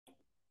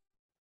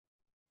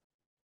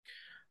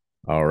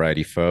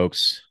Alrighty,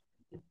 folks.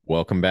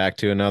 Welcome back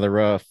to another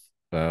rough.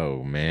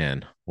 Oh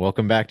man.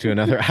 Welcome back to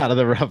another Out of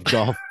the Rough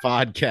Golf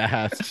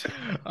podcast.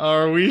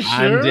 Are we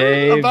I'm sure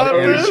Dave, about Are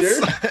we and this?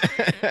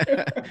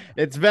 sure?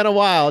 it's been a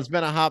while. It's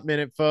been a hot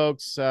minute,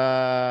 folks.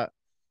 Yeah,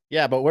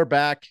 but we're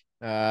back.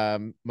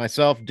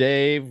 Myself,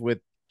 Dave, with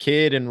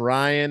Kid and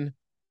Ryan.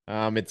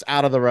 It's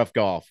Out of the Rough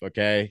Golf.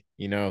 Okay,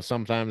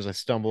 sometimes I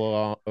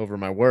stumble over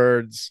my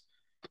words,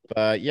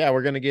 but yeah,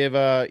 we're gonna give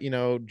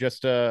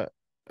just a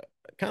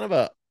kind of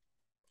a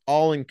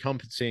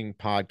all-encompassing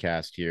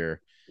podcast here,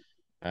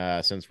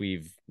 since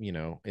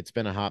it's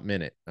been a hot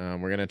minute. We're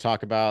going to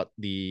talk about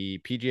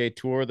the PGA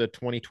Tour, the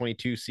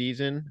 2022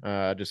 season,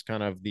 just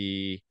kind of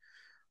the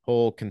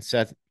whole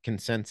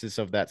consensus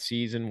of that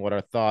season, what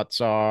our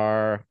thoughts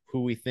are,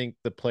 who we think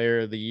the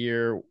player of the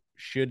year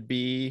should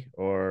be,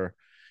 or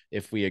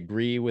if we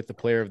agree with the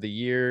player of the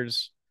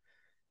years.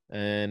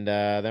 And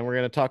then we're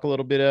going to talk a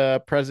little bit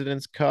of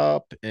President's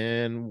Cup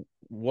and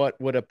what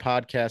would a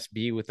podcast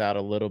be without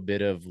a little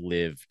bit of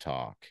live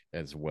talk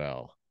as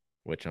well,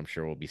 which I'm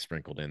sure will be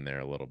sprinkled in there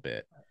a little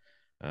bit.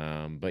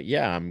 But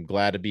yeah, I'm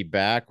glad to be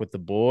back with the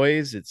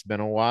boys. It's been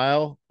a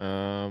while.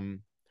 How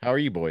are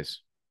you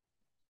boys?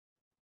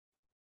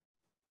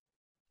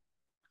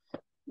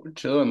 We're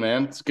chilling,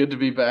 man. It's good to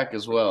be back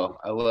as well.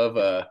 I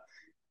love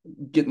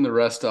getting the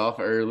rust off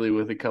early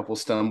with a couple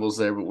stumbles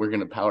there, but we're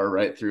gonna power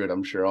right through it.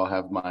 I'm sure I'll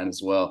have mine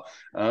as well.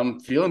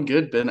 Feeling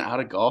good. Been out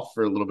of golf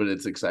for a little bit.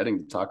 It's exciting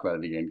to talk about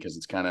it again because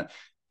it's kind of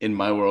in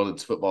my world.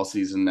 It's football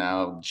season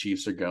now. The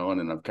Chiefs are going,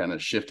 and I've kind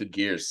of shifted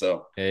gears.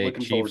 So Hey,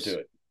 looking forward Chiefs. to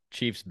it.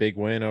 Chiefs big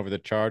win over the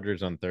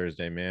Chargers on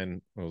Thursday,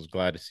 man. I was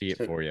glad to see it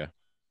for you.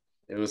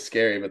 It was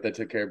scary, but they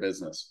took care of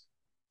business.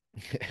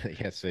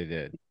 Yes, they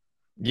did.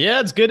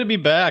 Yeah, it's good to be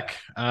back.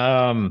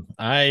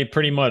 I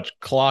pretty much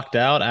clocked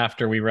out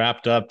after we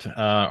wrapped up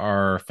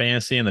our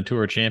fantasy and the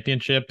tour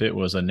championship. It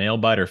was a nail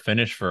biter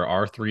finish for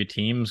our three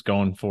teams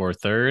going for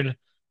third.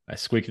 I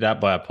squeaked it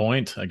out by a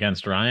point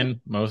against Ryan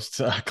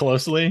most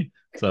closely.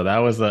 So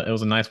it was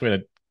a nice way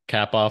to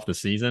cap off the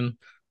season,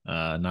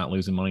 not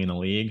losing money in the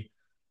league.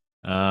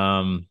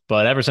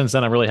 But ever since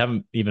then, I really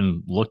haven't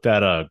even looked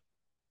at a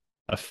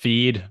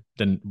feed,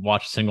 didn't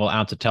watch a single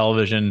ounce of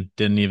television,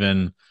 didn't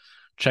even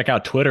check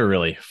out Twitter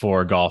really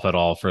for golf at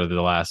all for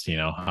the last,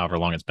 however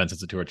long it's been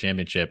since the tour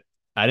championship.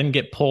 I didn't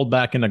get pulled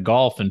back into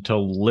golf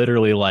until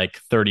literally like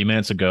 30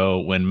 minutes ago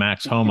when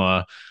Max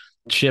Homa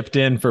chipped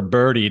in for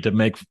birdie to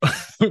make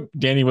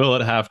Danny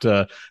Willett have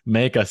to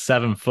make a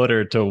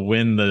 7-footer to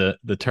win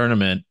the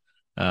tournament,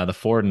 the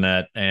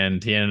Fortinet,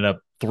 and he ended up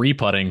three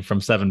putting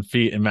from 7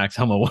 feet and Max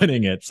Homa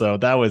winning it. So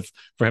that was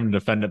for him to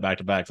defend it back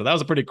to back. So that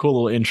was a pretty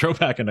cool little intro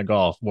back into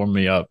golf, warm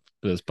me up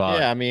for this pod.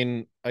 Yeah, I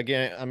mean,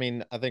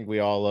 again, I think we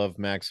all love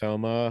Max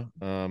Homa.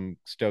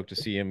 Stoked to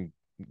see him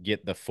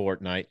get the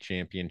Fortnite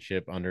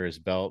championship under his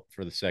belt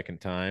for the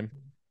second time.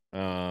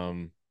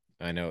 Um,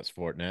 I know it's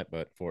Fortnite,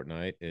 but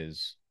Fortnite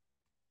is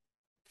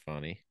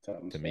funny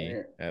Something's to me,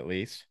 fair. at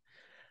least.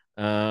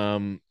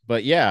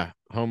 But yeah,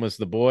 Homa's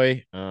the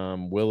boy.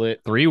 Will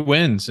it? 3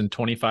 wins in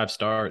 25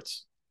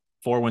 starts,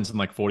 4 wins in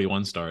like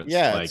 41 starts.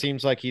 Yeah, it Like,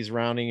 seems like he's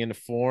rounding into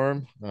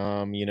form.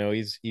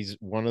 He's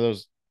one of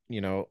those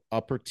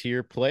upper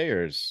tier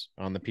players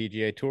on the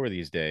PGA Tour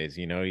these days.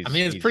 I mean,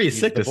 it's pretty He's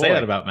sick the to say that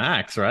boy. about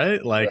Max,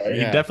 right? Like, he Right.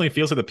 Yeah, definitely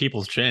feels like the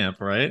people's champ,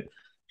 right?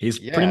 He's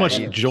pretty yeah, much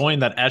he 100%.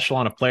 joined that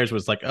echelon of players.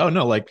 Was like, oh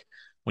no, like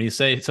when you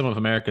say some of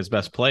America's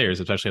best players,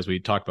 especially as we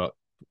talk about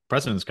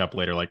President's Cup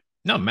later, like,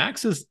 no,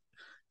 Max is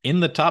in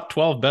the top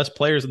 12 best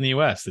players in the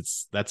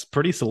US. That's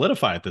pretty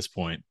solidified at this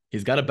point.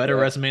 He's got a better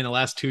Yeah. resume in the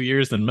last 2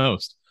 years than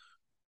most.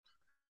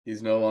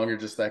 He's no longer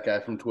just that guy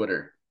from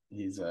Twitter.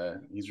 He's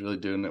really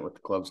doing it with the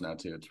clubs now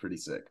too. It's pretty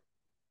sick.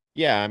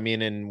 Yeah, I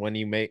mean, and when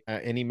you make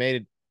and he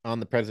made it on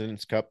the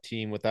President's Cup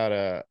team without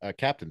a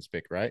captain's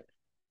pick, right?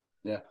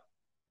 Yeah.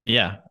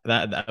 Yeah,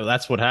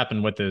 that's what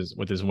happened with his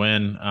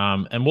win.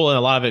 And well, a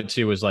lot of it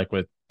too was like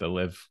with the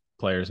live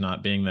players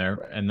not being there.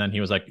 Right. And then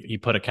he was like, he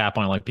put a cap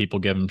on it, like people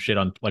give him shit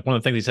on, like, one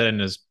of the things he said in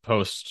his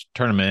post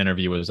tournament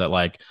interview was that,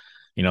 like,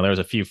 there was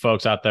a few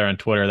folks out there on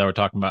Twitter that were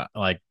talking about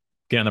like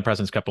getting the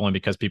President's Cup only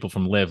because people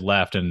from live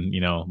left, and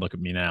look at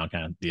me now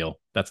kind of deal.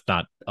 That's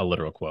not a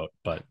literal quote,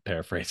 but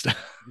paraphrased.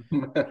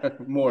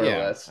 More or Yeah,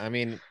 less. I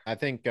mean, I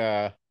think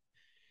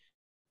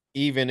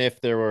even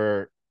if there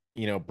were,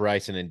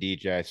 Bryson and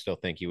DJ, I still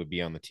think he would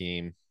be on the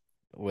team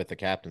with the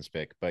captain's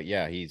pick. But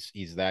yeah,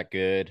 he's that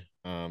good.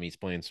 He's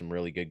playing some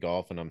really good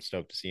golf, and I'm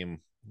stoked to see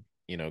him,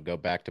 go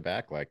back to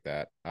back like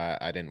that.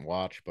 I didn't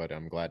watch, but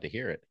I'm glad to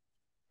hear it.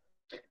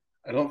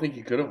 I don't think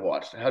you could have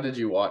watched. How did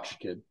you watch,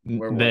 kid?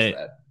 Where was They,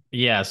 that?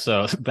 yeah,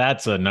 so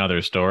that's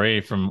another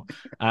story from.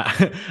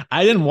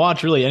 I didn't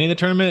watch really any of the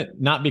tournament,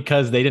 not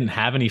because they didn't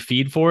have any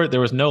feed for it. There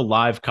was no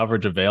live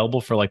coverage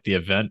available for like the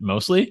event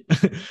mostly,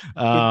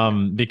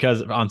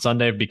 because on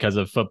Sunday because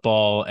of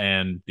football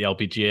and the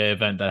LPGA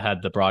event that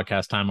had the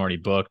broadcast time already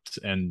booked,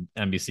 and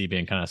NBC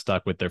being kind of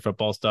stuck with their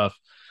football stuff.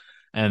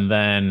 And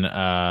then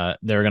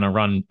they're going to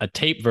run a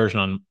tape version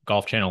on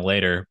Golf Channel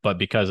later, but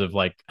because of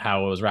like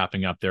how it was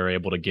wrapping up, they were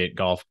able to get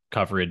golf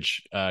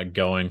coverage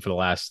going for the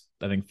last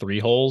I think 3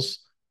 holes.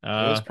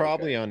 It was Uh,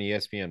 probably on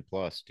ESPN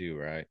Plus too,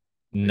 right?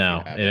 If you no,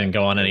 it have didn't that,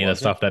 go on it any of the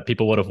wasn't. stuff that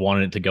people would have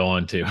wanted it to go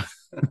on to.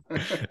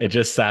 It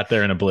just sat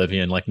there in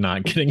oblivion, like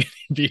not getting any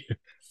views.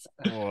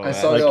 Oh, I that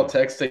saw Like y'all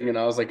texting and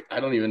I was like, I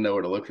don't even know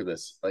where to look for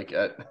this.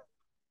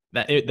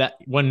 that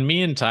when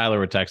me and Tyler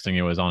were texting,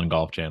 it was on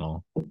Golf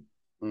Channel.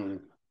 Mm,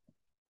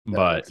 that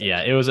But makes yeah,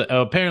 sense. it was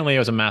apparently it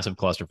was a massive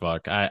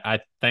clusterfuck. I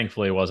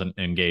thankfully wasn't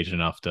engaged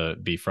enough to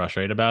be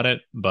frustrated about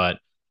it, but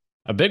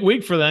a big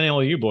week for the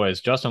NLU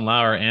boys. Justin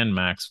Lauer and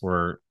Max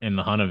were in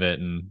the hunt of it,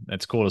 and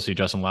it's cool to see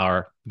Justin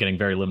Lauer getting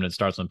very limited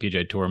starts on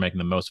PJ Tour, making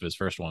the most of his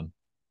first one.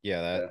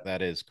 yeah, that Yeah.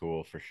 that is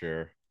cool for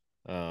sure.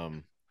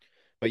 Um,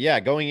 but yeah,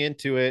 going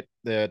into it,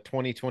 the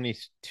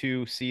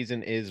 2022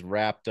 season is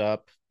wrapped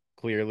up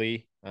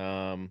clearly.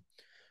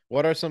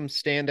 What are some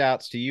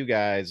standouts to you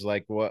guys?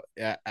 Like what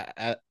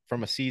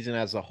from a season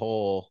as a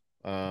whole?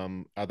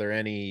 Are there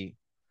any,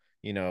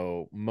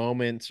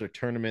 moments or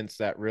tournaments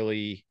that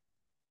really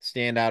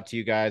stand out to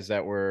you guys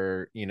that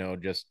were,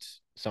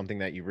 just something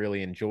that you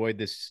really enjoyed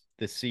this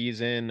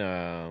season?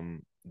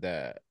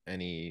 The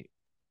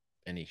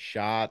any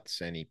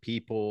shots, any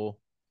people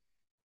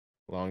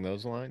along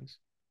those lines?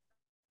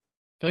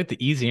 I feel like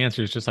the easy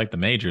answer is just like the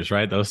majors,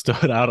 right? Those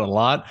stood out a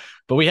lot,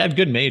 but we had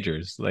good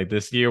majors. Like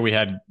this year, we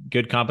had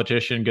good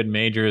competition, good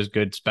majors,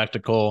 good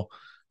spectacle.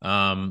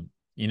 The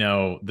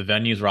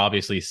venues were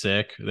obviously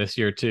sick this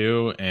year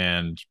too,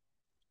 and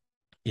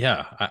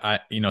yeah,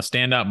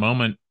 standout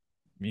moment,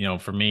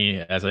 for me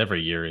as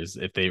every year is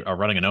if they are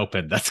running an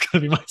open, that's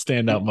going to be my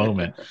standout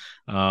moment.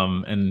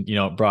 And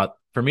it brought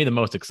for me the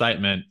most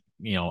excitement.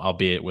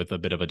 Albeit with a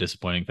bit of a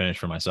disappointing finish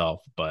for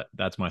myself, but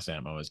that's my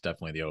standout is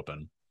definitely the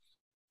open.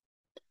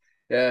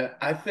 Yeah,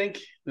 I think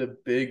the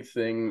big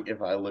thing,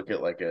 if I look at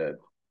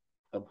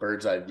a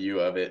bird's eye view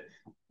of it,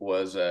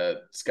 was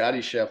Scotty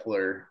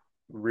Scheffler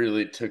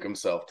really took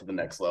himself to the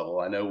next level.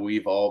 I know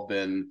we've all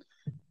been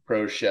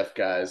pro chef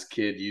guys.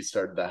 Kid, you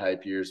started the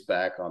hype years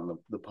back on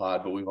the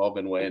pod, but we've all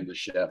been way into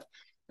chef.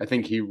 I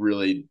think he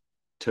really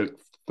took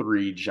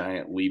 3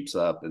 giant leaps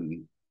up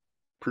and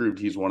proved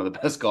he's one of the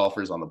best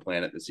golfers on the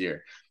planet this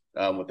year.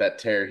 With that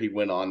tear, he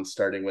went on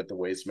starting with the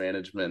waste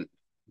management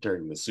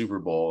during the Super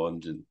Bowl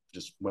and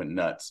just went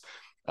nuts.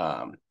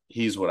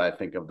 He's what I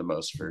think of the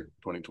most for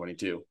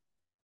 2022.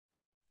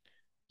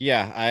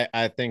 Yeah,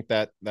 I think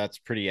that's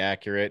pretty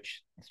accurate.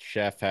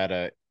 Chef had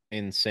a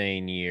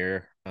insane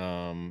year.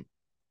 Winning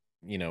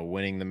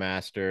the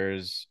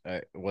Masters.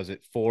 Was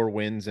it 4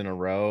 wins in a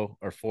row,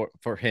 or four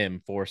for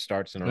him? 4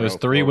 starts in a It was row,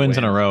 3 wins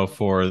in a 4 wins. row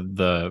for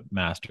the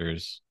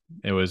Masters.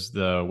 It was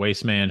the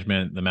waste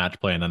management, the match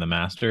play, and then the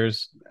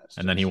Masters.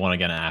 And then he Masters. won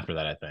again after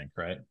that, I think,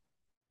 right?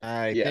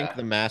 I think Yeah.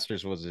 the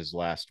Masters was his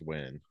last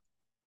win.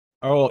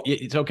 Oh,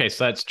 it's okay.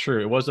 So that's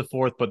true. It was the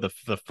fourth, but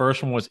the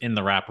first one was in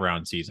the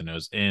wraparound season. It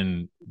was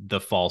in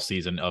the fall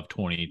season of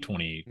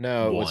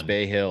No, it was 2021.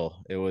 Bay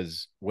Hill. It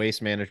was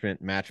waste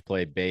management, match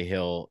play, Bay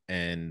Hill,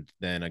 and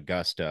then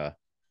Augusta.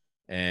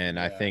 And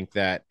I Yeah. think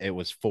that it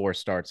was 4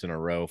 starts in a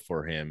row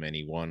for him, and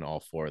he won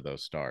all 4 of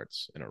those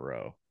starts in a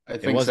row. I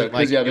It think so. wasn't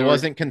Because, like yeah, it there were,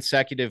 wasn't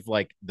consecutive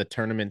like the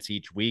tournaments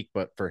each week,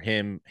 but for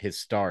him, his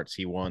starts,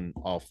 he won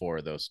all 4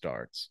 of those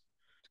starts.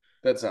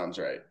 that sounds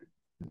right.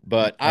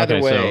 But either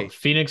Okay, so way,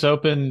 Phoenix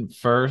Open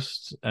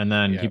first, and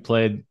then he yeah,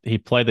 played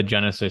the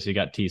Genesis, he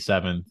got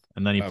T7th,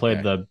 and then he played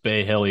okay, the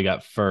Bay Hill, he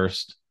got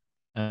first,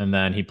 and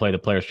then he played the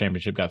Players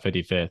Championship, got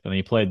 55th, and then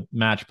he played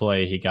match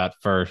play, he got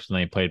first, and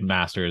then he played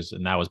Masters,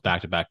 and that was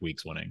back to back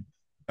weeks winning.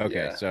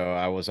 okay. Yeah. So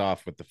I was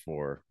off with the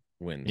 4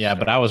 wins Yeah,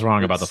 but I was starts.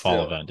 wrong But about the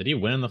fall still, event. Did he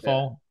win in the yeah,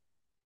 fall?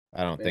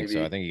 I don't think so.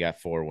 I maybe. think he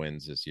got 4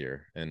 wins this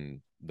year,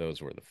 and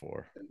those were the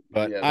 4.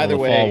 But Yeah, Well, either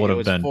the fall way, would it have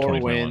was been four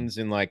 2021. wins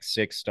in like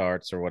 6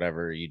 starts or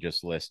whatever you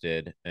just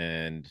listed,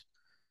 and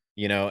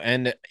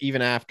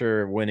even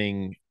after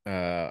winning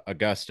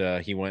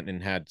Augusta, he went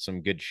and had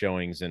some good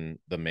showings in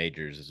the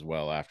majors as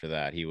well. After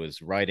that, he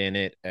was right in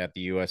it at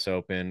the U.S.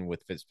 Open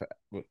with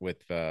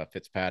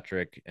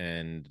Fitzpatrick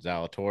and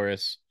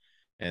Zalatoris,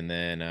 and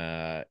then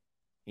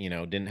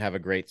didn't have a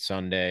great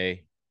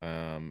Sunday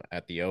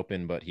at the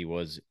Open, but he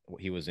was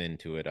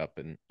into it up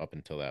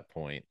until that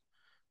point,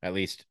 at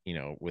least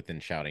within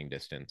shouting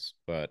distance.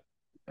 But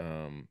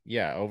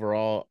yeah,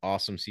 overall,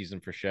 awesome season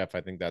for Chef.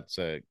 I think that's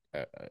a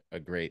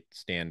great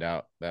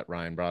standout that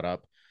Ryan brought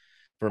up.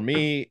 For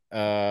me,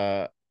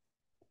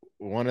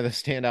 one of the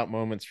standout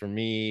moments for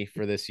me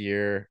for this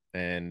year,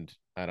 and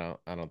I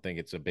don't think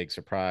it's a big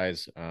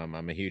surprise.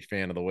 I'm a huge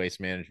fan of the waste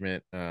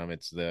management.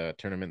 It's the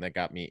tournament that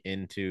got me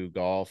into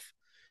golf.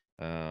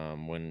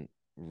 When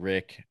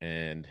Rick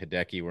and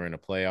Hideki were in a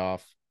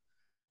playoff,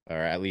 or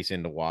at least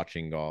into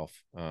watching golf.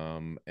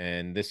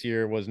 And this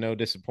year was no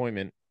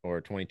disappointment,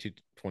 or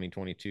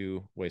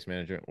 2022 Waste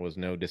Management was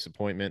no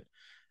disappointment.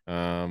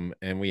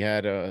 And we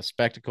had a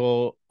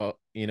spectacle,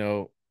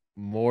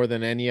 more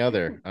than any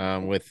other,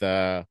 with,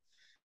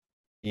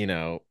 you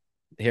know,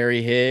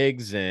 Harry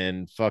Higgs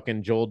and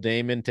fucking Joel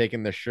Damon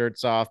taking their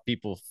shirts off,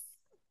 people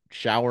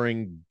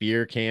showering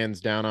beer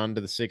cans down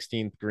onto the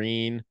 16th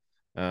green.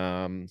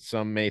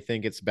 Some may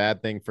think it's a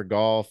bad thing for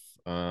golf.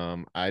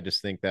 I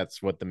just think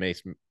that's what the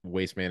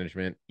waste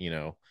management,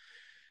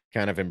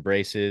 kind of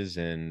embraces.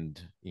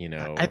 And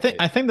I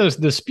think the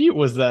dispute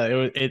was that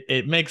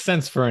it makes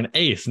sense for an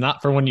ace,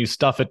 not for when you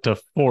stuff it to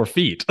 4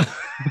 feet.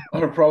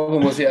 Our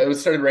problem was, it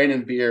started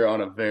raining beer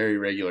on a very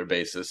regular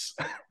basis.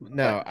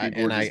 No, I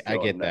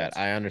get nuts. that.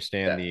 I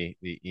understand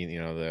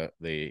Yeah.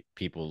 the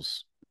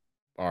people's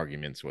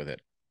arguments with it.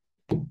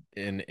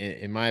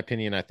 In my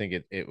opinion, I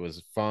think it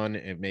was fun.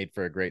 It made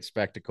for a great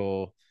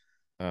spectacle.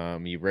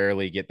 You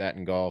rarely get that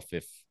in golf.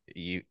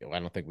 I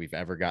don't think we've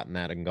ever gotten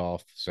that in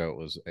golf.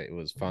 So it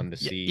was fun to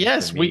see.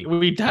 Yes,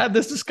 we had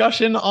this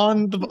discussion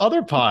on the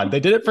other pod. They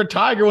did it for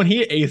Tiger when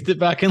he aced it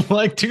back in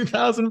like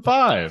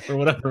 2005 or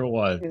whatever it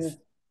was.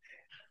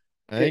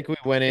 I think we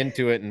went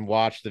into it and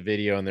watched the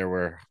video, and there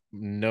were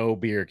no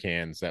beer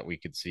cans that we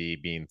could see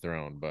being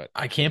thrown. But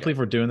I can't believe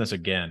we're doing this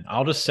again.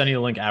 I'll just send you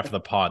the link after the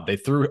pod. They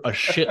threw a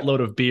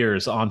shitload of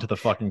beers onto the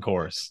fucking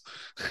course.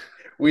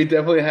 We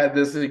definitely had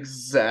this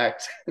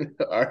exact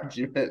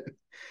argument.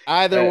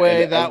 Either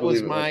way, that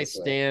was my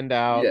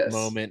standout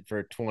moment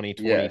for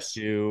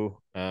 2022.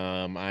 Yes.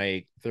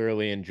 I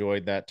thoroughly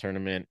enjoyed that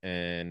tournament,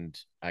 and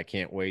I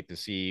can't wait to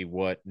see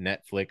what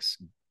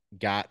Netflix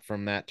got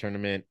from that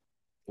tournament,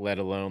 let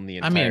alone the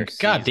entire season.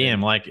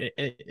 Goddamn, like,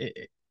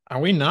 are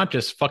we not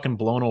just fucking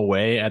blown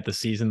away at the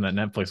season that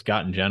Netflix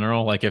got in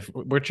general? Like, if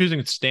we're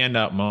choosing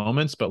standout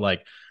moments, but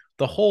like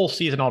the whole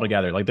season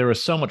altogether, like there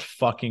was so much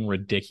fucking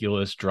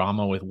ridiculous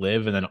drama with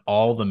LIV, and then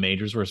all the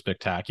majors were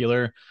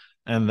spectacular.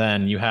 And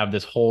then you have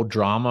this whole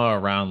drama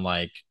around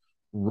like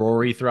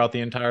Rory throughout the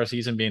entire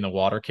season being the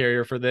water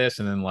carrier for this,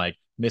 and then like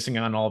missing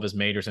on all of his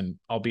majors, and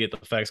albeit the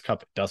FedEx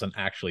Cup doesn't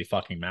actually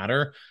fucking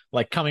matter,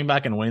 like coming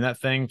back and winning that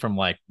thing from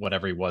like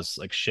whatever he was,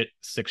 like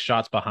 6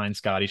 shots behind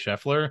Scotty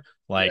Scheffler,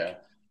 like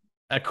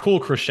a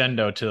cool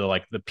crescendo to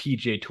like the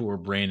PGA Tour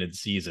branded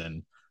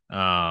season.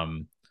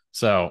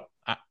 So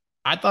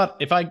I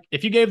thought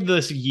if you gave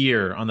this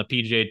year on the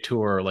PGA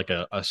Tour like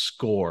a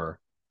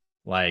score,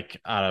 like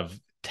out of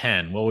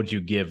 10, what would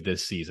you give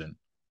this season?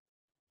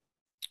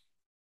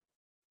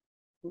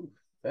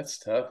 That's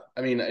tough.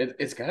 I mean,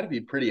 it's got to be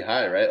pretty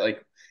high, right?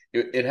 Like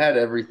it had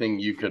everything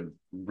you could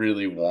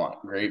really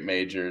want. Great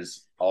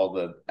majors, all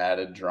the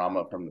added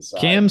drama from the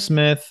side. Cam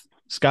Smith,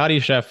 Scotty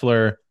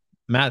Scheffler,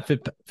 Matt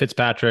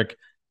Fitzpatrick,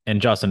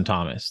 and Justin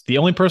Thomas. The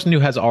only person who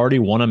has already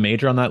won a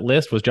major on that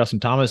list was Justin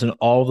Thomas, and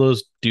all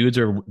those dudes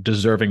are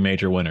deserving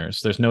major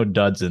winners. There's no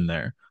duds in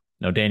there.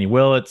 No Danny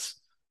Willits,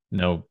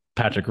 no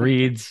Patrick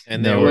Reeds,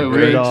 and they were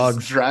great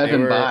dogs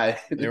driving by.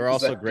 They were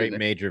also great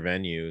major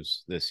venues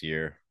this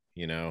year.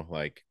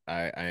 Like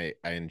I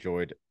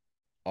enjoyed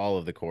all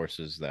of the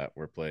courses that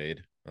were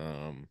played.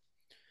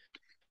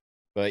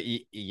 But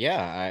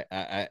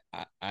yeah,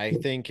 I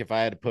think if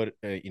I had to put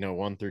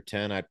 1 through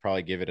 10, I'd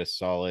probably give it a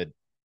solid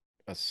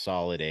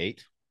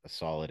 8. A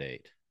solid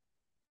 8.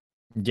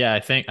 Yeah,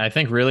 I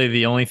think really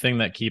the only thing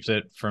that keeps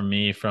it from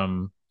me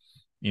from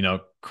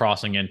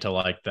crossing into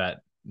like that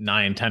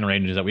 9-10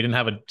 range is that we didn't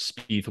have a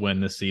Spieth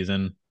win this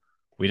season.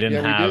 We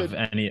didn't have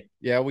any.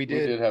 Yeah, we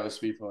did. We did have a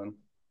Spieth win.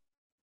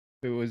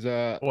 It was is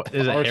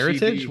it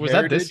Heritage? Was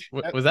Heritage?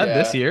 that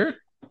this year?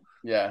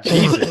 Yeah.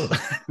 Jesus.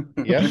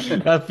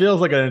 Yep. That feels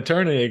like an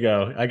eternity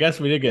ago. I guess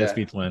we did get a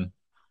Spieth win.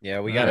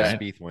 Yeah, we got a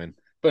Spieth win.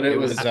 But it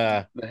was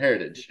the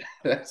Heritage.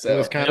 It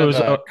was kind of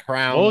a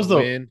crown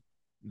win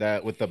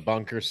that with the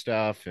bunker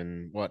stuff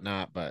and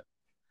whatnot, but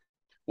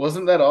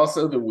wasn't that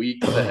also the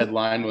week the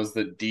headline was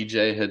that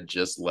DJ had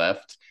just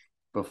left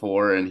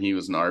before and he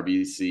was an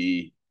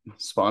RBC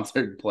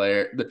sponsored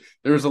player?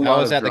 There was a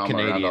lot of drama at the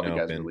Canadian around all the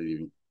guys Open. were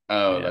leaving.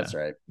 Oh, yeah. That's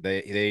right.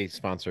 They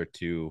sponsor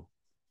 2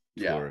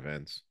 tour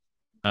events.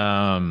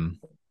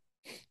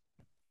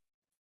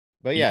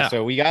 But yeah,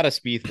 so we got a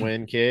Spieth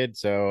win, kid.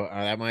 So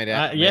that might.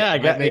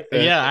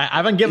 I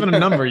haven't given a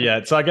number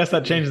yet, so I guess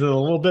that changes it a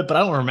little bit, but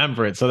I don't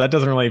remember it, so that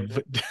doesn't really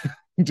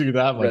do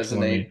that much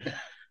resonate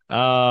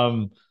for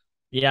me.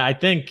 Yeah, I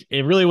think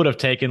it really would have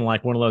taken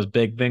like one of those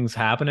big things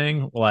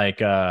happening, like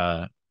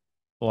Spieth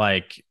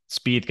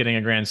getting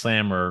a Grand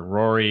Slam or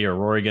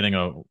Rory getting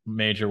a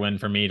major win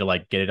for me to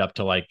like get it up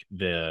to like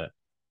the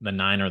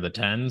 9 or the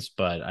 10s.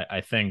 But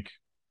I think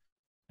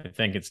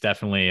it's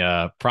definitely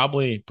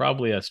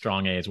probably a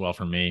strong A as well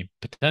for me.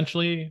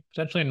 Potentially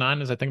a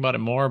 9 as I think about it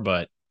more,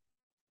 but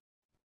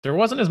there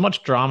wasn't as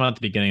much drama at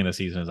the beginning of the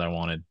season as I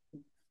wanted.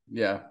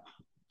 Yeah.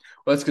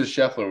 Well, that's because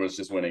Scheffler was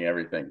just winning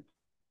everything.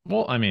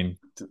 Well, I mean,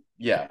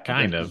 yeah,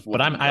 kind of.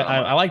 But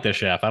I like the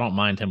chef. I don't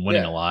mind him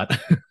winning a lot.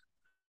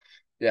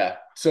 Yeah.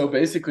 So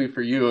basically,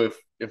 for you,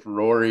 if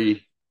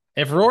Rory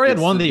had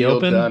won the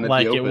Open,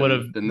 like it would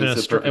have been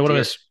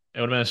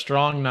a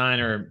strong 9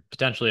 or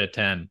potentially a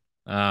 10.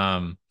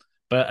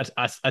 But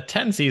a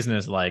 10 season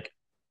is like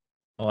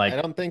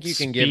I don't think you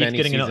can give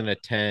any season a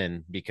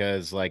 10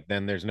 because like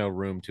then there's no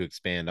room to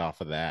expand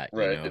off of that.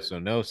 Right. So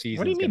no season.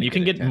 What do you mean? You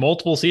can get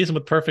multiple seasons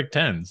with perfect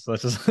 10s. So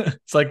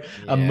it's like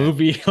a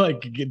movie.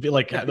 Like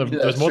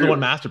there's more than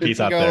one masterpiece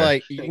out there.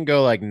 You can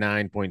go like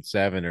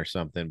 9.7 or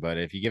something, but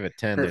if you give it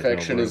 10,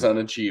 perfection is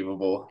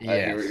unachievable. I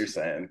hear what you're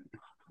saying.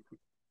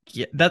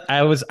 Yeah, that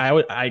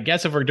I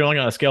guess if we're doing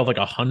on a scale of like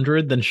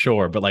 100, then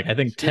sure. But like I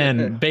think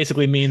 10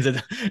 basically means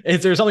that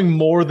is there something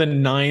more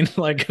than 9,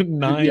 like Yeah,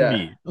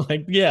 90?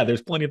 Like, yeah,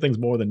 there's plenty of things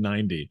more than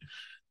 90,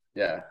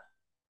 yeah.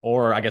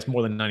 or I guess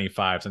more than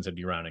 95 since it'd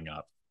be rounding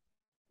up.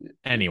 Your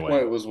Anyway,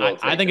 point was well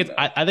I think taken, it's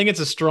though. I think it's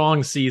a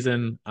strong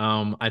season.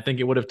 I think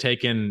it would have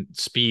taken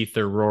Spieth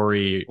or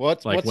Rory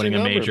like What's your winning a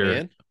number, major.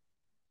 man?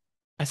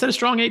 I said a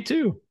strong 8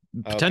 too.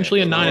 Okay,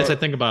 Potentially a So 9 as I we're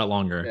think about it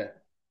longer.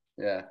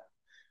 yeah, yeah.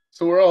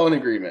 So we're all in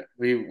agreement.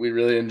 We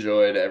really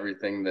enjoyed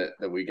everything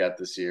that we got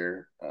this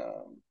year.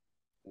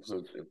 It was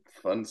a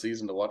fun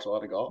season to watch a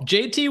lot of golf.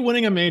 JT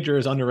winning a major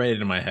is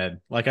underrated in my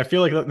head. Like I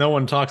feel like no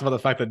one talks about the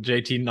fact that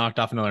JT knocked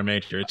off another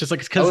major. It's just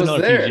like it's I because it's was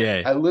another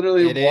there. PGA. I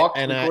literally it is, walked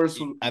and the course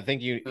I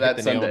think you hit that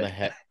the nail on the Sunday.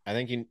 head. I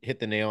think you hit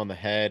the nail on the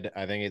head.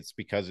 I think it's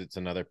because it's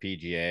another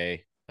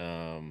PGA.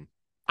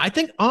 I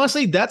think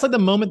honestly that's like the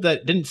moment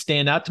that didn't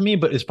stand out to me,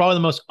 but it's probably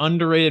the most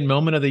underrated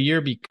moment of the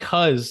year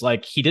because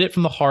like he did it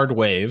from the hard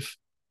wave,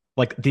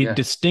 like the Yeah.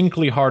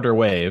 distinctly harder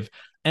wave,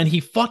 and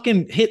he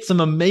fucking hit some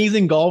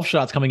amazing golf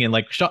shots coming in,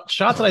 like shots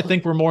that I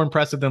think were more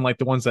impressive than like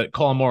the ones that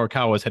Colin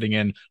Morikawa was hitting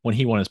in when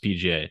he won his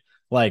PGA.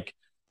 Like,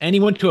 and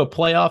he went to a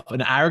playoff,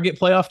 an aggregate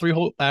playoff,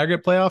 3-hole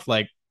aggregate playoff.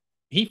 Like,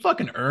 he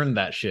fucking earned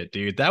that shit,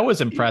 dude. That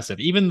was impressive.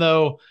 Even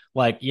though,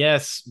 like,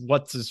 yes,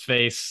 what's his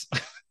face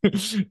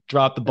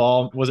dropped the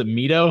ball. Was it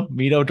Mito?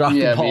 Mito dropped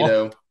the Yeah, ball.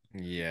 Mito.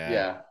 Yeah. Yeah.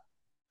 Yeah,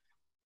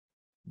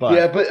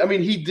 But but I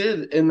mean, he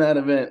did in that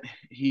event.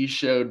 He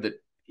showed that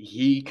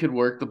he could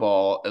work the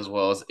ball as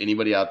well as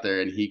anybody out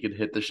there, and he could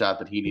hit the shot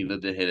that he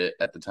needed to hit it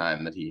at the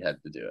time that he had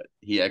to do it.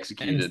 He and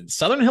executed,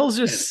 Southern Hills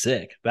and just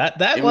sick. That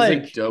it was a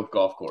like dope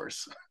golf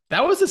course.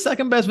 that was the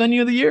second best venue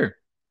of the year.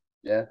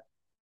 Yeah,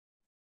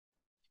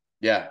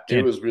 yeah, it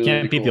Can't was really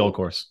can't beat the old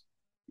cool. course.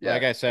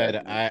 Like Yeah, I said,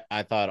 yeah,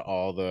 I thought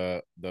all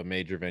the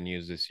major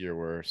venues this year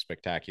were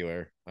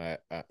spectacular. I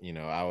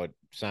would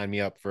sign me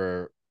up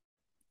for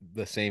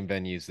the same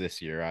venues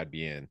this year. I'd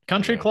be in.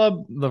 Country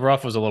Club, the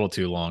rough was a little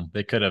too long.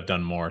 They could have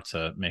done more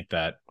to make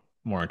that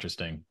more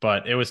interesting,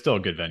 but it was still a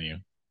good venue.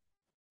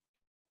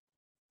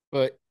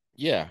 But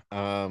yeah,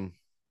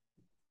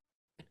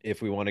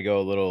 if we want to go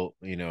a little,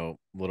 a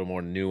little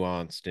more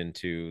nuanced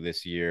into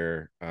this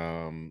year,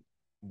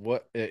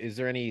 what is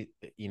there any,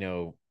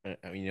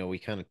 we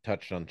kind of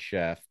touched on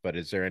Chef, but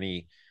is there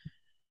any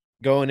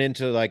going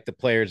into like the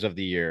players of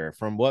the year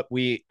from what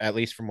we, at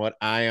least from what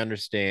I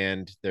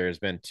understand, there's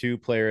been two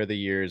player of the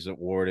years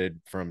awarded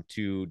from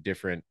two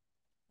different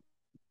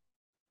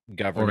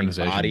governing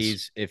Organizations,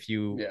 bodies, if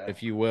you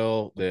yeah.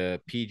 will, the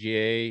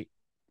PGA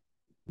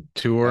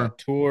tour.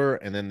 Tour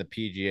and then the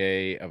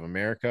PGA of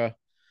America.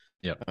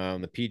 Yep.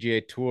 The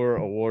PGA Tour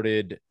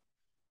awarded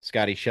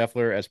Scotty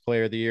Scheffler as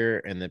Player of the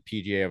Year, and the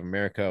PGA of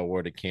America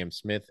awarded Cam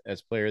Smith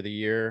as Player of the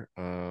Year.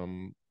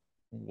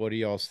 What are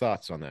y'all's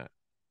thoughts on that?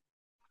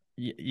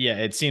 Yeah,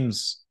 it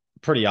seems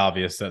pretty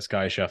obvious that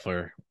Sky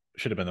Scheffler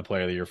should have been the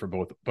player of the year for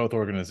both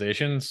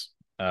organizations.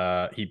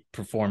 He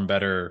performed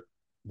better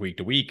week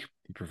to week.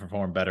 He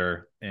performed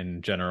better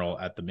in general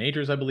at the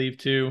majors, I believe,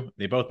 too.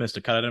 They both missed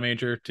a cut at a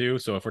major, too.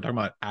 So if we're talking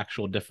about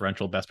actual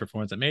differential best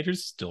performance at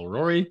majors, still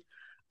Rory.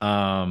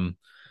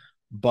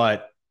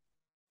 But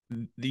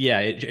yeah,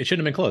 it shouldn't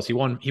have been close. He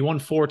won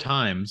 4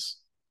 times,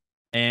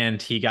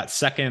 and he got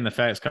second in the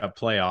FedEx Cup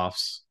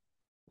playoffs.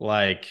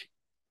 Like,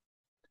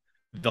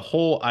 the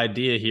whole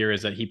idea here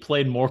is that he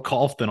played more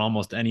golf than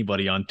almost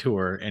anybody on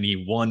tour, and he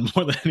won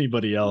more than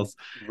anybody else,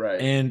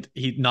 Right. and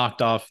he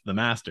knocked off the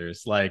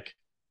Masters, like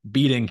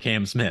beating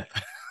Cam Smith.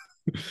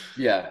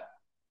 Yeah,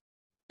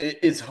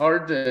 it's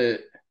hard to,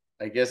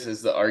 I guess,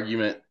 is the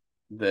argument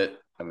that,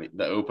 I mean,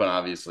 the Open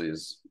obviously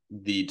is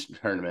the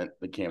tournament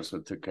that Cam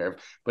Smith took care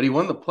of, but he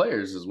won the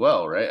Players as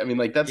well, right? I mean,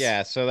 like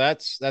Yeah, so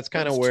that's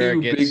kind of that's where it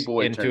two gets big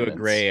boy into a tournaments.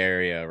 gray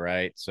area,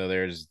 right? So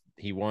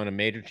he won a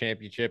major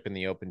championship in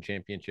the Open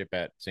Championship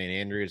at St.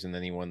 Andrews, and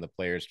then he won the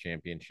Players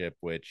Championship,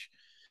 which,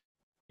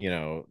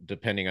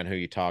 depending on who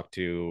you talk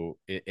to,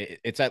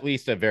 it's at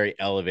least a very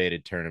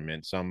elevated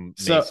tournament. Some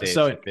may say it's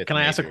the fifth Can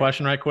I ask a major.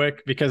 question right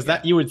quick? Because Yeah.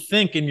 that you would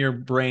think in your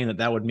brain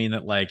that would mean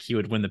that like he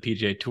would win the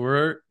PGA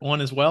Tour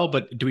one as well.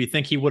 But do we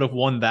think he would have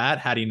won that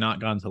had he not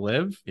gone to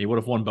live? He would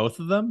have won both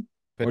of them.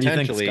 Or do you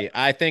think Potentially,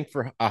 I think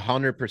for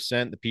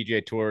 100%, the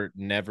PGA Tour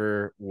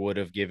never would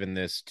have given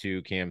this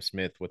to Cam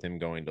Smith with him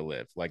going to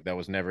live. Like that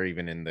was never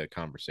even in the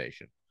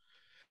conversation.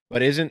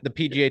 But isn't the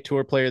PGA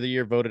Tour Player of the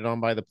Year voted on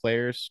by the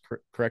players?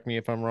 Correct me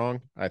if I'm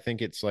wrong. I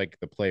think it's like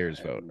the players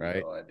I have vote,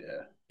 right? no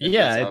idea.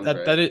 Yeah,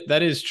 That sounds right.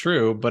 that is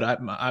true,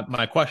 but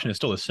my question is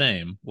still the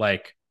same.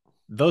 Like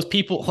those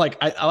people, like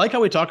I like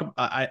how we talk.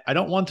 I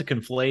don't want to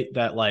conflate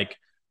that. Like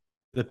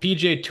the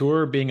PGA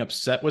Tour being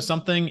upset with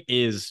something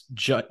is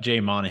Jay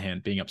Monahan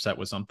being upset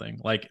with something.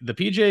 Like the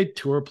PGA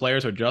Tour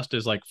players are just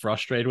as like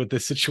frustrated with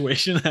this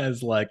situation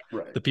as like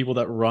Right. the people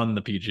that run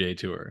the PGA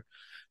Tour.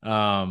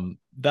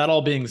 That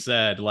all being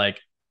said, like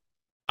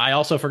I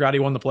also forgot he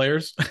won the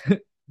Players,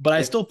 but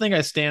I still think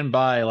I stand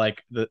by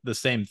like the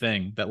same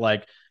thing that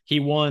like he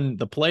won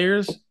the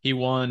Players, he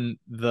won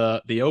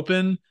the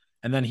Open,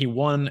 and then he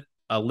won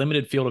a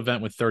limited field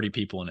event with 30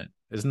 people in it.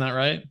 Isn't that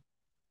right?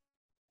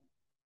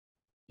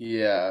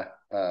 Yeah.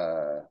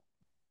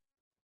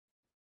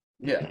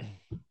 Yeah.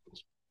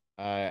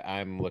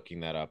 I'm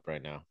looking that up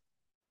right now.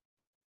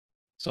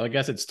 So I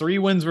guess it's 3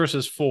 wins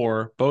versus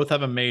 4. Both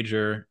have a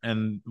major,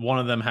 and one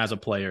of them has a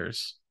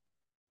players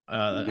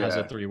that has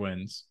a Yeah. 3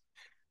 wins.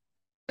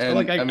 So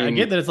like And I I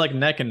get mean, that it's like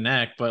neck and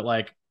neck, but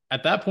like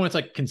at that point it's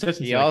like He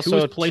consistency. Like who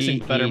is also placing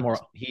better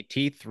more? he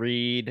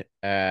T3'd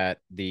at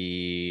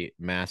the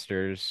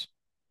Masters,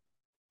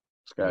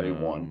 Scotty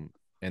won.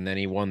 and then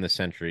he won the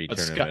Century But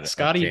Tournament of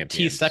Scotty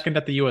T Champions. second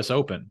at the U.S.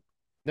 Open.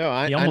 No,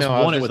 He I almost know.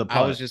 won it with a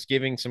I was putt. just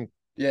giving some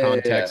Yeah.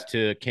 context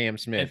to Cam And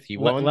Smith. let He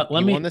won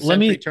me the let Century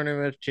me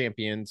Tournament of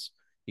Champions.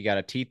 He got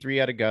a T3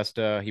 at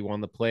Augusta. He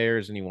won the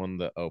Players and he won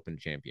the Open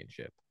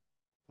Championship.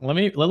 let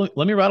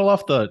me rattle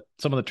off the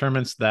some of the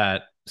tournaments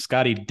that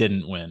Scotty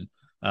didn't win.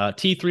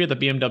 T3 at the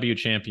BMW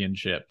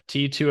Championship,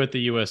 T2 at the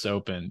U.S.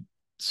 Open,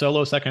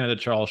 solo second at the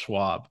Charles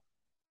Schwab,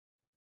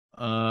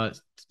 uh,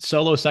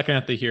 solo second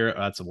at the here.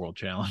 That's a World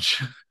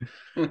Challenge.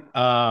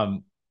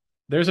 um,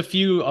 there's a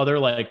few other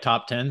like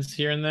top tens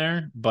here and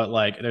there, but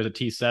like there's a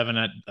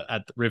T7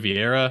 at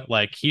Riviera.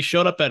 Like he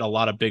showed up at a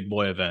lot of big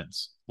boy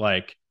events.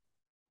 Like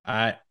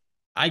I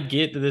I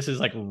get that this is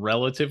like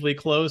relatively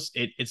close.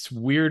 It's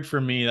weird for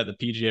me that the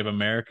PGA of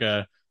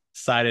America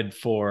sided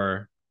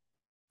for.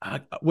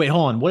 Wait,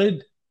 hold on. What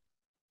did?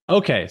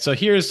 Okay, so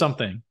here's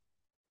something.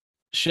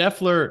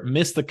 Scheffler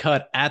missed the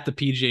cut at the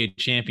PGA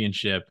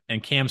Championship,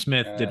 and Cam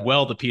Smith did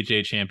well at the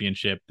PGA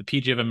Championship. The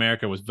PGA of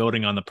America was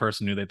voting on the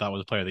person who they thought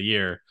was Player of the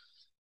Year.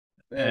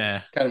 That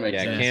Eh, kind of makes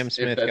Yeah, sense. Cam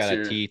If Smith that's got a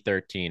your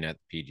T13 at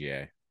the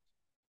PGA.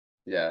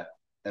 yeah.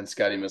 And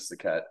Scotty missed the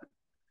cut.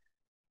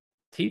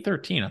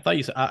 T13. I thought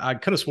you said I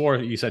could have swore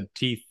you said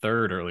T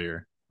third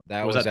earlier.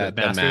 That Was was that the at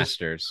the Masters?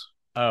 Masters.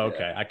 Oh,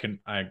 Yeah. okay.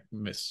 I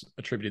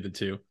misattributed the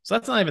two. So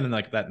that's not even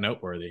like that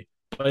noteworthy.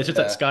 But it's just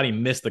that Yeah. Scotty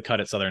missed the cut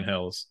at Southern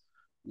Hills.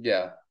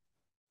 Yeah.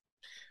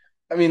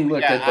 I mean,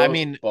 look, they Yeah, I both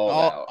mean, balled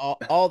out.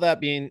 all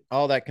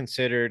that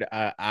considered,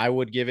 I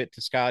would give it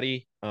to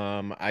Scotty.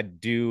 I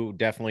do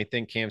definitely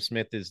think Cam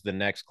Smith is the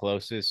next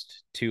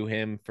closest to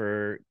him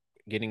for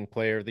getting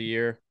Player of the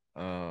Year.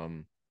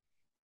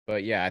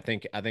 But yeah, I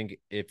think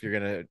if you're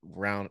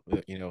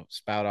gonna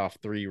spout off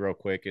three real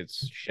quick,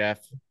 it's Chef,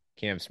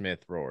 Cam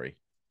Smith, Rory.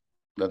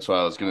 That's why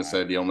I was gonna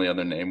say the only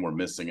other name we're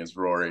missing is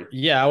Rory.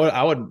 Yeah,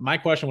 I would. My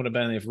question would have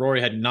been if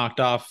Rory had knocked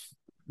off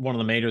one of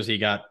the majors he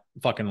got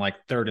fucking like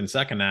third and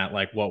second at,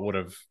 like what would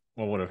have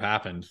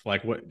happened?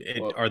 Like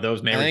Well, are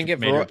those major I think if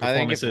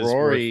performances worth?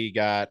 Rory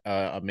got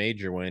a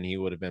major win, he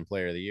would have been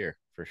Player of the Year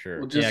for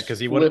we'll sure. Yeah, just because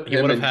flip he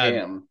him would have and had.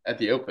 Cam at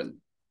the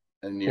Open,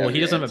 and you Well, have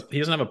your answer. he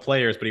doesn't have a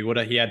players, but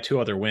he had 2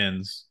 other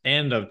wins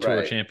and a tour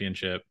Right.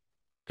 championship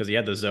because he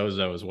had the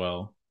Zozo as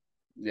well.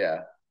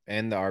 Yeah.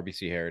 And the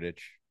RBC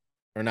Heritage,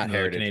 or not No, the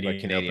Heritage, but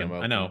Canadian Open.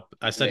 I Open. know.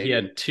 I The said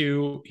Canadian.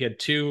 he had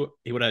two.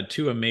 He would have had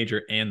 2 a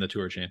major and the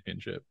tour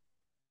championship.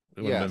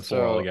 It would have Yeah, been 4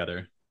 so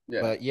altogether.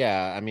 Yeah. but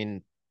yeah, I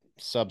mean,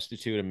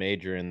 substitute a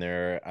major in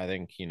there. I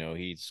think,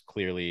 he's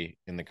clearly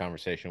in the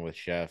conversation with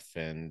Chef,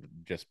 and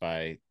just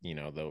by,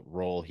 the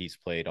role he's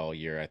played all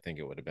year, I think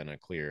it would have been a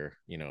clear,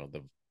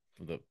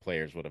 the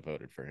players would have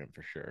voted for him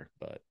for sure.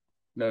 But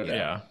No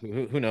yeah, doubt.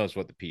 Yeah. who knows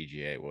what the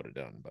PGA would have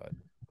done, but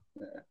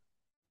Yeah.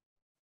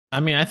 I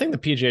mean, I think the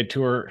PGA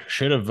Tour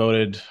should have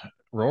voted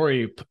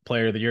Rory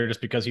Player of the Year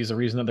just because he's the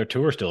reason that their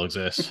tour still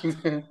exists.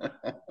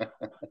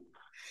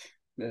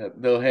 Yeah,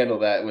 they'll handle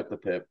that with the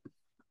pip.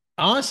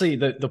 Honestly,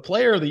 the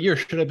Player of the Year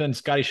should have been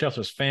Scotty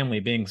Scheffler's family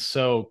being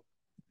so,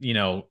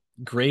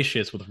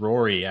 gracious with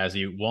Rory as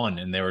he won,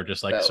 and they were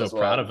just like That so was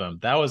proud wild. of him.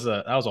 That was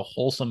a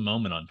wholesome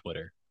moment on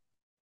Twitter.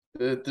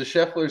 The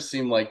Schefflers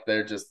seem like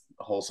they're just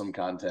wholesome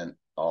content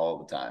all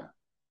the time.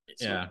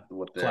 That's Yeah,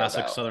 what they're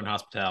classic about. Southern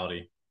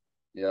hospitality.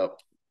 Yep.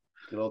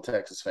 Good old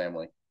Texas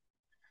family.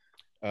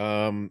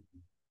 um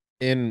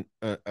in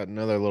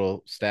another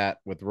little stat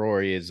with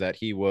Rory is that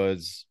he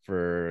was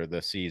for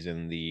the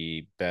season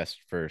the best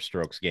for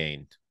strokes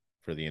gained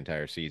for the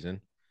entire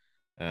season.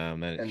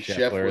 Then And Chef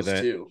Scheffler, was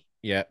that too.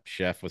 yeah,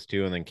 Chef was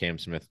two, and then Cam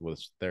Smith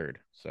was third.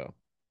 So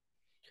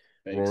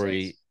Makes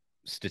Rory sense.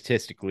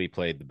 statistically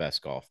played the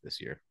best golf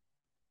this year.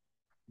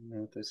 You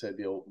know what they said,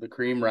 the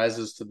cream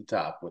rises to the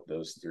top with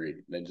those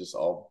three. They just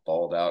all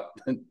balled out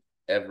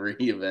every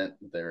event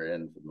that they were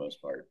in for the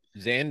most part.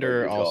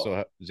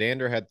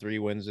 Xander had 3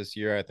 wins this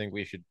year. I think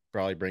we should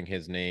probably bring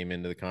his name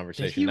into the Did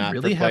conversation. he Not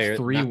really for have player,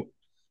 3?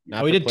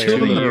 not Oh, he for did player 2 of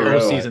of them the in the in a year, row.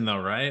 postseason, but though,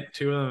 right?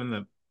 2 of them in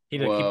the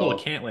he pulled a Well,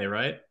 Cantlay,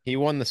 right? he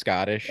won the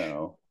Scottish.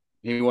 no.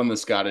 He won the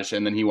Scottish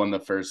and then he won the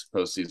first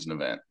postseason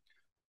event.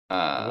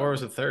 Where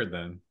was the third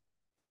then?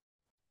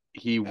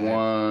 He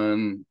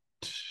won.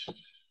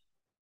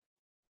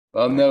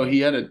 Well, no, he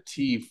had a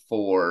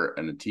T4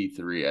 and a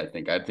T3, I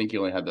think. I think he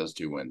only had those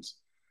 2 wins.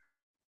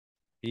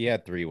 He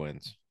had 3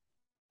 wins.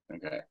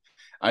 Okay.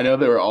 I know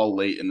they were all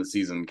late in the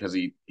season because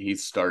he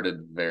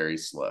started very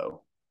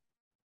slow.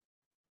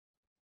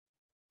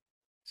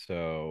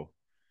 So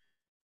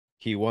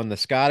he won the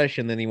Scottish,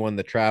 and then he won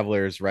the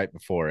Travelers right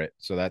before it.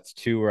 So that's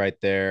 2 right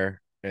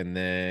there. and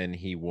then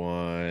he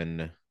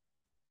won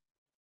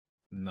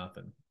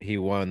Nothing. the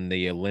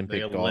The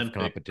Olympic golf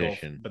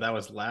competition. but that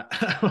was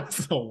that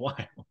was a while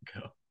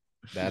ago.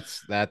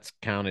 That's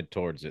counted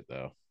towards it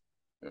though.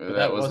 But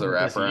That was the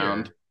wasn't this year.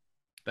 wraparound.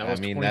 That was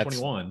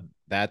 2021.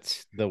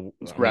 That's the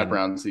It's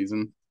wraparound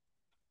season.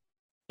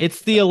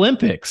 It's the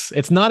Olympics.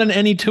 It's not in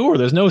any tour.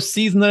 There's no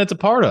season that it's a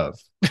part of.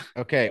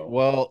 Okay,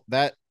 well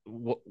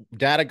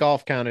Data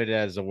Golf counted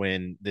as a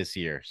win this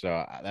year,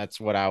 so that's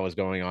what I was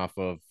going off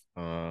of.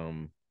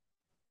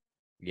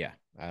 Yeah,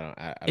 I don't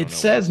It know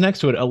says next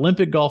to it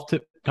Olympic golf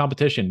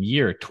competition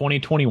year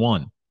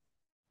 2021.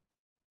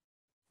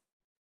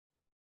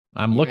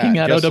 I'm looking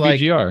at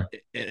OWGR.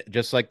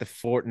 Just like the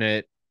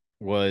Fortinet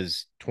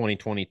was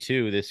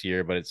 2022 this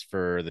year, but it's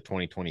for the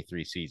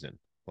 2023 season.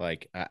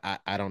 Like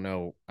I don't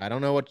know. I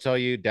don't know what to tell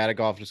you. Data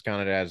Golf just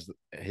counted as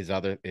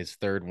his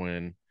third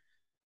win.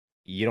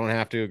 You don't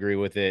have to agree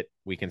with it.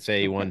 We can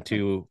say he won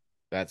 2.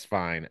 That's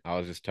fine. I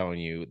was just telling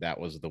you that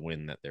was the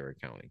win that they were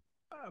counting.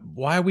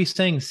 Why are we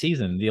saying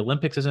season? The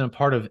Olympics isn't a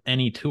part of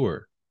any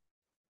tour.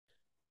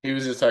 He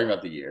was just talking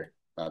about the year,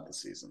 not the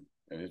season.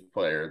 And his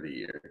player of the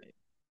year.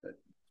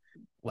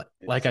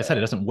 Like I said,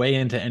 it doesn't weigh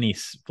into any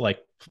like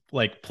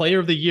player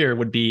of the year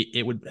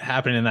it would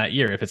happen in that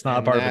year if it's not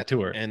a part of a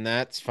tour. And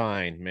that's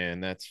fine,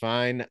 man. That's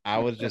fine. I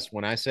was just,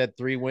 when I said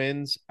 3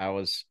 wins, I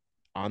was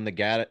on the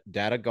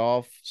Data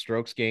Golf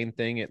strokes gained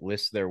thing. It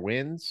lists their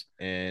wins.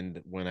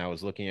 And when I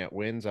was looking at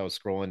wins, I was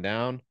scrolling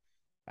down.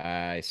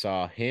 I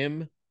saw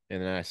him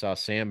and then I saw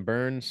Sam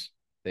Burns.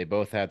 They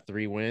both had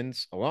 3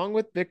 wins along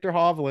with Victor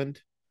Hovland.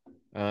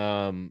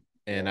 And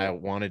I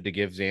wanted to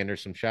give Xander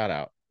some shout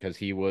out because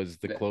he was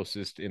the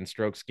closest in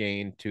strokes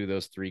gained to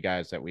those 3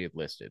 guys that we had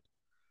listed.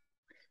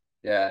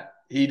 Yeah,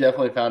 he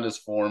definitely found his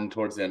form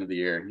towards the end of the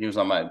year. He was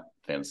on my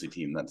fantasy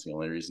team. That's the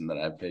only reason that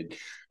I paid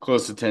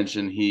close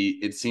attention.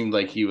 It seemed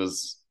like he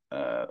was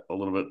a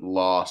little bit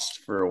lost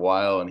for a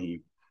while, and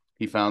he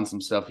found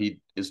some stuff. He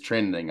is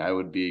trending. I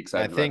would be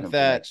excited about him for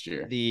next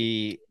year.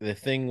 The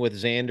thing with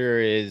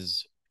Xander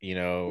is,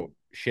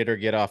 shit or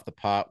get off the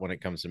pot when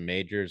it comes to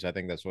majors. I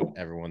think that's what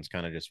everyone's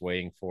kind of just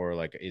waiting for.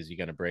 Like, is he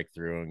going to break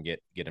through and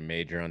get a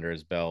major under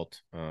his belt?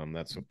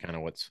 That's kind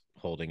of what's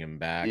holding him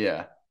back.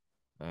 Yeah.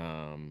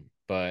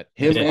 But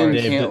him and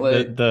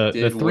Cantlay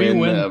the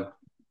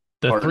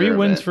 3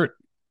 wins for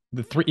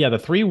the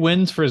 3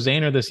 wins for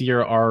Xander this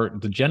year are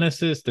the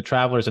Genesis, the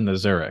Travelers, and the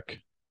Zurich.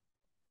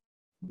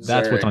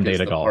 That's what's on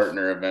Data Golf.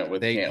 Partner event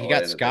with he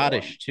got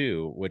Scottish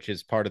too, which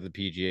is part of the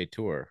PGA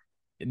Tour.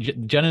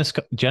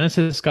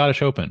 Genesis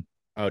Scottish Open.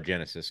 Oh,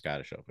 Genesis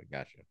Scottish Open.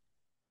 Gotcha.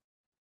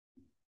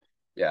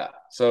 Yeah.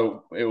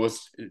 So it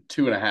was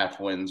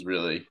 2.5 wins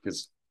really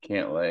because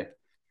Cantlay,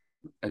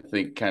 I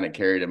think, kind of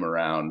carried him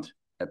around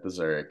at the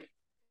Zurich.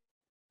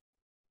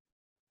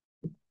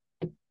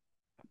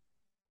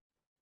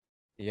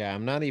 Yeah,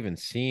 I'm not even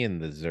seeing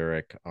the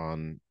Zurich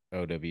on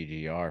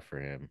OWGR for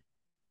him.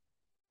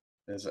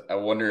 I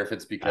wonder if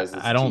it's because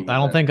I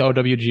don't think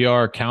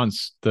OWGR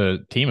counts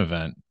the team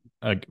event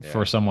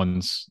for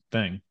someone's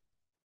thing.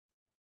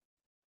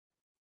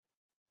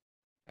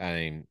 I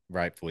mean,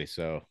 rightfully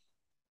so.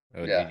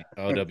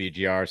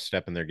 OWGR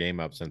stepping their game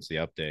up since the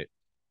update.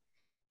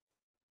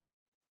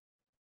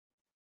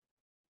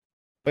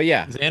 But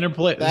yeah, Xander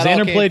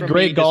played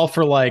great golf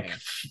for like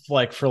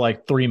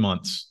 3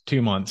 months,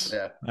 2 months.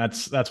 Yeah,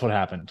 that's what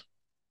happened.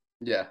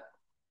 Yeah,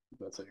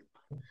 that's like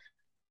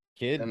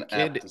kid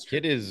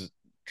is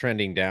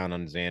trending down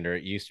on Xander.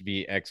 It used to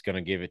be X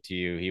gonna give it to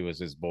you. He was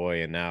his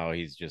boy, and now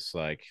he's just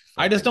like.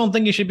 I just don't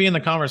think he should be in the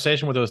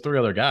conversation with those 3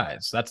 other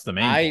guys. That's the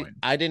main point.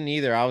 I didn't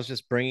either. I was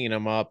just bringing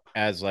him up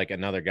as like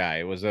another guy.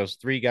 It was those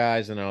 3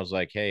 guys, and I was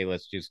like, hey,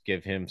 let's just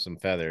give him some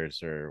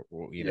feathers, or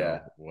know,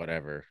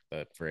 whatever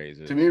the phrase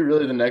is. To me,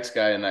 really, the next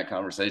guy in that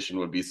conversation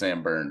would be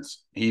Sam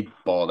Burns. He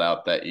balled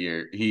out that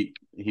year. He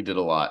did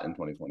a lot in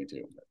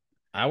 2022.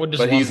 I would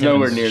just, but he's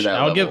nowhere near that.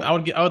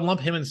 I would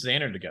lump him and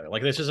Xander together.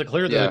 Like, this is a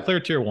clear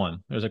tier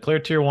 1. There's a clear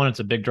tier 1.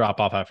 It's a big drop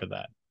off after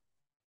that.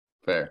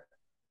 Fair,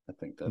 I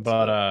think that's.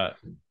 But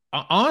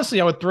honestly,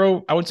 I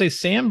would say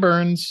Sam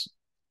Burns,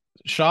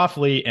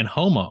 Schauffele, and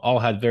Homa all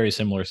had very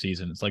similar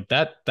seasons. Like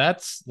that.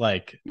 That's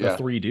like the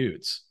 3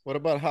 dudes. What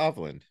about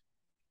Hovland?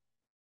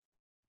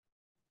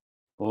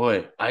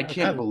 Boy, I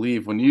can't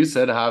believe when you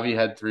said Javi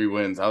had 3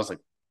 wins, I was like,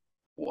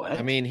 what?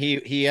 I mean,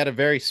 he had a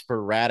very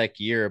sporadic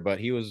year, but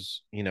he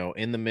was,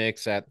 in the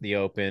mix at the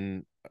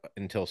Open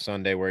until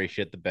Sunday where he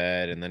shit the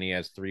bed, and then he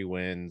has 3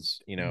 wins.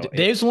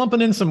 Dave's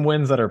lumping in some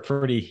wins that are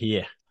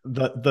pretty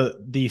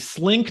the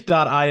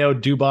Slink.io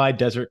Dubai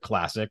Desert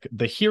Classic,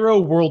 the Hero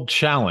World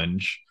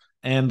Challenge,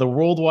 and the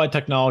Worldwide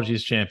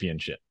Technologies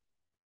Championship.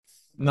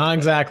 Not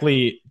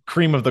exactly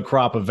cream of the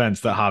crop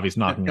events that Javi's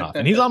knocking off.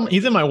 And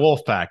he's in my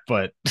wolf pack,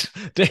 but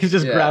Dave's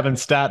just grabbing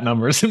stat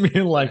numbers and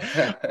being like,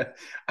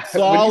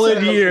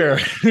 solid year,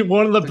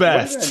 one of the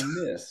best. What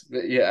did I miss?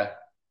 But yeah,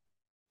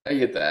 I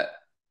get that.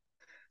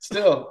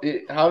 Still,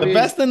 Javi, the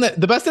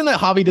best thing that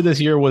Javi did this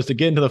year was to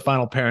get into the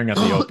final pairing at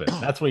the Open.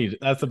 That's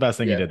the best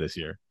thing he did this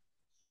year.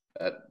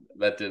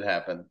 That did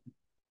happen.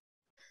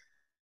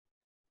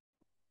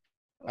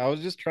 I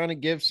was just trying to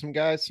give some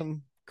guys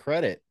some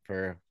credit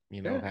for,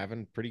 Yeah.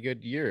 having pretty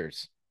good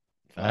years.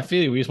 I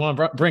feel you. We just want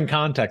to bring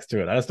context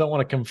to it. I just don't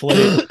want to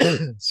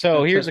conflate.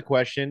 So here's a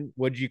question.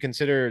 Would you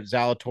consider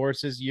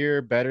Zalatoris'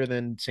 year better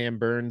than Sam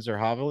Burns or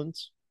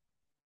Hovland's?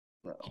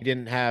 He No,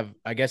 didn't have,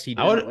 I guess he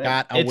I would. didn't win.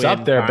 got a It's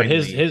up win there, but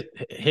his finally. his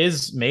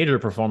his major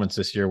performance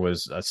this year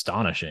was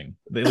astonishing.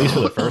 At least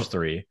for the first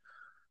three.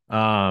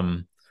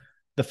 Um,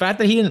 the fact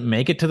that he didn't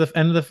make it to the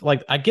end of the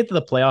like, I get to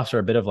the playoffs are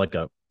a bit of like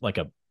a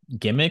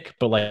gimmick,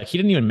 but like he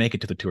didn't even make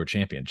it to the Tour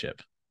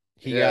Championship.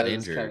 He Yeah, got it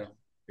was kind injured. of.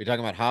 You're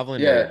talking about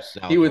Hovland or Yeah,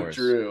 he Zalatoris?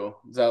 withdrew.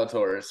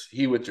 Zalatoris,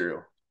 he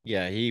withdrew.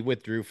 Yeah, he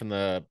withdrew from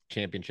the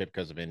championship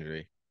because of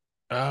injury.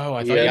 Oh,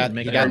 I He thought He he had didn't got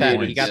make he any got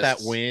that he herniated got points.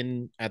 that discs.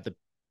 win at the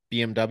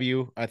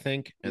BMW, I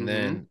think, and Mm-hmm.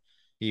 then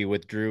he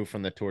withdrew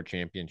from the Tour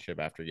Championship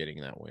after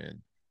getting that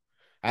win.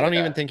 I don't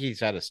even Yeah, think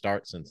he's had a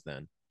start since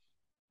then.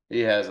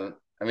 he hasn't.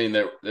 I mean,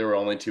 there were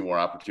only two more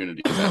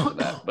opportunities after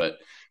that, but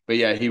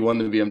yeah, he won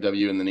the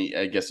BMW, and then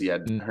I guess he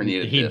had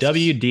herniated He discs.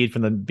 WD'd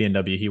from the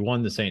BMW. He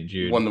won the St. He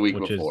Jude, won the week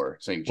which is before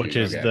St. which Jude.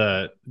 is Okay.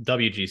 the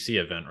WGC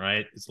event,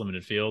 right? It's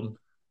limited field.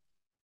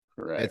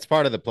 It's Correct.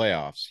 part of the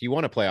playoffs. He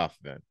won a playoff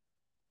event.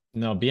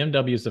 No,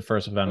 BMW is the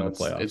first event No, of the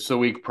it's playoffs. the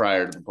week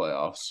prior to the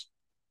playoffs.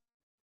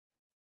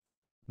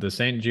 The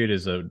St. Jude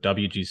is a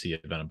WGC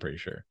event, I'm pretty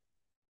sure.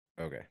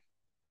 Okay.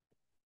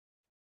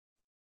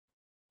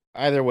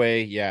 Either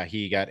way, yeah,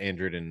 he got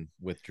injured and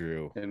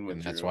withdrew, And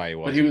and that's withdrew. why he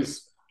But he wasn't in the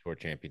was. Tour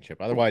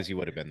Championship. Otherwise, he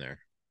would have been there.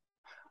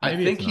 I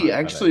Maybe think it's he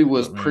not that actually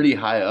was but maybe. pretty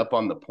high up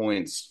on the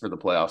points for the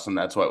playoffs, and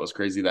that's why it was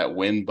crazy. That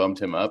win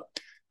bumped him up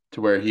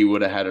to where he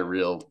would have had a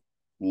real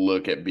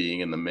look at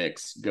being in the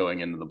mix going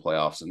into the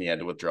playoffs, and he had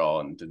to withdraw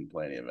and didn't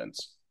play any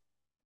events.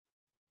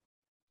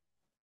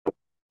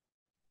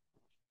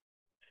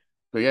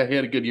 But yeah, he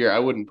had a good year. I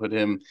wouldn't put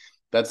him.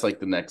 That's like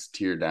the next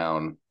tier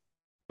down.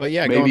 But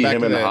yeah, going Maybe back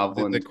him to and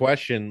the Hovland.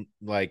 question,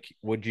 like,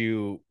 would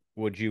you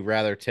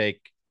rather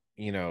take,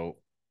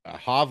 a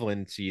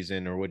Hovland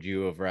season, or would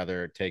you have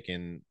rather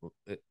taken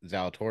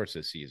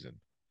Zalatoris' season?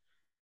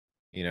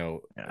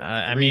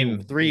 I Three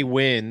mean, three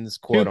wins,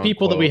 two quote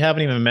people that we unquote.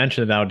 haven't even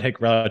mentioned that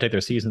would rather take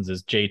their seasons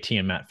is JT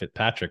and Matt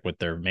Fitzpatrick with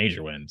their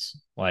major wins.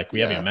 Like we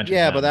haven't even Yeah, mentioned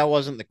Yeah, but them. that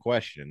wasn't the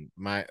question.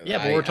 Yeah,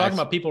 but we're talking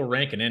about people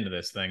ranking into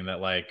this thing that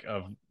like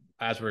of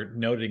as we're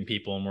noting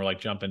people and we're like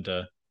jumping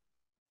to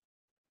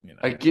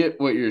I get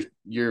what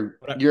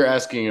what you're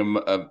asking him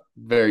a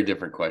very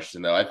different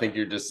question though. I think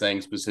you're just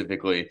saying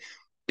specifically,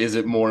 is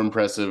it more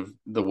impressive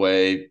the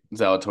way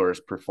Zalatoris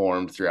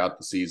performed throughout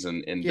the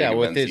season in big Yeah,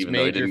 with events, his even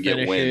though he major didn't get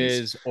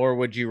wins? finishes, or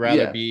would you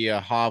rather Yeah, be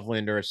a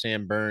Hovland or a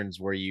Sam Burns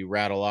where you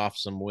rattle off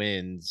some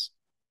wins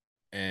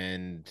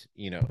and,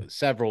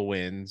 several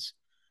wins,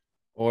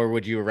 or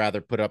would you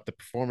rather put up the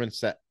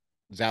performance that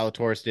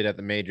Zalatoris did at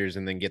the majors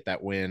and then get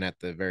that win at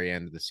the very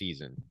end of the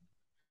season?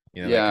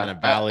 That kind yeah.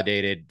 of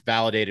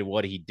validated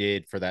what he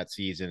did for that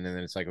season, and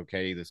then it's like,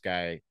 okay, this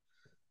guy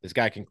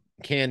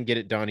can get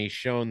it done. He's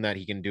shown that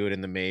he can do it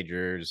in the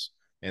majors,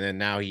 and then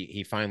now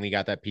he finally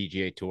got that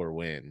PGA Tour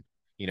win.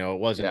 It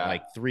wasn't Yeah.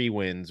 like 3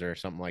 wins or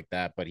something like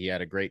that, but he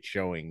had a great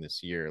showing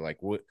this year. Like,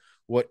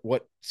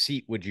 what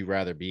seat would you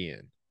rather be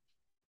in?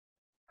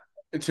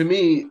 To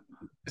me,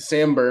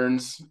 Sam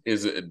Burns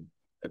is a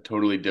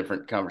totally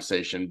different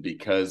conversation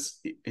because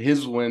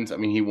his wins. I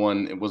mean, he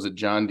won. It was a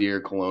John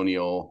Deere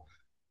Colonial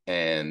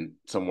and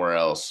somewhere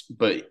else,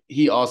 but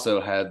he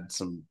also had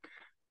some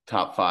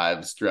top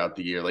fives throughout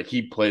the year. Like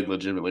he played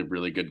legitimately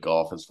really good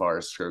golf as far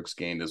as strokes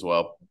gained as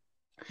well.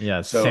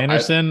 Yeah, So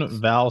I Sanderson,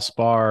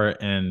 Valspar,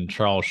 and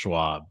Charles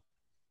Schwab.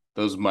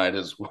 those might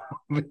as well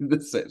be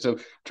the same. So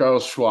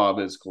Charles Schwab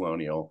is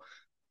Colonial.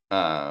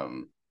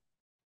 Um,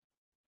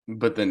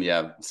 but then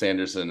yeah,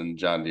 Sanderson and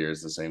John Deere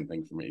is the same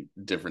thing for me.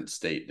 Different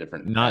state,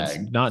 different Not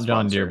ag not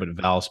John Deere, but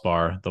sponsor.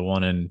 Valspar, the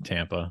one in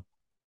Tampa.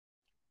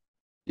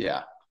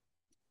 Yeah.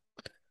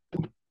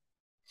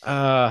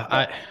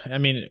 I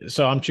mean,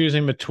 so I'm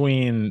choosing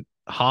between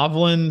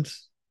Hovland,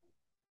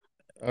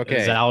 Okay,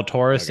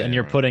 Zalatoris, and okay,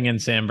 you're putting in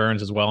Sam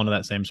Burns as well into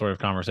that same sort of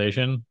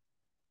conversation.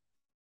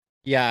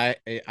 yeah.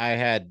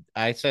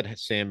 I said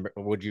Sam.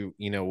 Would you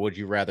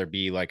rather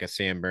be like a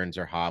Sam Burns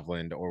or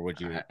Hovland, or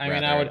would you I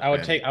mean, rather have been I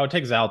would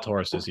take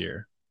Zalatoris this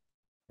year.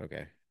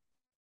 okay?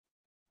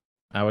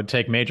 I would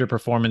take major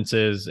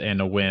performances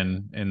and a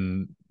win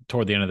in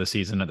toward the end of the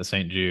season at the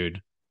St.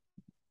 Jude.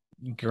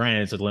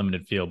 Granted, it's a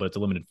limited field, but it's a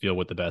limited field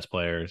with the best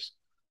players.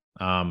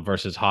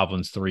 Versus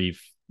Hovland's three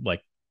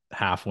like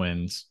half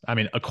wins. I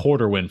mean, a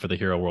quarter win for the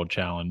Hero World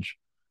Challenge.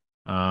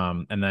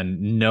 And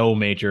then no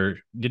major,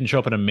 didn't show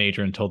up in a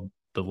major until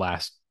the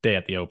last day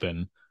at the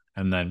Open,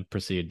 and then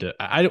proceed to.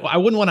 I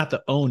wouldn't want to have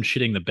to own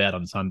shitting the bed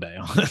on Sunday,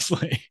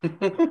 honestly.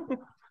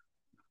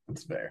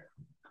 That's fair.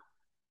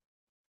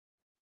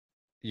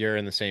 You're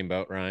in the same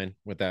boat, Ryan,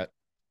 with that.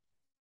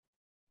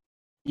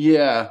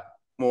 Yeah,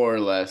 more or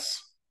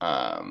less.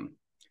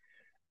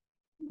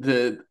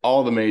 The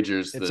all the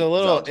majors It's a that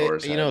little,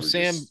 Zalatoris had were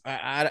Sam. just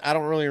I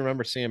don't really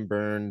remember Sam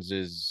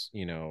Burns'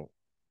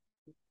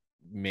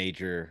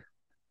 major.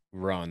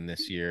 run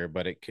this year,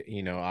 but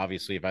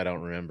obviously, if I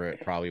don't remember,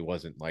 it probably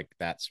wasn't like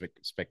that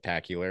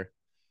spectacular.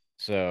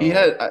 He So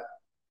had,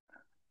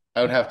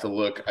 I would have to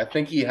look. I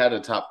think he had a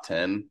top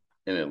 10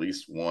 in at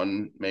least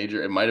one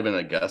major. It might have been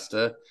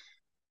Augusta.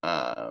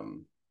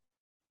 Um,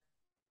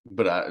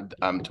 but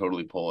I'm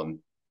totally pulling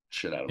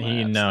shit out of my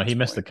ass at He this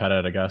missed the point. cut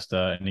at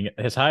Augusta, and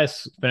his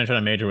highest finish on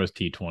a major was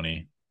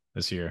T20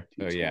 this year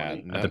yeah,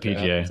 T20. at the no,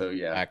 PGA. So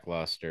yeah.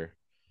 lackluster.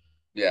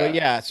 But Yeah.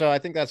 yeah, so I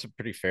think that's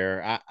pretty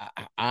fair.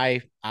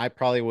 I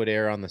probably would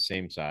err on the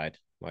same side.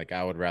 Like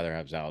I would rather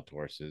have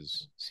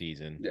Zalatoris's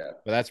season. Yeah.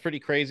 But that's pretty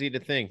crazy to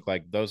think.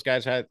 Like those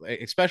guys had,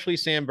 especially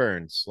Sam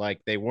Burns.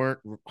 Like they weren't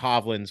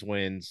Hovland's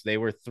wins. They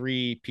were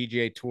 3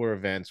 PGA Tour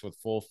events with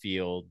full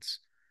fields,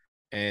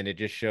 and it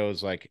just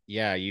shows like,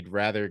 yeah, you'd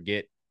rather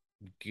get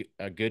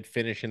a good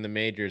finish in the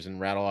majors and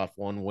rattle off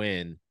one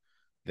win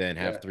than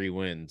have Yeah. 3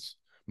 wins.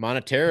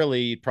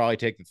 Monetarily, you'd probably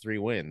take the 3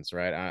 wins,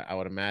 right? I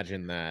would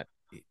imagine that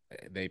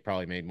they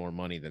probably made more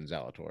money than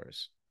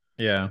Zalatoris.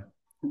 Yeah.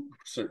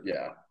 So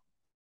yeah.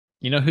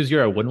 You know whose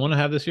year I wouldn't want to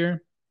have this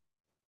year?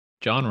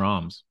 John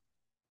Rahm's.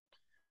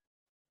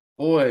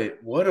 Boy,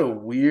 what a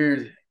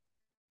weird.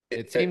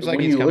 It seems like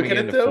When he's you look coming at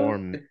it into though,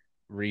 form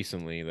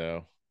recently,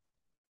 though.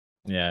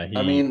 Yeah,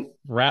 I mean,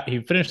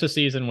 he finished the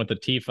season with the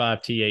T5,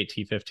 T8,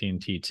 T15,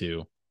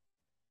 T2.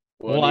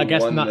 when Well, I he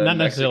guess won the not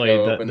necessarily.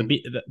 Mexico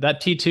Open,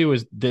 That T2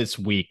 was this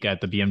week at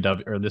the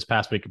BMW or this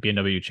past week at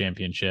BMW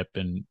Championship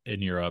in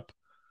Europe.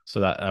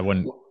 So that I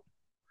wouldn't.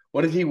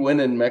 what did he win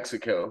in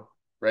Mexico?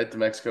 Right, the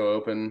Mexico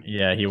Open.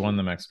 Yeah, he won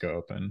the Mexico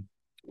Open.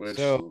 Which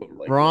So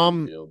like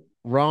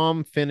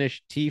Rom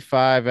finished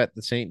T5 at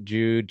the St.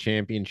 Jude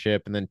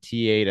Championship and then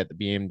T8 at the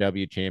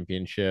BMW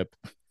Championship.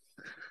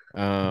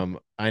 I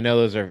know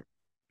those are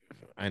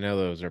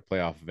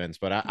playoff events,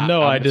 but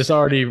I just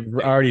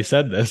already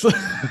said this.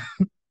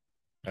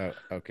 Oh,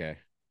 okay.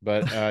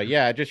 But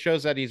yeah, it just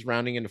shows that he's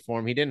rounding into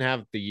form. He didn't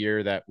have the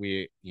year that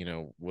we,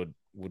 would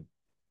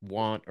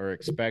want or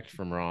expect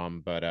from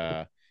Rom,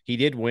 but he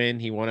did win.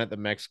 He won at the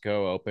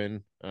Mexico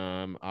Open.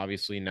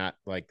 Obviously not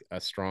like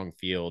a strong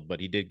field, but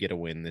he did get a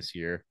win this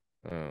year.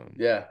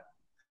 Yeah.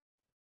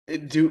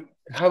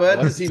 How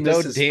bad does he miss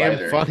so his damn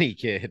spider? funny,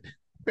 kid.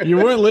 You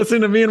weren't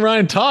listening to me and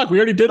Ryan talk. We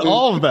already did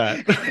all of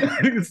that.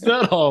 We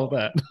said all of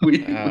that.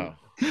 Oh.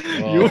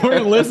 Well, you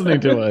weren't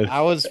listening to us.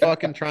 I was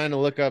fucking trying to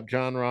look up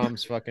John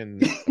Rahm's fucking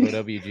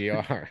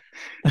OWGR.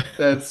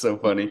 That's so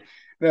funny.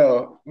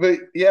 No, but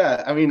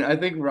yeah, I mean, I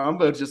think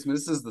Rombo just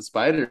misses the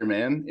spider,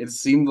 man. It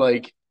seemed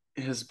like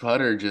his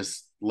putter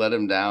just let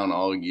him down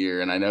all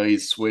year, and I know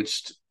he's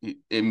switched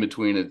in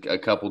between a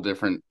couple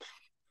different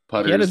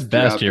putters. He had his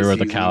best year with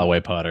the season. Callaway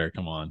putter.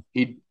 Come on,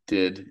 he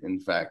did in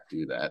fact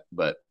do that,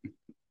 but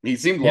he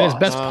seemed he had lost.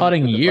 his best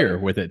putting year putter.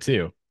 with it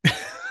too.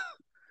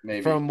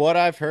 Maybe. From what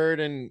I've heard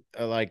in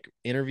like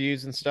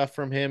interviews and stuff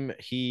from him,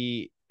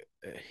 he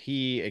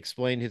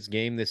explained his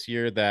game this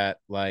year that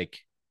like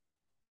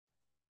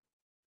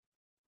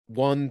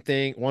one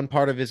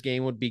part of his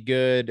game would be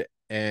good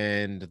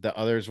and the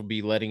others would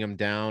be letting him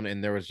down,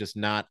 and there was just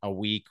not a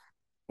week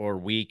or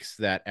weeks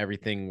that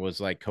everything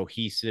was like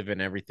cohesive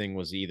and everything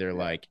was either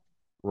like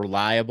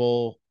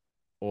reliable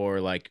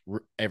or like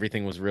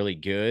everything was really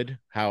good,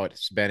 how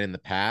it's been in the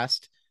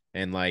past.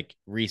 And like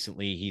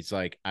recently he's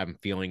like, I'm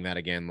feeling that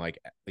again. Like,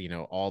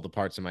 all the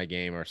parts of my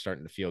game are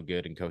starting to feel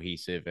good and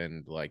cohesive.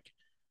 And like,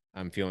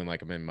 I'm feeling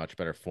like I'm in much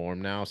better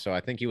form now. So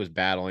I think he was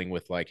battling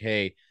with like,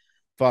 hey,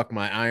 fuck,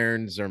 my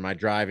irons or my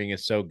driving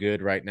is so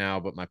good right now,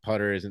 but my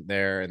putter isn't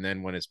there. And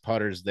then when his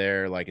putter's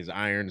there, like his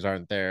irons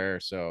aren't there.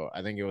 So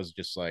I think it was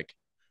just like,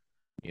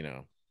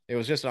 it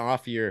was just an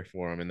off year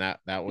for him. And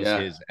that was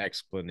his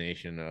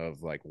explanation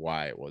of like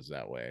why it was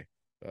that way.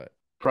 But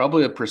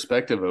probably a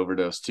perspective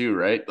overdose too,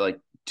 right? Like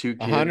 2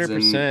 kids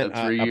 100% in a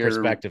 3-year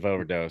perspective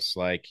overdose.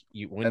 Like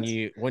when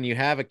you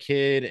have a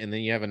kid and then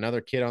you have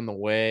another kid on the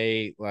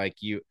way, like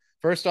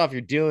first off,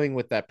 you're dealing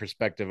with that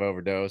perspective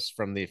overdose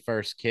from the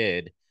first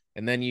kid,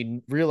 and then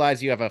you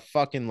realize you have a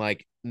fucking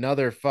like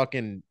another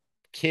fucking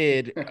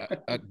kid,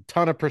 a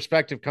ton of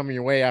perspective coming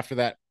your way after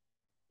that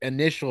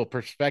initial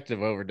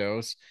perspective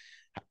overdose.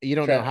 You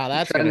don't know how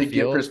that's going to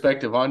feel. Get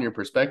perspective on your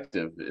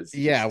perspective.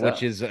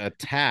 Which is a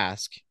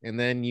task. And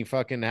then you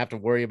fucking have to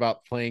worry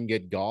about playing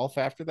good golf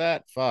after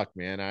that. Fuck,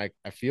 man. I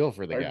feel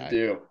for the guy. Hard to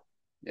do.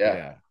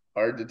 Yeah.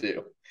 Hard to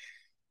do.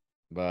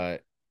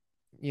 But,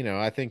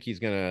 I think he's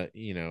going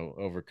to,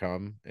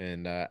 overcome.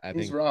 And I think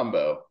he's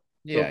Rombo.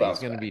 Yeah, he's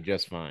going to be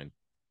just fine.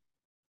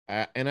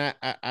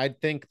 I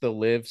think the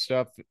live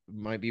stuff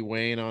might be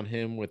weighing on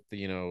him with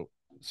the,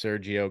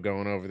 Sergio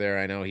going over there.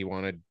 I know he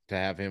wanted to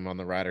have him on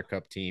the Ryder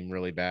Cup team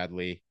really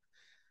badly.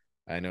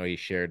 I know he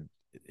shared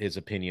his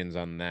opinions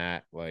on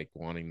that, like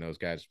wanting those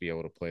guys to be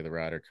able to play the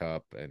Ryder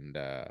Cup, and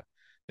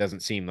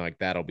doesn't seem like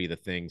that'll be the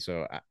thing.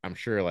 So I'm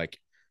sure, like,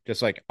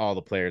 just like all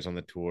the players on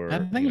the tour, I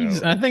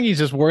think he's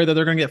just worried that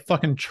they're gonna get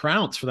fucking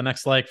trounced for the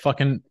next like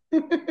fucking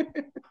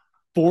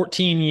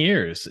 14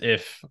 years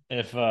if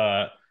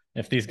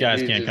these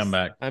guys can't come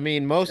back. I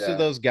mean, most of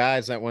those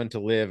guys that went to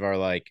live are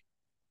like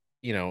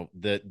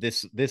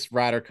this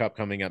Ryder Cup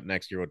coming up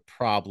next year would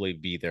probably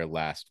be their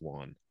last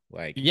one.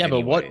 Like, Yeah,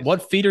 but what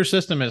anyways. feeder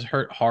system is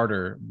hurt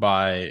harder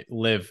by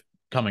Live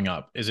coming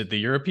up? Is it the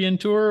European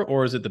Tour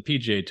or is it the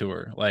PGA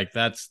Tour? Like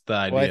that's the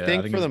Well, I idea. I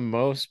think think for it's the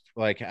most,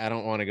 like, I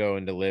don't want to go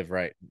into Live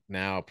right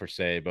now per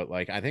se, but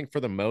like, I think for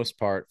the most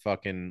part,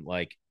 fucking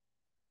like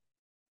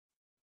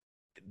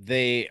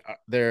they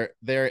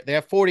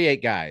have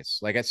 48 guys.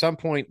 Like at some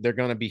point they're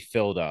gonna be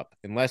filled up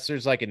unless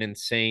there's like an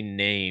insane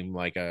name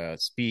like a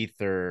Spieth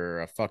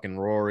or a fucking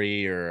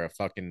Rory or a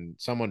fucking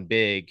someone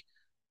big.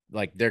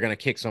 Like they're gonna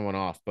kick someone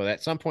off, but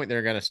at some point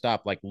they're gonna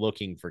stop like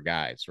looking for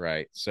guys,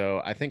 right? So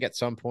I think at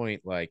some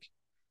point, like,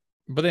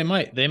 but they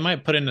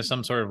might put into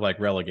some sort of like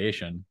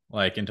relegation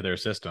like into their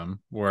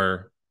system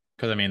where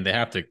because I mean they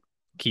have to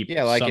keep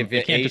yeah, like some if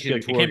they can't just be Asian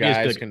like, it tour can't be just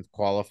be guys like can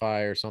qualify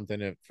or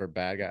something for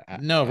bad guy.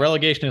 no,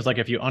 relegation is like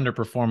if you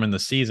underperform in the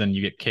season,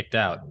 you get kicked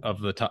out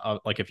of the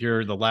top. Like if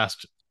you're the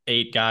last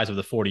 8 guys of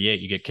the 48,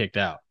 you get kicked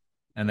out,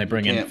 and they You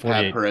bring in can't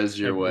Pat 48. Perez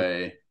your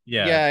way.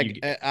 Yeah, Yeah, you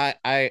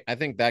I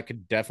think that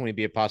could definitely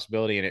be a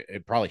possibility, and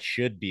it probably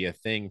should be a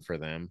thing for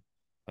them.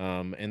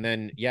 And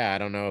then yeah, I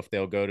don't know if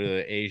they'll go to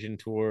the Asian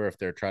tour if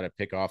they're trying to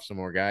pick off some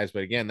more guys,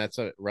 but again, that's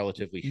a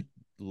relatively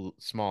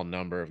small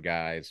number of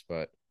guys.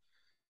 But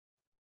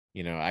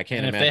I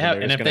can't imagine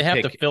they're and just if they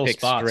gonna have to fill pick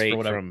spots for straight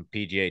whatever. from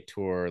PGA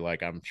Tour.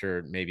 Like I'm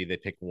sure maybe they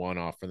pick one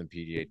off from the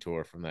PGA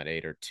Tour from that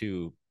 8 or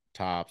 2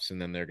 tops, and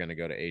then they're gonna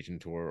go to Asian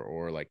Tour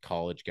or like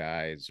college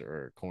guys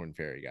or Corn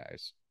Ferry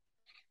guys.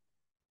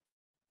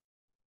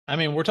 I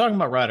mean, we're talking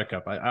about Ryder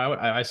Cup.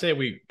 I say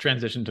we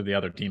transition to the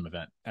other team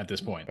event at this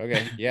point.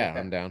 Okay, yeah,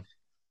 I'm down.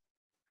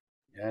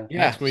 Yeah.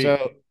 Yeah. Next week,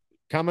 So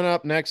coming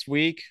up next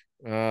week,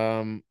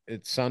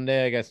 it's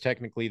Sunday, I guess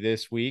technically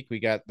this week. We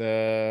got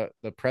the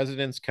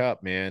President's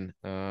Cup, man.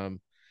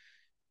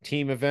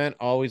 Team event.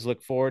 Always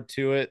look forward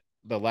to it.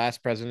 The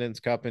last President's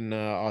Cup in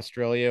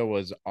Australia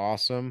was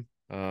awesome.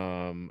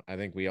 I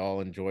think we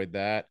all enjoyed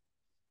that.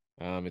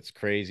 It's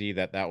crazy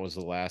that that was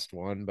the last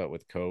one, but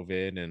with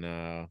COVID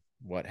and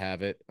what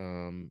have it,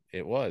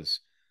 it was.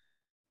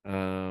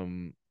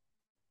 Um,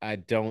 I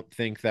don't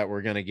think that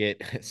we're gonna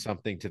get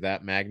something to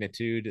that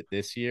magnitude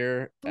this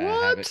year.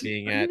 Have it What?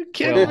 being Are at you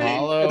Quail kidding me?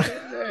 Hollow.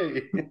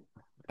 Hey.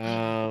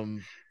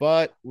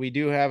 But we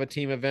do have a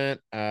team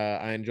event.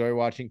 I enjoy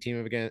watching team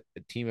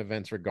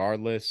events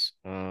regardless.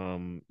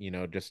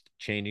 Just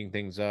changing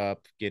things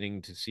up,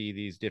 getting to see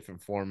these different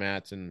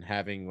formats, and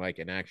having like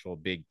an actual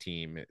big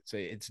team.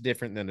 It's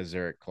different than a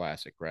Zurich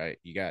Classic, right?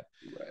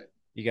 Right.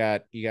 You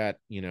got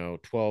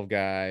 12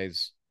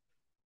 guys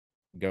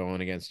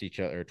going against each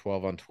other,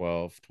 12 on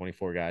 12,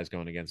 24 guys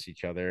going against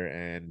each other,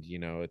 and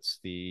it's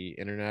the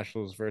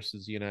internationals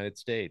versus the United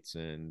States,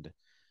 and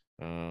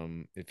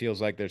it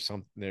feels like there's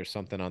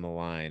something on the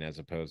line as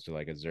opposed to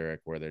like a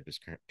Zurich where they're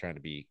just trying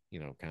to be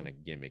kind of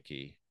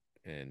gimmicky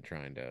and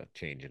trying to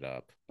change it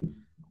up.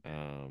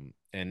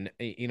 And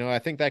I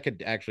think that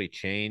could actually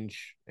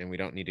change, and we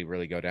don't need to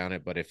really go down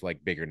it, but if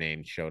like bigger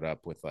names showed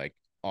up with like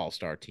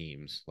all-star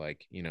teams,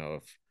 like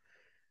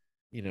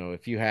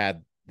if you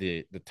had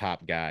the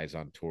top guys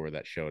on tour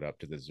that showed up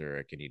to the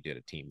Zurich and you did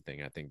a team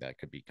thing, I think that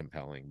could be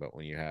compelling. But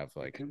when you have It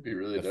like could be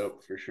really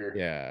dope for sure.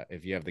 yeah,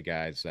 if you have the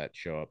guys that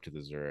show up to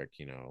the Zurich,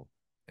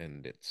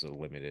 and it's a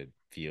limited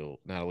field,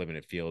 not a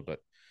limited field, but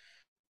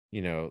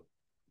you know,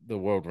 the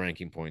world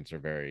ranking points are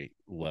very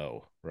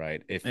low,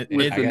 right? If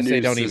With I the guess they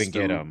new don't even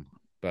get system, them,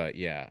 but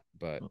yeah,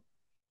 but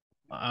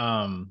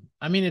I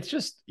mean, it's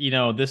just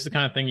this is the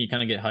kind of thing you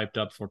kind of get hyped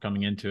up for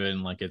coming into it,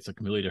 and like it's a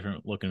completely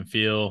different look and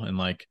feel, and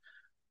like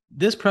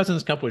this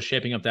President's Cup was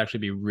shaping up to actually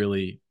be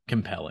really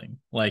compelling.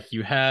 Like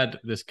you had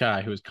this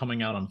guy who was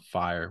coming out on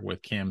fire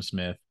with Cam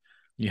Smith.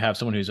 You have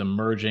someone who's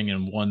emerging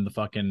and won the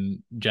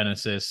fucking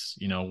Genesis,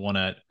 won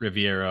at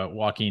Riviera,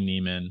 Joaquin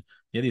Neiman.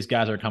 Yeah, these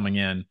guys are coming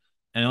in.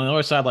 And on the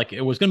other side, like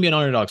it was going to be an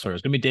underdog story. It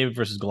was going to be David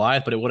versus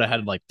Goliath, but it would have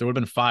had like there would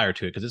have been fire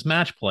to it because it's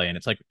match play and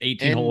it's like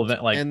 18-hole and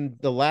event. Like, and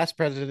the last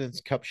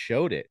President's Cup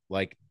showed it.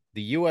 Like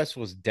the US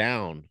was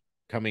down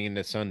coming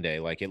into Sunday.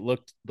 Like it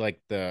looked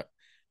like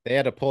they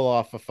had to pull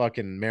off a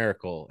fucking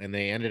miracle and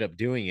they ended up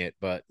doing it,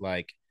 but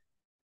like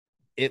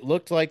it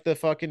looked like the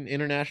fucking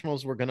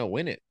internationals were gonna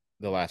win it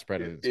the last it,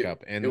 President's it,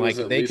 Cup. And it was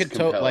like at they least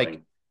could like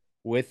compelling.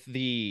 with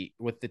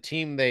the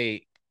team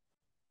they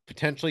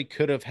potentially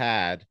could have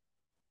had,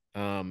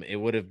 it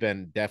would have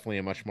been definitely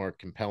a much more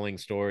compelling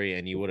story,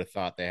 and you would have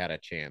thought they had a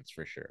chance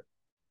for sure.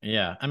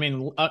 yeah, I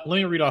mean, let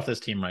me read off this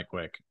team right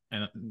quick.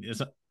 And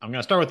I'm going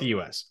to start with the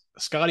U.S.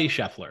 Scotty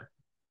Scheffler,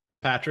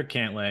 Patrick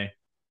Cantlay,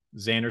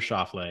 Xander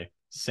Schauffele,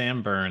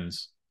 Sam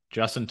Burns,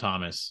 Justin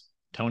Thomas,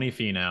 Tony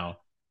Finau,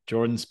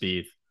 Jordan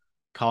Spieth,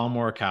 Colin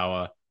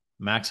Morikawa,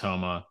 Max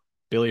Homa,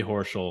 Billy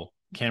Horschel,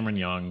 Cameron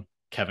Young,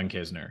 Kevin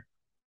Kisner.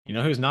 You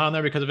know who's not on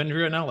there because of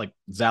injury right now? Like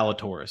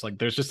Zalatoris. Like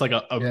there's just like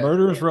a Yeah.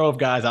 murderous row of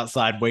guys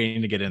outside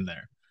waiting to get in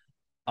there.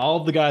 All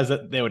of the guys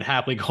that they would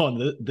happily go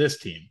on this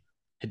team: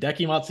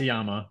 Hideki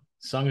Matsuyama,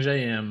 Sung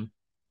Jae Im,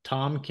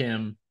 Tom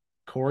Kim,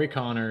 Corey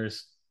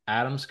Connors,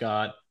 Adam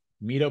Scott,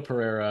 Mito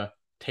Pereira,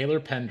 Taylor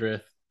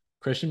Pendrith,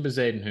 Christian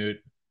Bezadenhout,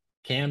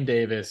 Cam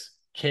Davis,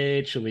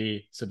 KH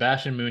Lee,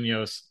 Sebastian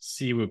Munoz,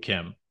 Siwoo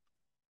Kim.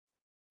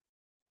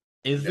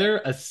 Is Yeah.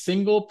 there a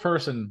single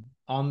person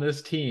on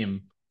this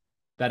team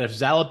that if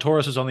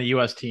Zalatoris was on the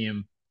U.S.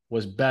 team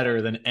was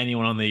better than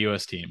anyone on the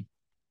U.S. team?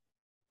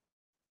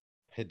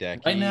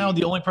 Right now, Hideki.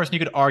 the only person you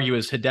could argue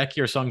is Hideki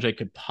or Sungjae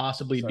could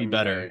possibly be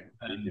better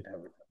Sungjae, he did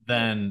have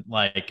than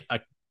like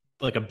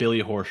a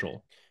Billy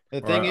Horschel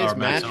The or, thing is,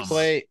 Max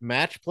Homa.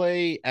 match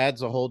play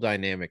adds a whole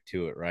dynamic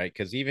to it, right?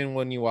 Because even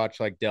when you watch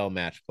like Dell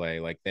match play,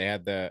 like they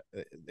had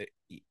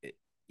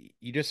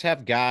you just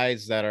have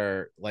guys that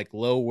are like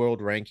low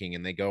world ranking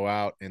and they go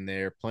out and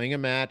they're playing a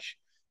match.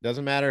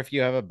 Doesn't matter if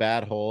you have a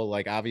bad hole.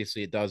 Like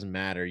obviously it doesn't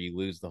matter. You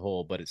lose the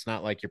hole, but it's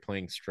not like you're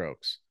playing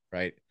strokes,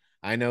 right?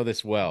 I know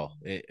this well.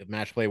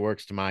 Match play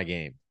works to my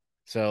game.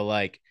 So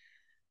like,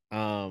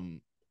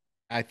 um,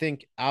 I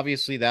think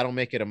obviously that'll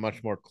make it a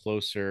much more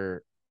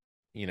closer,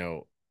 you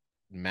know,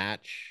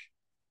 match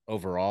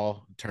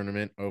overall,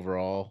 tournament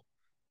overall.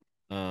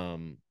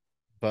 Um,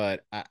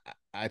 but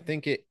I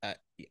think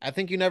I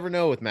think you never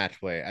know with match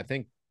play. I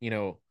think,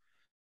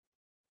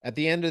 at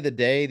the end of the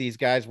day, these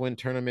guys win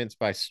tournaments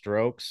by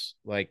strokes.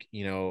 Like,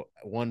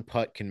 one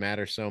putt can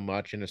matter so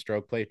much in a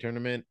stroke play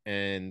tournament.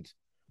 And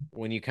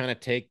when you kind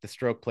of take the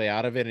stroke play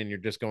out of it and you're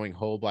just going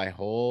hole by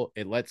hole,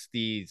 it lets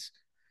these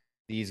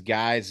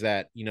guys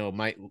that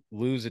might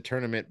lose a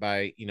tournament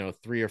by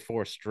 3 or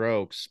 4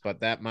 strokes,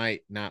 but that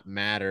might not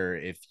matter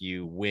if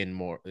you win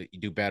more, you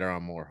do better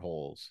on more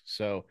holes.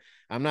 So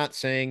I'm not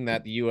saying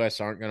that the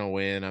US aren't going to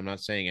win. I'm not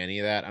saying any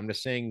of that. I'm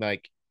just saying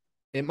like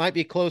it might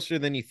be closer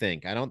than you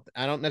think. I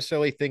don't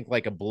necessarily think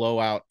like a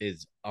blowout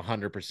is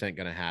 100%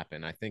 going to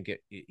happen. I think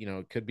it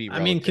could be I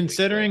mean, relatively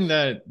considering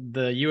close.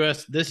 that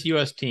this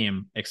U.S.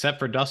 team, except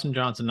for Dustin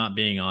Johnson not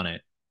being on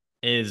it,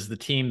 is the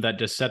team that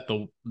just set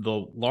the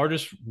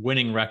largest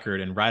winning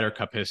record in Ryder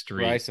Cup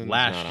history Bryson's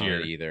not last on it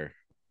year. either.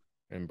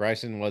 And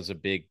Bryson was a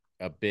big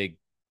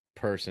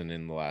person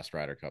in the last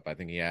Ryder Cup. I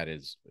think he had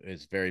his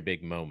very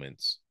big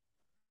moments.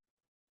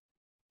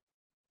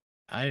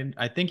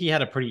 I think he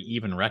had a pretty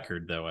even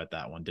record though at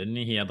that one, didn't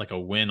he? He had like a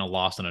win, a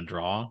loss, and a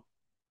draw.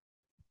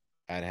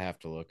 I'd have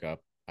to look up.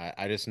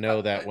 I just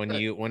know that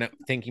when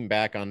thinking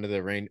back onto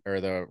the rain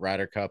or the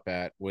Ryder Cup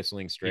at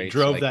Whistling He Straits,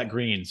 drove like, that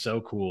green,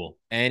 so cool.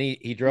 and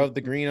he drove the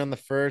green on the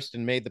first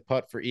and made the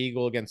putt for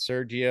eagle against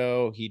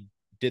Sergio. He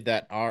did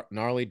that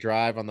gnarly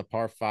drive on the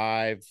par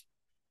 5.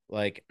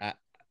 Like,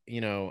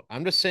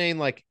 I'm just saying,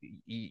 like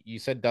you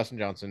said, Dustin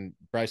Johnson,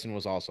 Bryson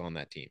was also on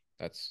that team.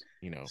 That's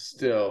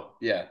still,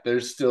 yeah,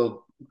 there's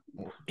still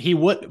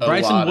Bryson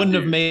lot of wouldn't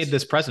have made dudes.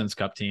 this President's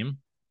Cup team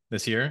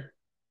this year.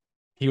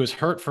 He was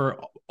hurt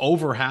for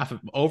over half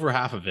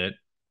of it.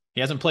 He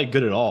hasn't played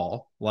good at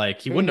all.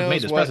 Like he who wouldn't have made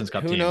knows this what President's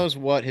Cup who team. knows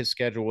what his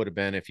schedule would have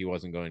been if he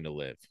wasn't going to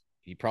live.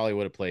 He probably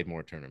would have played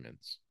more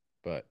tournaments,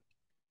 but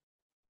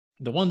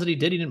The ones that he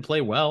did, he didn't play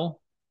well.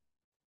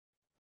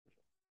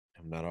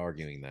 I'm not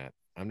arguing that.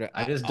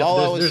 I just All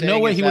I was there's no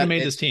saying way is he would have that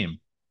made this team.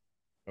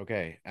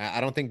 okay.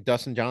 I don't think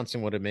Dustin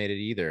Johnson would have made it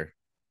either.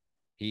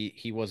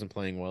 He wasn't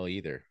playing well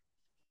either.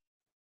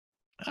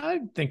 I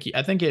think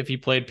if he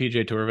played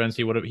PJ Tour events,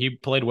 he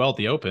played well at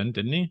the Open,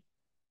 didn't he?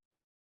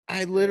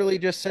 I literally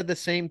just said the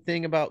same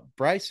thing about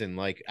Bryson.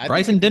 Like I think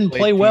Bryson if he didn't play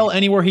played well PG,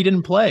 anywhere he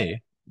didn't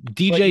play. but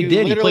DJ you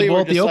did. He played literally well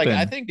were at the just like,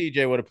 I Open think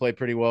DJ would have played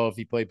pretty well if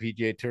he played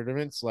PGA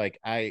tournaments. Like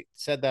I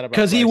said that about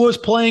because he Bryson. was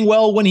playing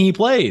well when he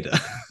played.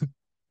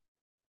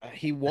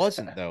 He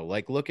wasn't though.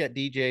 Like look at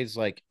DJ's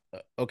like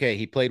okay,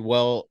 he played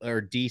well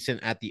or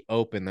decent at the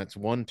Open. That's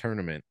one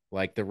tournament.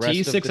 Like the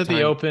rest of T6 the at the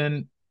time,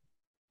 Open,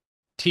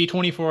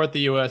 T24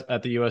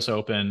 at the US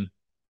Open.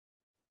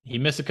 He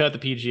missed a cut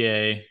at the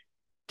PGA.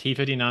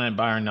 T59 at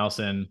Byron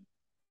Nelson.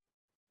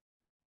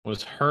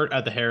 Was hurt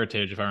at the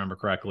Heritage, if I remember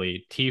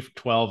correctly.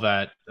 T12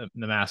 at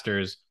the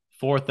Masters.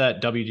 Fourth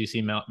at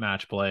WGC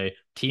match play.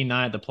 T9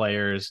 at the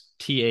Players.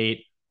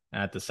 T8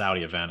 at the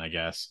Saudi event, I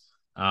guess.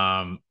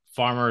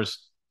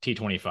 Farmers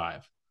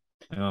T25.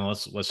 And then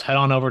let's head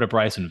on over to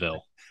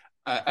Brysonville.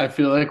 I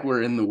feel like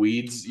we're in the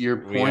weeds. Your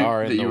we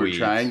are point in that the you were weeds.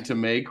 trying to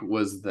make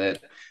was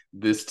that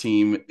this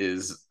team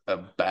is a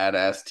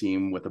badass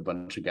team with a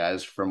bunch of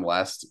guys from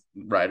last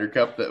Ryder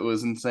Cup that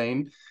was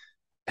insane.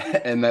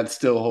 And that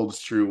still holds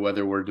true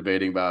whether we're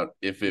debating about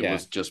if it Yeah,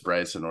 was just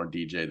Bryson or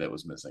DJ that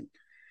was missing.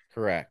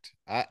 correct.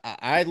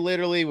 I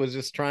literally was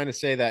just trying to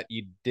say that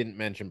you didn't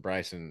mention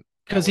Bryson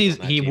that Because was on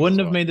that he team as wouldn't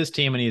have well. made this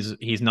team, and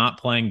he's not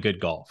playing good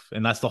golf,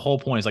 and that's the whole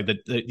point. It's like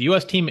the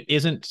U.S. team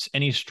isn't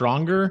any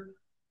stronger.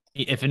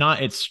 If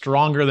not, it's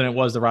stronger than it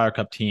was the Ryder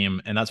Cup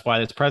team, and that's why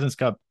this Presidents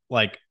Cup,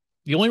 like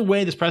the only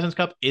way this Presidents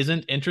Cup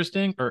isn't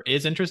interesting or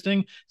is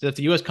interesting is if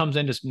the U.S. comes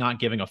in just not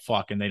giving a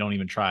fuck and they don't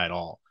even try at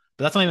all.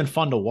 But that's not even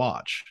fun to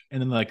watch.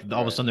 And then like all of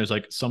a Right. sudden there's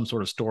like some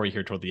sort of story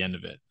here toward the end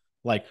of it.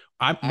 Like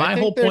I my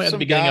whole think there's point at the some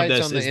beginning of guys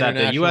this on the is that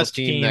the international U.S.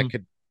 team that team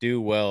could do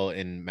well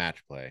in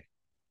match play.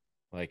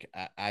 Like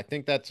I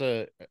think that's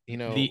a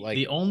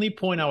the only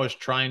point I was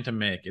trying to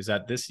make is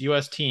that this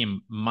U.S.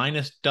 team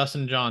minus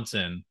Dustin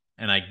Johnson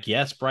and I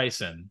guess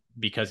Bryson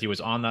because he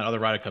was on that other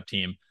Ryder Cup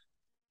team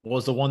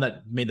was the one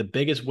that made the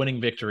biggest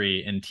winning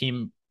victory in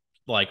team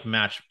like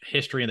match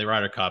history in the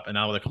Ryder Cup, and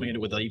now they're coming in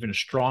with an even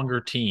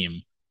stronger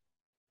team.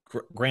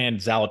 Grand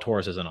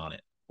Zalatoris isn't on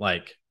it.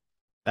 Like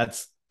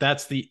that's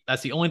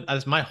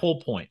my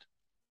whole point.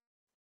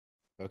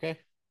 Okay.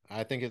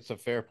 I think it's a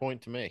fair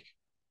point to make.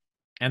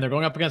 And they're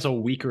going up against a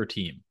weaker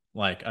team,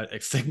 like a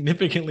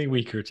significantly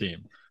weaker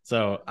team.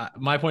 So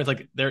my point is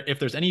like if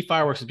there's any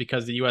fireworks, it's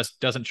because the U.S.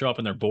 doesn't show up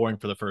and they're boring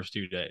for the first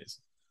 2 days.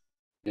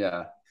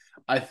 Yeah.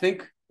 I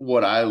think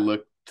what I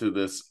look to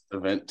this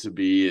event to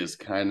be is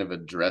kind of a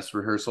dress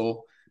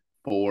rehearsal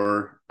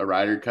for a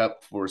Ryder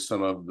Cup for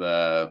some of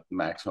the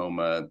Max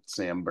Homa,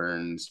 Sam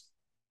Burns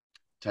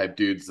type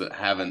dudes that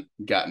haven't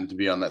gotten to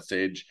be on that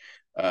stage,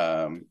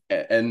 and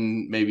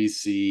maybe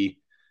see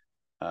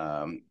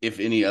if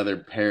any other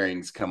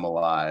pairings come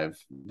alive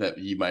that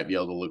you might be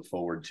able to look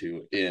forward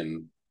to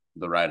in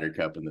the Ryder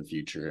Cup in the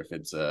future. If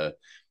it's a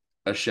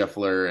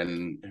Scheffler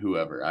and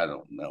whoever, I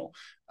don't know.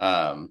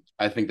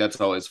 I think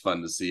that's always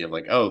fun to see of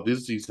like, oh,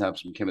 these dudes have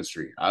some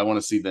chemistry. I want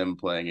to see them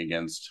playing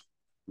against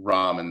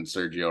Rahm and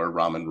Sergio or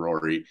Rahm and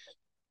Rory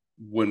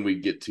when we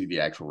get to the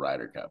actual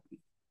Ryder Cup.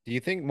 Do you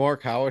think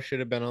Morikawa should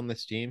have been on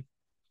this team?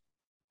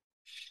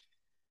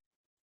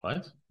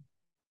 What?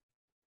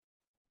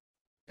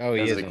 Oh,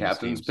 he As is the on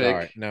captain's this team. pick?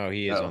 Sorry. No,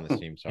 he is on this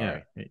team.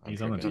 Sorry. Yeah, I'm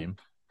he's on the tripping. team.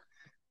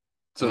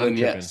 So I'm then,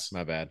 tripping. yes.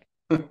 My bad.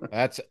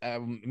 That's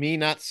me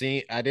not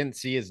seeing. I didn't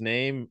see his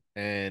name,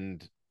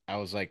 and I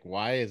was like,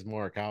 "Why is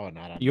Morikawa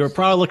not on?" You were this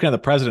probably team? looking at the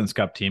President's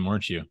Cup team,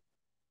 weren't you?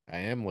 I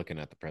am looking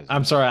at the president.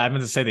 I'm sorry, I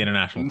meant to say the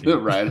international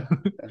team. Right.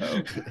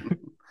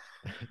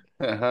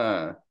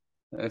 Oh.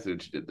 I see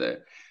what you did there.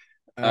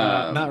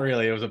 Not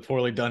really. It was a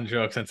poorly done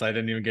joke since I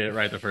didn't even get it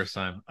right the first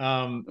time.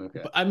 Okay.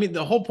 But I mean,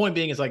 the whole point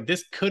being is like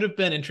this could have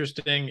been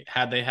interesting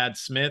had they had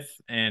Smith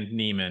and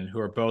Neiman, who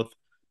are both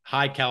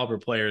high caliber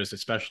players,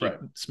 especially Right.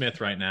 Smith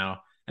right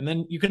now. And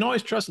then you can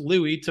always trust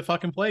Louis to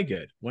fucking play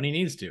good when he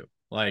needs to.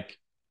 Like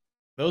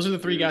those are the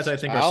three guys I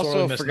think I are sorely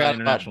also missing forgot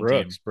on about international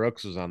Brooks. team.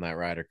 Brooks was on that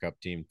Ryder Cup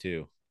team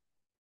too.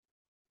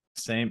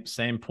 Same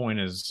point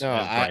as No,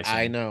 as I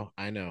Bryson. know.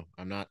 I'm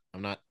not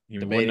He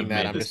wouldn't debating have that.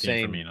 made I'm this just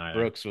team for me saying either.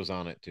 Brooks was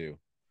on it too.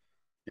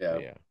 Yeah.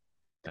 Yeah.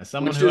 As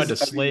someone Which who had is,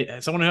 to I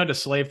mean, someone who had to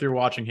slave through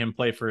watching him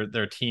play for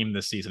their team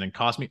this season and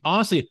costing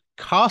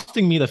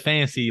me the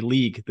fantasy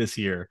league this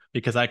year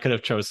because I could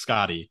have chose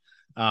Scotty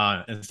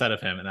instead of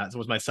him, and that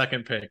was my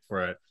second pick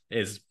for it.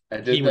 I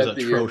He did was that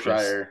the year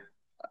atrocious.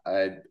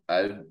 prior.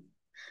 I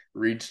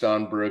reached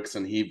on Brooks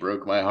and he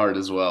broke my heart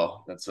as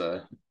well. That's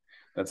a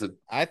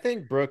I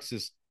think Brooks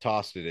has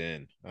tossed it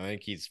in. I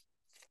think he's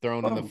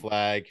thrown in the oh,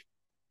 flag.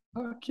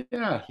 fuck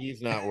yeah.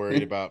 He's not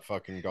worried about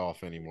fucking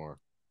golf anymore.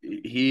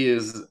 He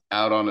is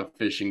out on a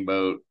fishing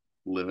boat,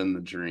 living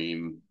the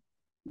dream,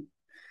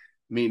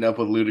 meeting up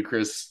with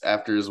Ludacris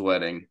after his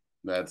wedding.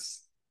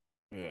 That's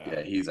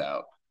yeah, he's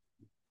out.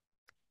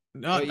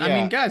 No, But I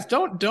mean, yeah, guys,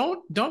 don't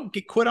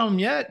get quit on him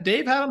yet.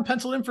 Dave had him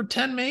penciled in for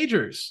 10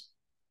 majors.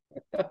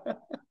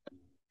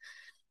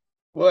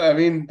 Well, I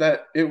mean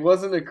that it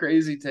wasn't a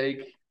crazy take,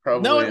 No,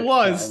 probably it at the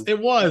was. time. It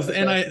was.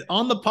 And I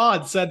on the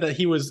pod said that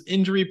he was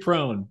injury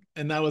prone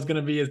and that was going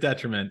to be his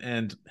detriment.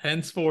 And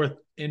henceforth,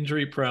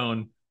 injury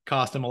prone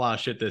cost him a lot of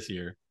shit this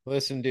year.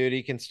 listen, dude,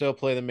 he can still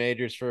play the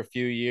majors for a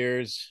few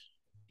years.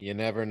 You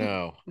never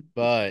know.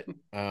 But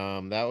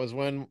that was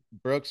when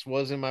Brooks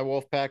was in my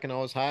Wolf Pack and I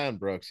was high on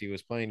Brooks. He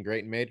was playing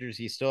great in majors.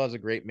 He still has a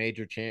great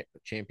major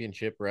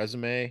championship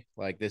resume.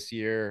 Like this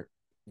year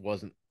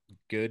wasn't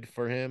good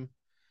for him,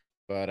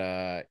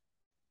 but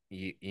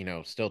you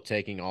know, still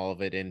taking all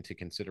of it into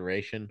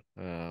consideration.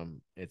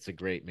 It's a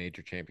great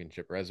major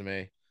championship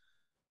resume.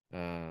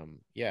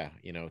 Yeah,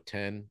 you know,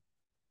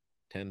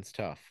 10's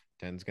tough.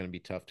 10's going to be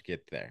tough to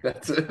get there.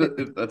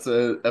 That's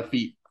a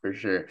feat for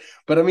sure.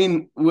 But I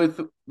mean, with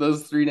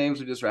those three names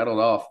we just rattled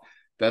off,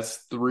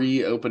 that's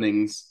three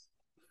openings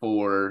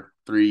for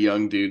three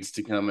young dudes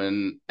to come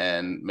in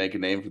and make a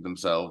name for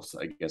themselves.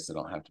 I guess they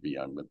don't have to be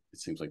young, but it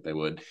seems like they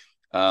would.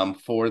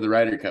 For the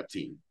Ryder Cup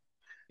team.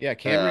 Yeah,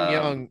 Cameron Um,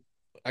 Young,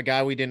 a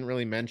guy we didn't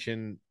really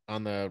mention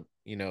on the,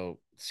 you know,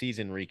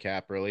 season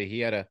recap really. He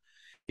had a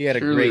Surely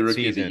great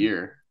rookie of the season.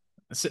 year.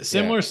 Yeah.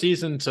 Similar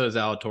season to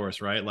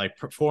Zalatoris, right? Like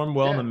performed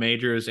well in Yeah. the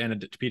majors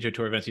and the PGA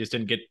Tour events. He just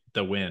didn't get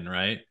the win,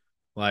 right?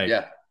 Like,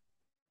 Yeah.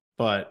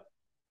 but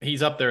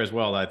he's up there as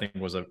well. I think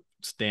was a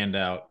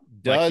standout.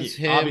 Does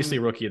obviously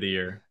him rookie of the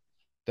year.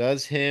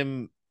 does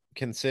him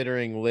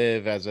considering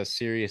live as a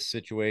serious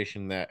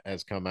situation that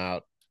has come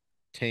out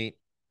taint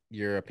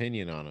your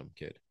opinion on him,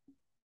 kid?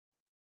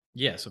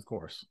 Yes, of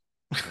course.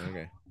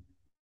 Okay.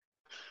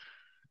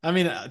 I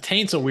mean,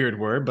 taint's a weird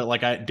word, but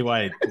like, I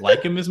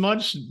like him as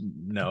much?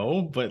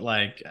 No, but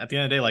like at the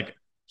end of the day, like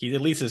he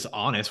at least is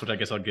honest, which I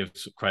guess I'll give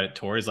credit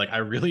towards. Like I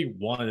really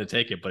wanted to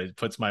take it, but it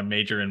puts my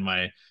major and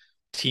my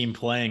team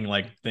playing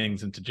like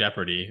things into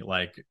jeopardy.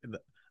 Like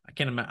I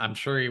can't imagine. I'm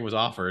sure he was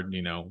offered,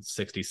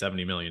 60,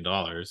 $70 million.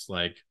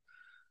 Like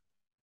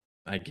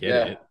I get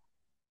Yeah. it.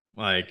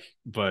 Like,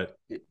 but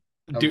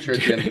I'm sure at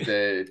the end of the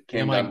day, it am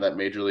came I? down to that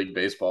Major League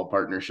Baseball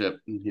partnership,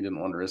 and he didn't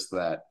want to risk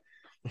that.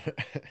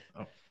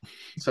 Oh.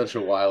 Such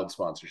a wild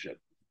sponsorship.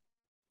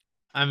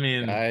 I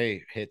mean,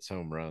 Guy hits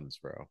home runs,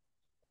 bro.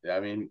 Yeah, I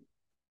mean,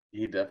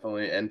 he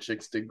definitely, and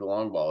chicks dig the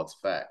long ball. It's a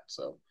fact.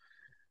 So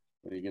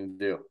what are you gonna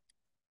do?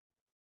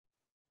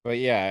 But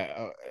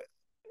yeah,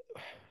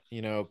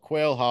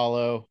 Quail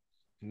Hollow,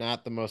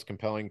 not the most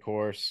compelling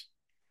course.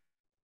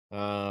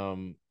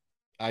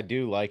 I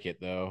do like it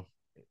though,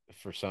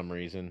 for some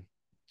reason,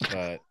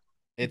 but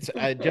it's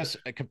just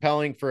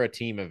compelling for a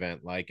team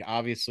event. Like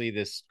obviously,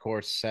 this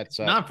course sets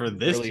up not for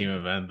this really. team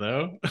event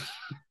though.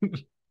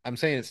 I'm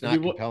saying it's I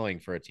mean, not compelling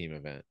for a team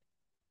event.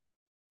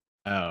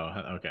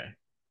 Oh, okay.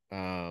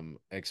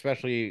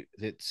 Especially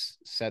it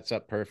sets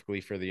up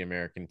perfectly for the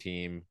American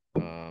team.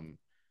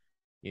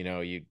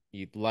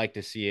 You'd like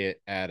to see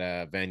it at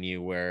a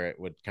venue where it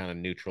would kind of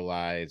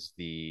neutralize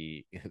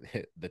the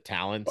the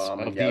talents Bomb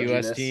and of the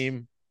US gouginess.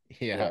 team.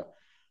 Yeah. Yeah.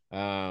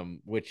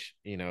 Which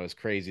is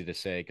crazy to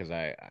say because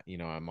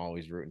I'm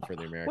always rooting for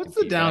the American What's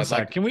the team, but I'd downside?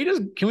 like. Can we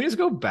just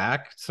go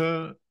back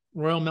to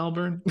Royal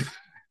Melbourne?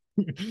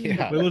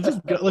 Yeah, Let's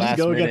just last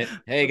go again. minute.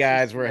 Hey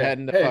guys, we're Yeah.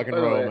 heading to Hey, fucking by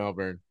the Royal way,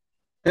 Melbourne.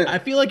 I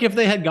feel like if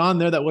they had gone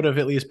there, that would have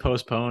at least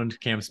postponed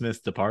Cam Smith's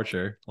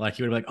departure. Like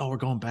he would have been like, "Oh, we're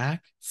going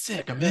back.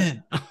 Sick, I'm yeah,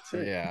 in."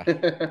 sick. Yeah,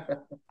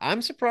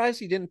 I'm surprised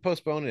he didn't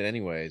postpone it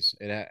anyways.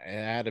 It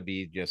had to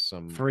be just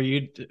some. For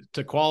you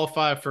to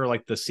qualify for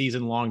like the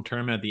season long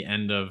tournament at the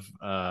end of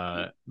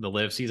the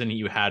live season,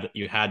 you had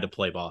to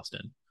play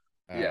Boston.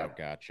 Yeah,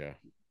 Gotcha.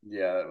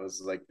 yeah, that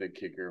was like the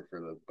kicker for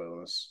the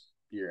bonus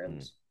year Hmm.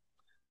 ends.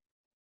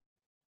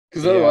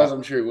 Because Yeah, otherwise,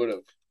 I'm sure he would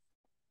have.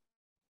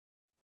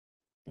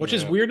 Which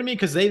is yeah, weird to me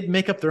because they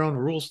make up their own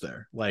rules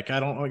there. Like I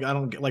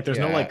don't get like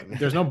yeah.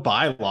 there's no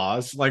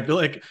bylaws. Like they're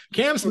like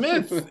Cam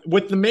Smith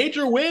with the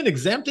major win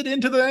exempted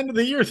into the end of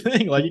the year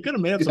thing. Like you could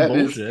have made up some Yeah, it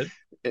is. bullshit.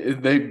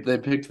 They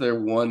picked their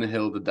one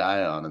hill to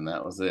die on, and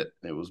that was it.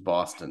 It was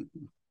Boston.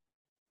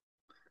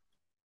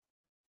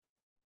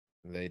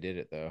 They did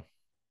it though.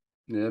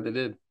 Yeah, they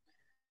did.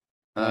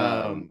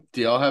 Um,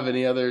 Do y'all have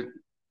any other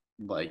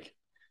like?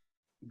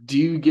 Do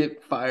you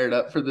get fired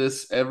up for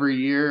this every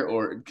year,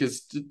 or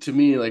because to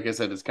me, like I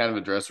said, it's kind of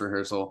a dress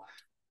rehearsal.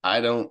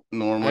 I don't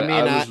I normally. I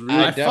mean, I was I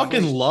really I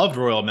fucking definitely. focused. loved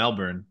Royal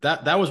Melbourne.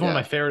 That was one of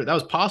my Yeah, favorite. That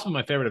was possibly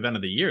my favorite event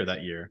of the year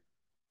that year.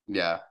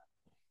 yeah,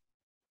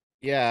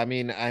 Yeah, I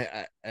mean,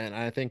 I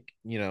think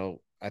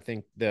I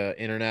think the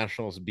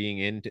internationals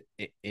being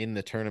in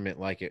the tournament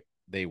like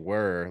they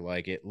were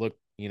like it looked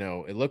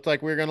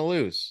like we were gonna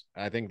lose.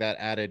 I think that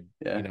added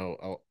yeah.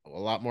 a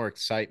lot more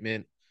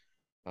excitement,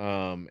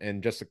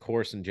 and just the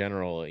course in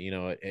general.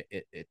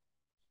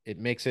 It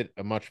makes it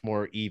a much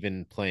more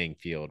even playing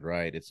field,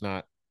 right? It's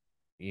not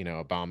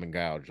a bomb and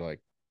gouge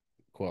like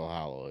Quail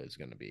Hollow is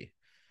going to be.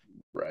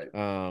 Right.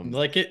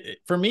 Like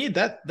for me,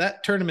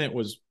 that tournament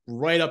was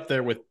right up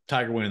there with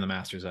Tiger winning the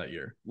Masters that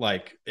year.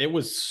 Like it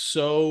was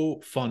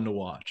so fun to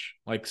watch.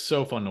 Like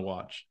so fun to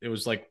watch. It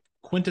was like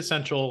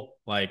quintessential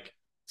like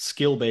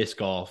skill-based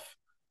golf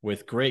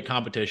with great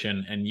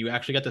competition, and you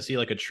actually got to see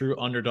like a true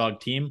underdog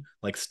team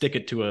like stick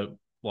it to a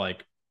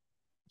like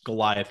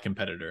Goliath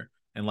competitor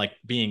and like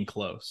being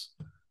close.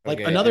 Like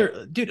Okay,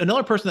 another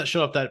person that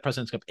showed up that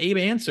President's Cup, Abe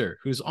Answer,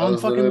 who's I on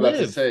was literally fucking about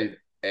to live. say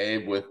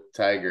Abe with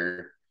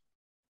Tiger.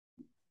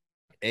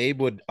 Abe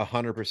would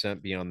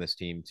 100% be on this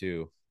team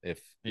too if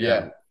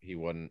Yeah. Yeah, he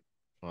wasn't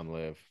on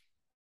live.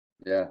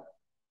 yeah,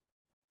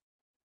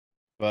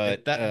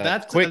 But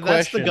That's quick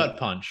that's the question. gut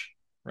punch,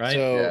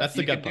 right? So yeah. That's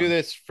the you gut could do punch.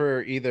 this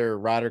for either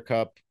Ryder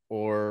Cup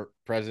or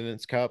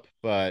President's Cup,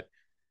 but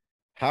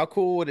how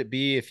cool would it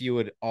be if you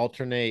would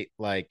alternate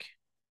like,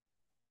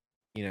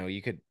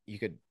 you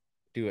could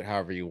do it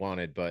however you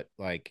wanted, but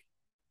like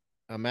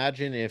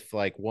imagine if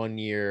like one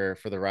year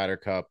for the Ryder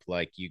Cup,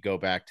 like you go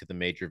back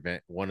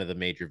to one of the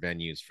major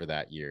venues for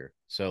that year.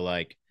 So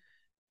like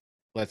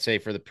let's say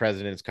for the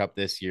President's Cup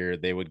this year,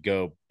 they would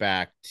go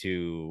back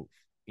to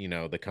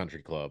the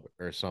Country Club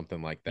or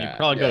something like You'd that.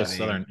 probably You know go to what I Yeah, mean?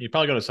 Southern. You'd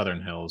probably go to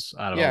Southern Hills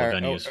out of all Yeah, the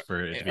venues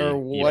for it to or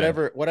be even.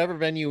 whatever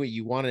venue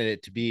you wanted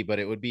it to be, but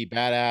it would be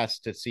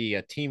badass to see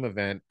a team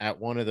event at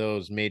one of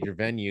those major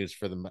venues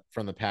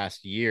from the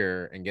past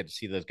year and get to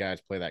see those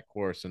guys play that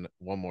course and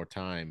one more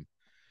time.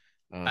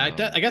 I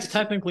guess it's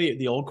technically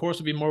the old course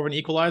would be more of an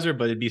equalizer,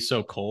 but it'd be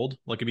so cold.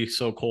 Like it'd be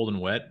so cold and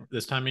wet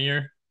this time of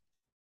year.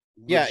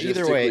 Yeah,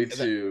 either way, logistically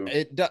too.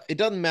 it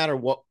doesn't matter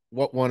what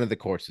one of the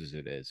courses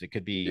it is. It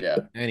could be Yeah,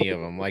 any of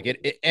them.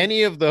 Like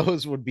any of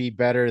those would be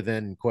better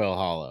than Quail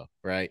Hollow,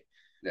 right?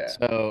 yeah.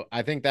 So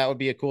I think that would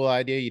be a cool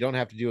idea. You don't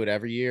have to do it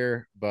every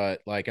year,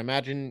 but like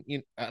imagine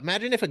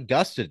if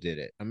Augusta did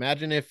it.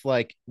 Imagine if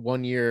like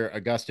one year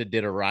Augusta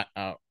did a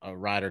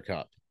Ryder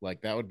Cup.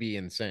 Like that would be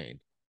insane.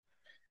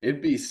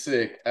 It'd be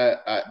sick.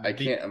 I The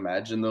can't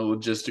imagine the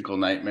logistical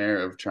nightmare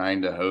of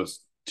trying to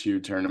host two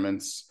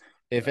tournaments.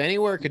 If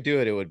anywhere could do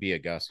it, it would be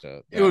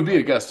Augusta. It would That be like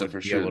Augusta would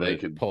for be sure. able They to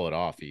could, pull it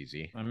off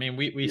easy. I mean,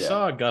 we yeah,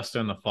 saw Augusta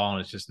in the fall,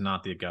 and it's just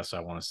not the Augusta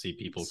I want to see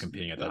people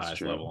competing at the that's highest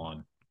true. level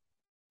on.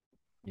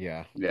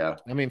 Yeah. Yeah.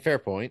 I mean, fair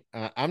point.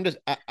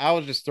 I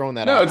was just throwing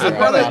that No, out it's a there. I'd I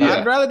fun rather thought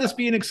I'd idea. rather this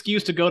be an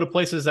excuse to go to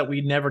places that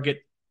we never get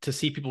to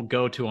see people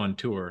go to on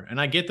tour. And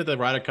I get that the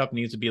Ryder Cup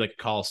needs to be like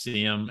a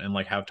coliseum and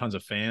like have tons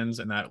of fans,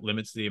 and that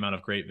limits the amount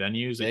of great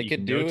venues that They you could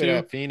can go do it to.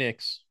 at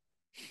Phoenix.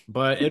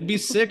 But it'd be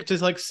sick to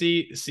like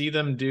see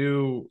them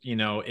do,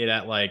 it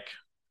at like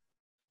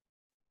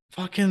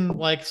fucking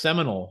like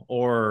Seminole,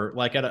 or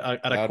like at a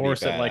That would be course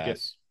that like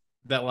badass.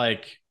 that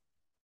like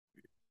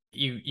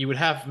you would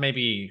have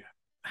maybe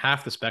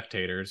half the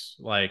spectators,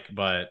 like,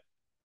 but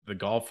the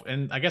golf,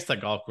 and I guess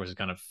that golf course is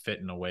kind of fit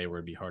in a way where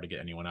it'd be hard to get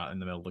anyone out in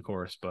the middle of the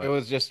course. It But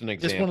was just an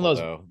just one of example, those,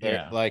 though. They're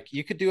yeah. like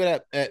you could do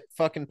it at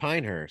fucking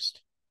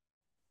Pinehurst.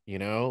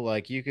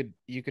 Like you could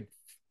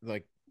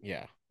like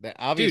yeah. That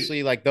Dude,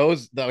 obviously like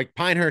like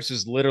Pinehurst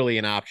is literally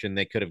an option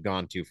they could have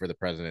gone to for the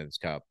President's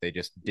Cup. They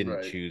just didn't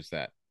Right. choose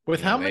that.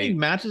 with how many They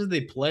matches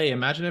they play,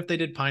 imagine if they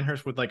did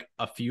Pinehurst with like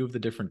a few of the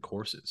different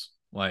courses.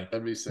 Like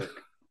That'd be sick.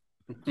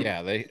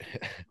 yeah, they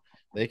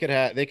they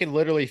could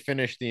literally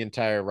finish the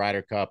entire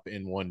Ryder Cup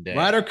in one day.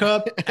 Ryder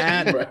Cup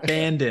at Right.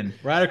 Bandon,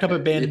 Ryder Cup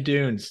at Bandon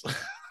Dunes.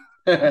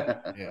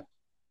 Yeah.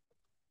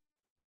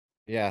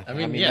 Yeah, I I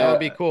mean, mean that yeah, would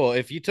be cool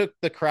if you took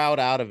the crowd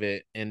out of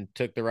it and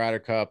took the Ryder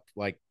Cup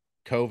like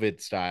COVID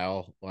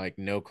style, like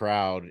no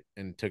crowd,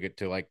 and took it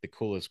to like the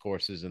coolest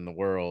courses in the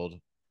world.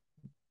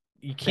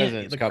 you can't.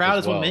 President's The Cup crowd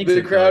as is what well. makes The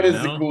it, though. crowd You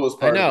is the know, coolest I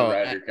part of the know.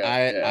 Ryder Cup.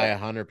 I Yeah.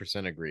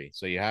 100% agree.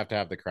 So you have to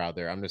have the crowd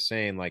there. I'm just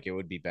saying, like, it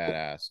would be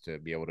badass to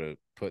be able to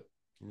put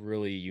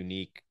really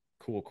unique,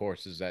 cool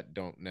courses that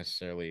don't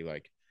necessarily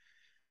like,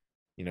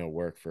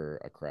 work for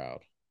a crowd.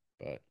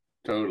 But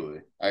Totally.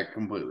 I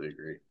completely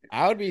agree.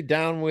 I would be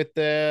down with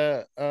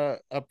the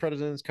a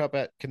President's Cup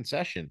at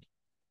Concession.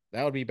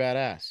 That would be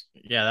badass.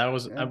 yeah, that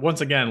was Yeah. once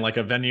again like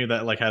a venue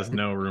that like has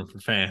no room for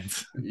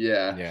fans.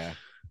 Yeah. Yeah.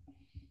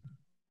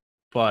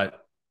 But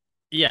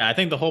yeah, I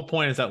think the whole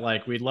point is that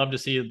like we'd love to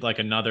see like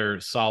another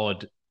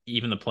solid,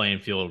 even the playing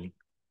field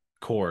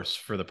course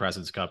for the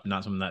President's Cup,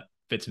 not something that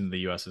fits into the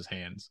US's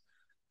hands.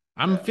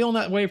 I'm Yeah. feeling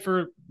that way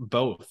for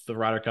both the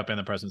Ryder Cup and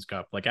the President's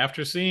Cup. Like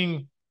after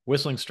seeing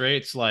Whistling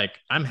Straits, like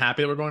I'm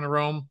happy that we're going to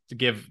Rome to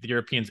give the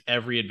Europeans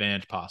every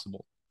advantage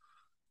possible,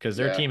 because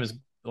their Yeah. team is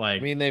I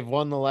like, mean, they've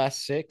won the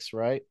last 6,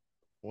 right?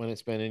 When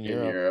it's been in In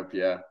Europe. Europe.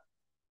 Yeah.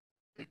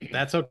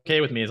 that's okay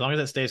with me as long as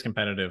it stays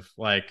competitive.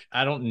 Like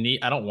I don't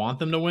want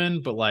them to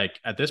win, but like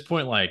at this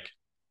point, like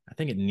I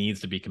think it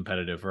needs to be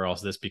competitive, or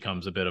else this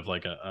becomes a bit of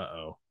like a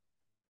uh-oh.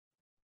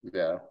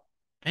 Yeah.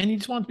 And you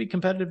just want to be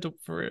competitive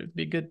for it to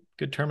be a good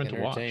tournament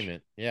to watch.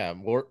 Entertainment. Yeah.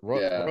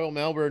 Yeah. Royal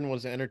Melbourne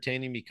was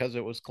entertaining because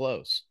it was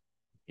close.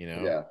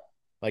 Yeah.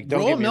 Like, don't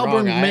Royal get me wrong.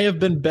 Melbourne may have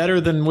been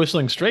better than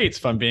Whistling Straits,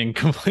 if I'm being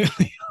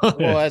completely honest.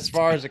 Well, as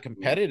far as a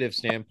competitive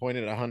standpoint,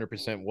 it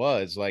 100%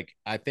 was. Like,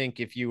 I think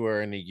if you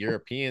were in a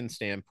European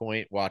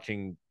standpoint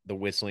watching the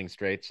Whistling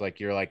Straits, like,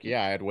 you're like,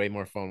 yeah, I had way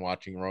more fun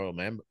watching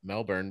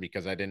Melbourne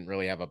because I didn't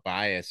really have a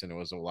bias and it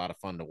was a lot of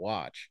fun to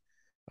watch.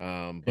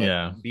 But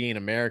Yeah. being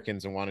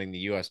Americans and wanting the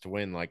U.S. to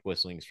win, like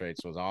Whistling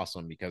Straits, was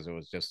awesome because it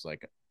was just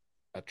like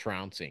a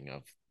trouncing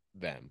of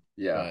them.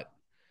 Yeah.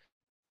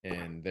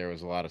 And there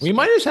was a lot of We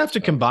might just have to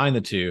stuff. combine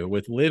the two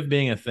with live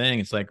being a thing.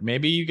 It's like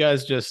maybe you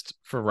guys just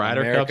for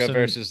Ryder America Cups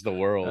versus the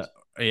world.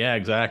 yeah,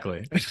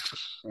 exactly.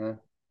 I mean,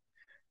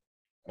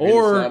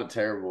 Or it's not a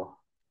terrible.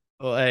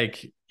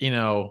 like,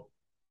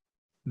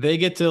 they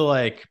get to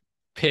like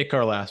pick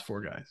our last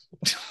 4 guys.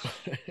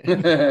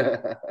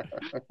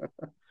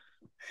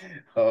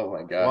 Oh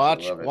my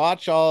gosh. I love it.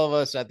 Watch all of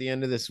us at the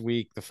end of this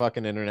week. The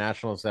fucking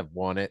internationals have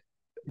won it.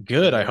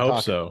 Good, I We're hope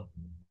talking- so.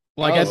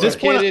 Like Oh, at this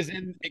point,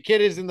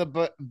 kid is in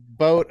the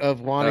boat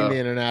of wanting Oh. the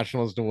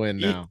internationals to win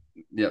now.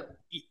 Yep.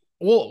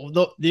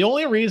 well, the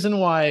only reason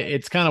why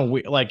it's kind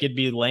of like it'd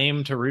be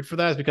lame to root for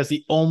that is because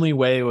the only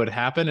way it would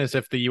happen is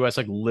if the US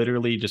like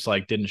literally just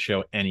like didn't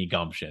show any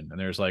gumption, and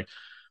there's like,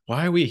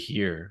 why are we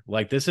here?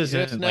 Like this You just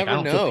isn't like I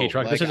never don't feel know.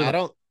 patriotic. Like, This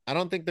isn't I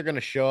don't think they're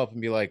gonna show up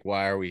and be like,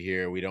 "Why are we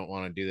here? We don't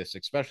want to do this."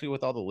 Especially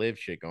with all the live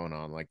shit going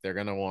on. Like they're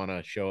gonna want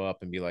to show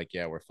up and be like,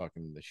 "Yeah, we're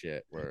fucking the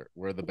shit.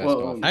 We're the best."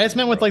 Well, golfers I just in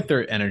the meant with world." like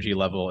their energy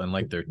level and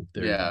like their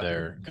Yeah.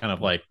 their kind of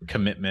like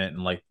commitment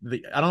and like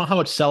I don't know how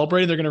much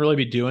celebrating they're gonna really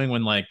be doing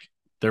when like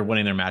they're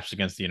winning their matches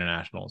against the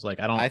internationals. Like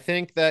I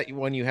think that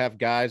when you have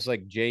guys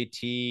like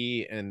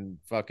JT and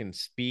fucking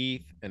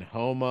Spieth and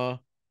Homa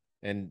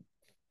and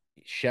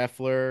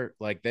Scheffler,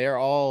 like they're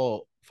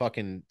all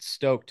fucking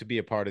stoked to be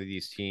a part of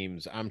these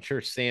teams. I'm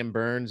sure Sam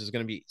Burns is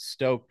going to be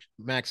stoked.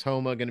 Max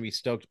Homa going to be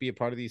stoked to be a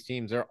part of these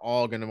teams. They're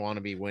all going to want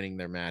to be winning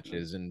their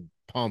matches and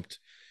pumped,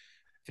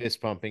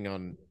 fist pumping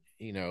on,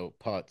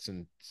 putts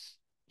and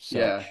such.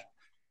 Yeah.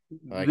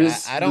 Like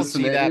I don't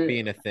see that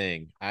being a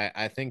thing.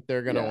 I think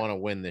they're going to want to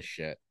win this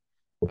shit.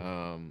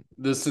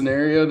 The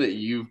scenario that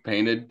you've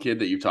painted, kid,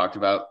 that you've talked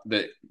about,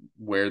 that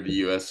where the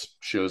US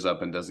shows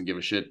up and doesn't give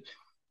a shit,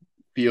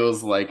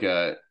 feels like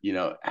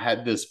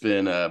had this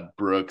been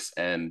Brooks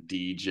and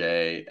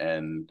DJ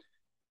and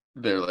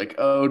they're like,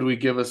 oh, do we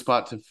give a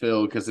spot to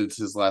Phil because it's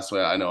his last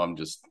way? I know I'm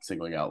just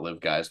singling out live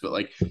guys, but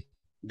like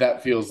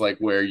that feels like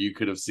where you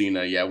could have seen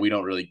we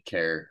don't really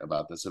care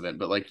about this event,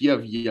 but like you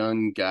have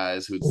young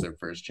guys who it's their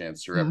first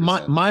chance to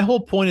represent. My whole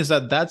point is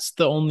that that's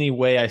the only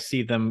way I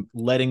see them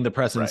letting the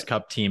President's Right.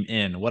 Cup team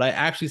in. What I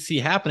actually see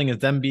happening is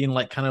them being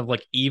like kind of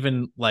like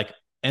even like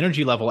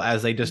energy level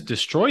as they just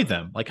destroy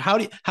them. Like how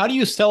do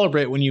you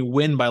celebrate when you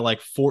win by like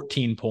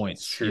 14 That's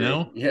points? true. You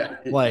know, Yeah,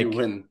 you like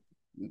win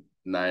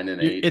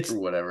 9-8 it's or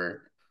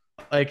whatever.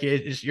 like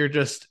you're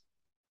just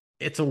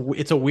it's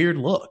a weird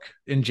look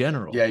in Yeah,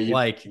 general. you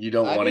Like you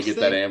don't I want to just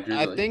get that think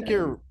amped.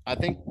 You're like, I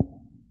think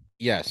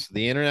yes,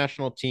 the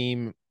international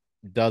team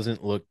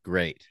doesn't look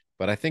great,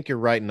 but I think you're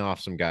writing off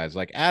some guys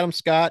like Adam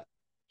Scott.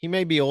 He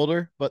may be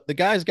older, but the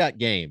guy's got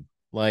game.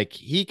 Like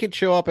he could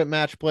show up at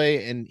match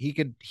play and he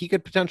could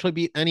potentially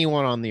beat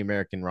anyone on the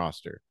American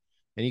roster.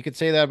 And you could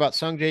say that about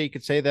Sungjae, you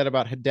could say that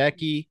about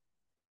Hideki,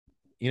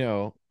 you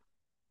know,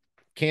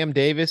 Cam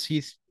Davis,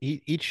 he's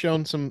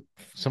shown some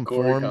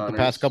Corey form the past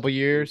Connors couple can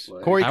years.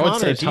 play. Corey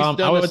Connors, he's done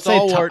the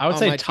stalwart on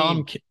my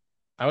team.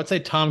 I would say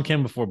Tom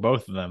Kim before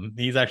both of them.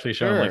 He's actually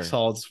shown like Sure.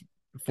 solid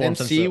form And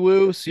since the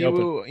open.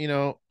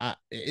 Siwoo,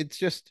 it's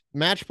just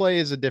match play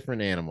is a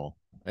different animal.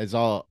 Is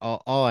all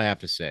I have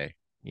to say.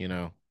 You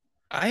know,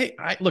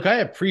 I look, I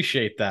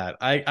appreciate that.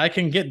 I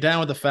can get down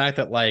with the fact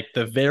that like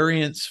the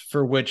variance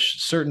for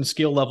which certain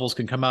skill levels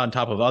can come out on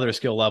top of other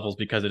skill levels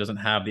because it doesn't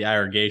have the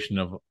aggregation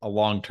of a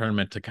long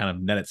tournament to kind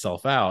of net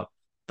itself out.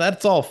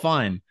 That's all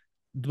fine.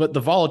 But the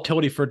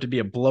volatility for it to be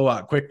a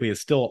blowout quickly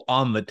is still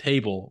on the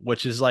table,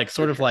 which is like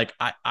sort of like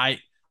I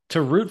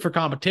to root for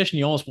competition,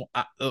 you almost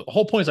the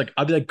whole point is like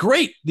I'd be like,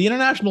 great, the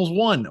internationals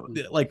won.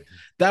 Like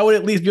that would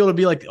at least be able to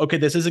be like, okay,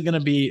 this isn't going to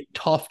be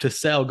tough to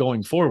sell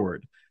going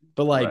forward.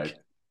 But like, Right.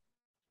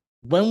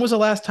 when was the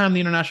last time the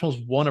internationals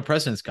won a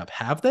President's Cup?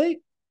 Have they?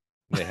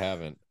 they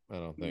haven't. I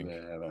don't think. They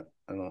haven't.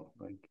 I don't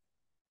think.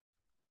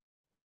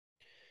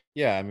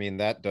 Yeah, I mean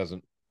that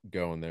doesn't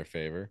go in their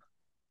favor.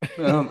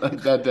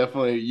 That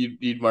definitely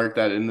you'd mark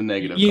that in the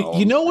negative You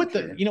column know for what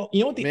sure. you know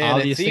what the Man, it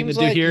obvious thing to seems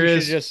do like here you should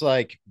is just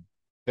like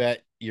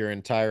bet your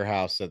entire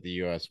house that the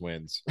U.S.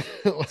 wins.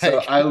 So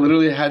Like, I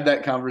literally had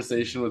that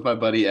conversation with my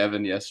buddy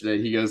Evan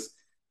yesterday. He goes,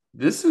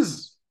 "This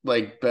is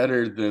like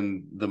better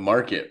than the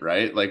market,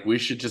 right? Like we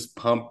should just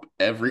pump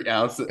every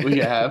ounce that we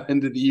have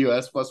into the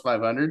US plus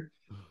 500."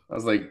 I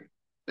was like,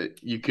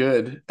 "You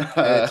could."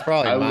 it's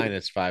probably I would.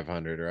 minus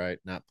 500, right?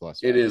 Not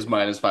plus It is 500.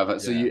 minus 500.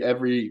 So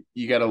Yeah.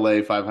 you got to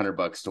lay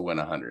 $500 to win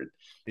 100.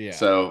 Yeah.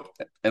 So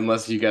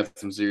unless you got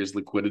some serious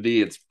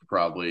liquidity, it's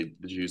probably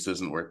the juice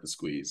isn't worth the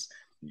squeeze.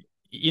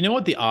 you know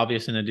what the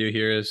obvious thing to do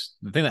here is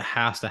the thing that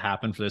has to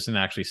happen for this thing to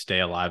actually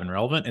stay alive and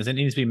relevant is it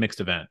needs to be mixed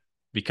event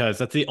because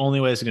that's the only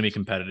way it's going to be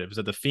competitive. Is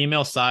that the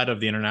female side of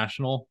the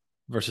international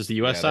versus the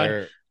US Yeah,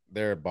 side?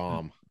 they're a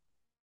bomb.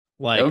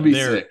 That would Like be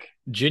they're sick.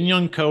 Jin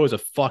Young Ko is a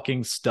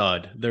fucking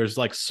stud. There's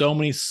like so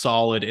many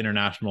solid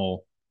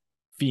international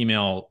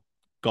female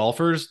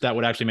golfers that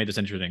would actually make this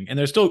interesting. And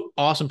there's still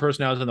awesome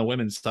personalities on the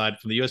women's side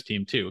from the US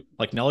team too.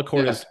 Like Nella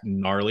Court Yeah. is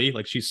gnarly.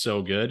 Like she's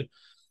so good.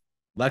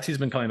 Lexi's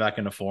been coming back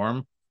into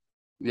form.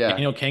 Yeah.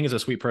 Daniel King is a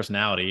sweet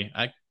personality.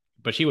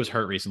 But she was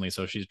hurt recently,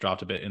 so she's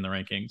dropped a bit in the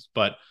rankings.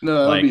 But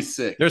No, that would be like,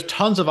 sick. there's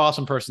tons of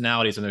awesome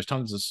personalities and there's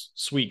tons of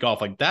sweet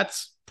golf. Like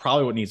that's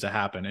probably what needs to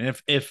happen. And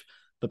if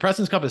the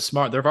President's Cup is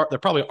smart, they're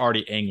probably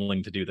already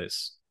angling to do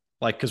this.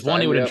 Like, because one,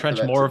 it Sign would me up for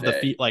entrench that more of the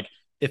today. feet. Like,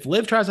 if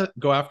Liv tries to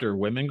go after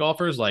women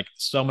golfers, like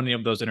so many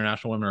of those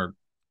international women are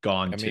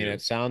gone I too. mean,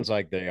 it sounds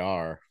like they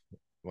are.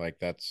 Like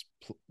that's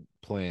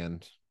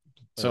planned.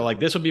 So like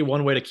this would be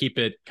one way to keep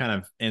it kind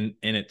of in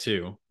it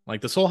too. Like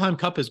the Solheim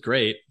Cup is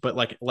great, but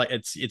like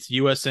it's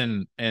US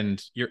and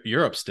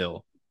Europe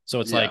still. So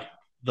it's Yeah. like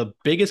the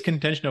biggest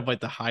contention of like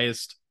the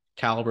highest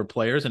caliber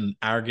players and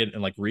aggregate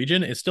and like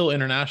region is still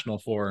international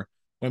for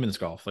women's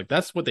golf. Like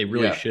that's what they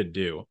really Yeah. should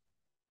do.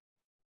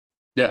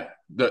 Yeah.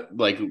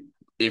 Like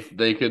if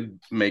they could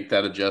make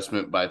that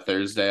adjustment by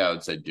Thursday, I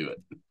would say do it.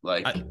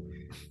 Like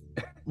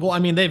Well, I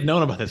mean, they've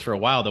known about this for a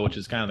while though, which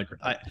is kind of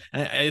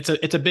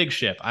it's a big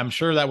ship. I'm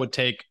sure that would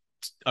take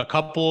a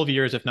couple of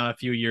years, if not a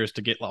few years,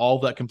 to get all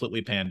that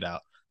completely panned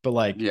out. But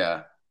like,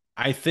 yeah.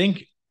 I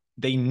think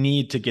they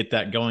need to get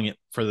that going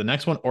for the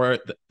next one, or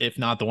if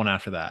not the one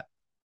after that.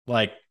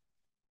 Like,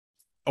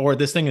 or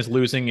this thing is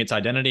losing its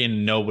identity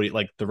and nobody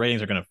like the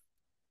ratings are going to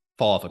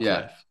fall off a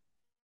Yeah.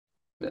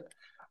 cliff.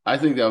 I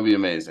think that would be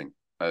amazing.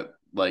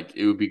 Like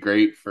it would be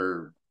great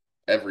for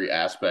every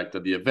aspect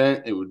of the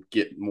event. It would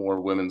get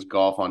more women's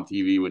golf on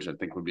TV, which I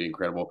think would be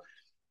incredible.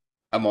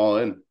 I'm all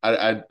in.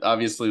 I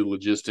obviously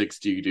logistics.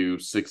 Do you do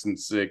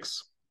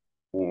 6-6,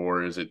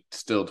 or is it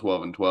still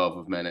 12-12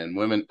 of men and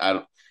women? I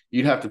don't.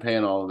 You'd have to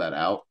pan all of that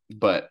out,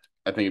 but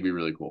I think it'd be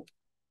really cool.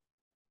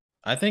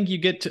 I think you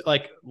get to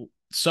like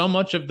so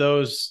much of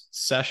those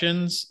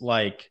sessions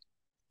like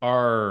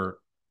are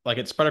like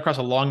it's spread across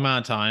a long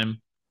amount of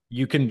time.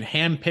 You can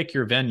hand pick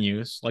your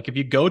venues. Like if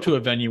you go to a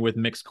venue with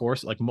mixed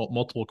course, like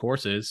multiple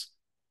courses,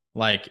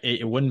 like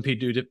it wouldn't be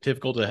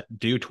difficult to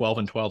do 12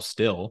 and 12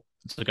 still.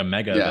 It's like a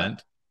mega Yeah.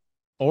 event.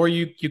 Or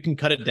you can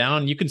cut it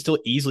down. You can still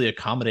easily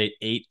accommodate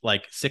 8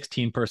 like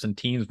 16 person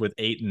teams with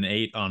 8 and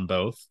 8 on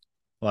both.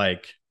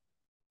 Like,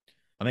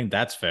 I think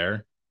that's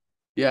fair.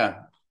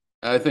 Yeah,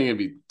 I think it'd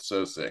be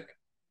so sick.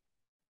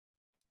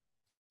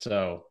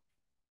 So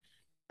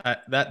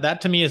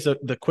that to me is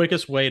the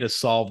quickest way to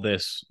solve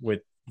this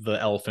with the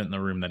elephant in the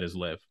room that is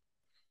Liv.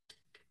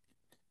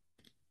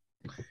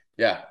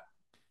 Yeah,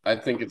 I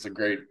think it's a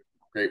great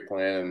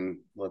plan, and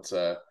let's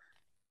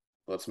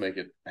make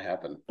it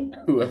happen.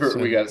 Whoever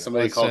we got,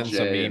 somebody Let's call send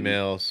some Jay, and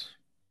emails.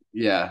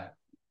 yeah,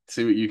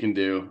 see what you can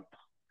do.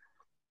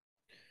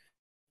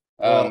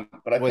 Well,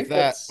 But I with think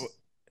that, that's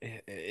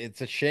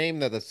it's a shame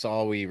that that's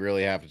all we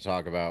really have to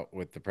talk about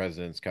with the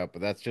President's Cup,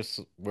 but that's just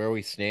where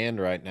we stand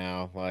right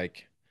now.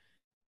 Like,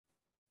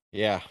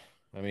 yeah,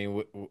 I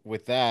mean,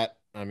 with that,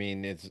 I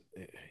mean, it's,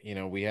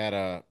 we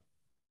had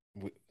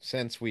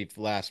since we've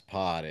last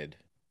potted,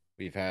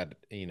 we've had,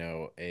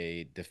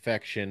 a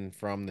defection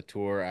from the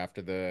tour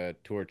after the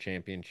tour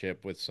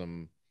championship with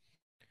some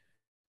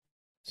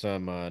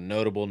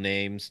notable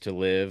names to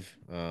live.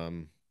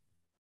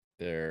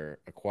 They're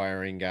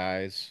acquiring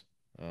guys.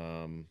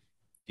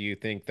 Do you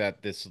think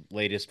that this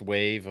latest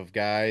wave of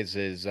guys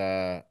is,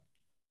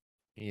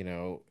 you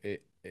know,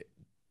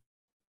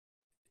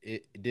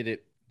 did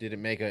it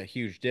make a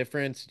huge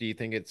difference? Do you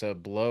think it's a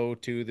blow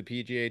to the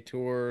PGA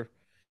Tour?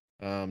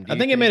 Do I you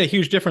think it made a think?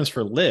 huge difference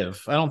for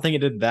Liv. I don't think it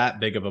did that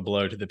big of a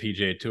blow to the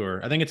PGA Tour.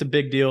 I think it's a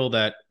big deal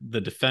that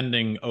the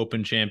defending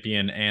Open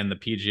champion and the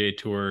PGA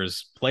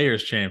Tour's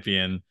Players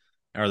champion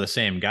are the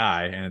same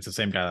guy, and it's the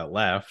same guy that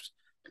left.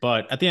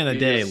 But at the end of the he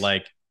day, just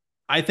like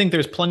I think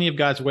there's plenty of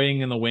guys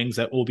waiting in the wings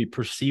that will be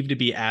perceived to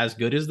be as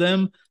good as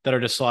them that are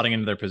just slotting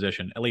into their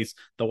position. At least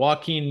the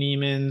Joaquin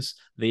Niemans,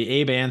 the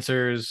Abe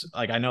Answers.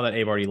 Like I know that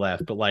Abe already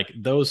left, but like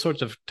those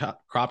sorts of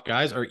top crop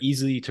guys are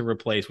easy to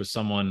replace with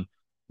someone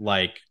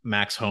like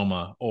Max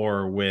Homa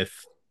or with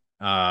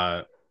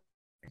uh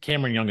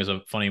Cameron Young is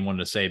a funny one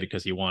to say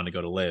because he wanted to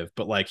go to live,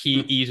 but like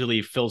he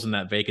easily fills in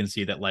that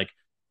vacancy that like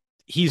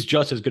he's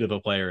just as good of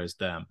a player as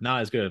them.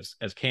 Not as good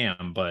as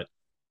Cam, but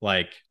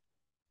like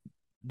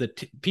the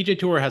PJ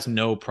Tour has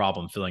no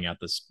problem filling out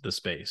the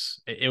space.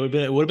 It would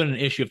have been an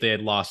issue if they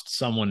had lost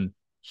someone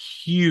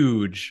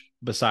huge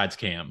besides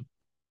Cam.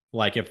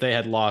 Like if they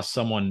had lost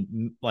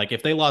someone, like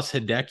if they lost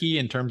Hideki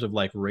in terms of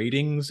like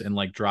ratings and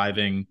like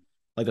driving,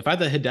 like the fact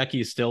that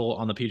Hideki is still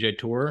on the PJ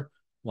Tour,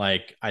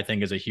 like I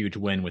think is a huge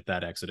win with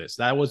that exodus.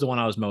 That was the one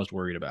I was most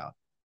worried about.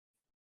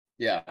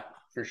 yeah,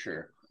 for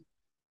sure.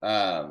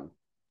 Um,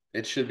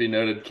 it should be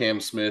noted Cam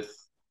Smith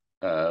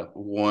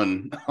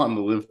won on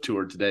the Live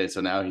Tour today,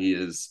 so now he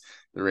is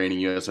the reigning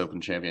U.S.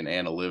 Open champion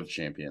and a Live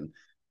champion.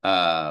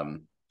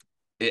 Um,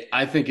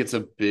 I think it's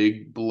a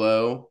big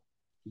blow,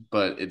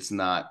 but it's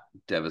not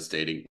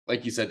devastating.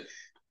 Like you said,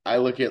 I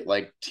look at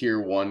like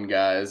tier one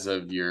guys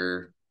of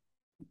your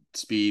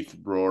Spieth,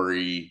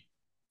 Rory,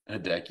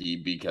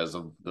 Hideki because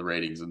of the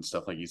ratings and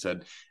stuff like you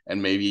said,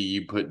 and maybe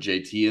you put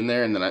JT in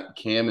there, and then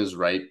Cam is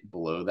right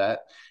below that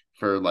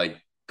for like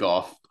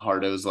golf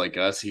hardos like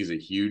us. He's a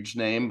huge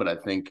name, but I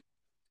think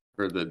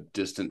for the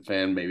distant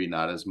fan, maybe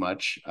not as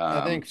much.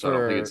 I think So I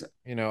don't think it's. for,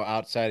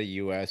 outside of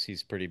US,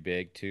 he's pretty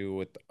big too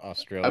with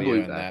I Australia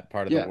believe and that. that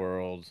part of the Yeah,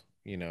 world,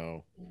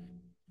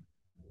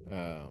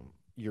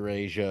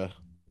 Eurasia.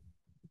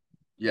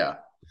 yeah.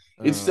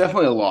 It's Um,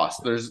 definitely a loss.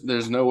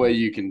 There's no way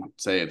you can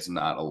say it's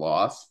not a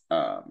loss.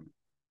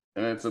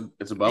 And it's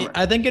a bummer.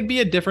 I think it'd be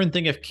a different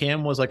thing if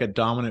Cam was like a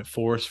dominant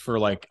force for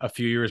like a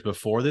few years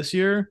before this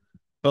year,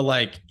 but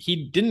like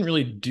he didn't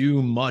really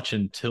do much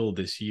until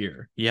this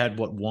year. He had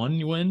what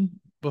one win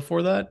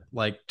before that,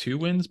 like two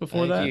wins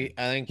before that.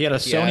 I think He had a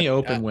he Sony had,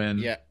 Open win.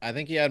 yeah, I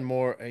think he had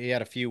more. He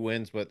had a few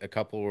wins, but a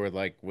couple were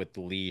like with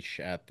the leash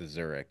at the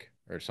Zurich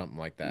or something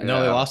like that.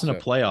 No, they Yeah. lost in a So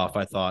playoff,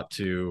 I thought,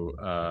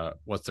 to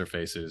what's their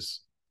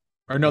faces.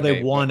 Or no, they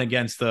okay, won but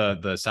against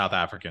the South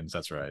Africans.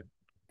 That's right.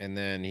 and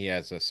then he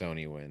has a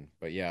Sony win.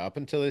 But yeah, up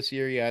until this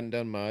year, he hadn't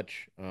done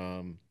much.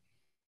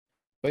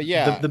 But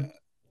The yeah, the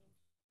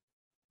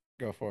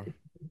go for it.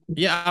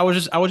 Yeah, I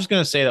was just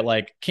gonna say that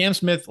like Cam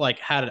Smith like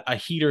had a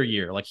heater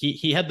year. Like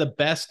he had the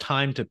best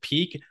time to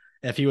peak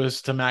if he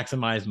was to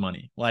maximize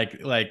money. Like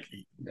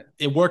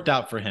it worked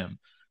out for him.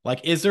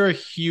 Like, is there a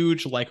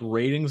huge like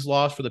ratings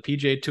loss for the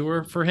PGA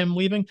Tour for him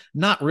leaving?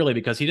 Not really,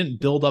 because he didn't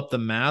build up the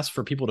mass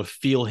for people to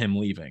feel him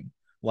leaving.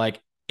 Like,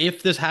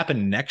 if this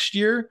happened next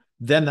year,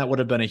 then that would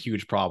have been a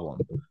huge problem.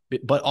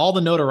 But all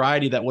the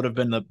notoriety that would have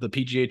been the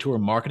PGA Tour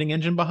marketing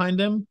engine behind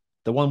him,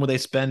 the one where they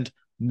spend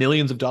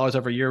millions of dollars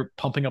every year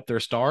pumping up their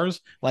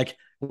stars. Like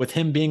with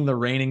him being the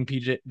reigning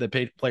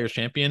Players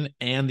champion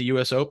and the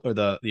U.S. Open or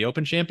the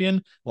Open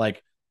champion,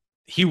 like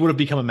he would have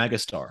become a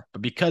megastar.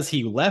 But because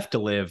he left to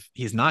live,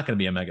 he's not going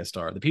to be a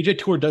megastar. The PJ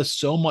Tour does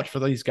so much for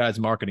these guys'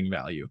 marketing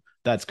value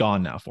that's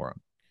gone now for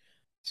him.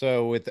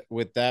 So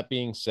with that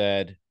being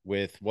said,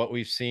 with what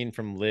we've seen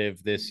from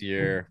Live this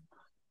year,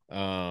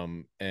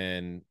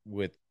 and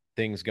with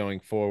things going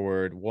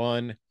forward,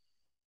 one,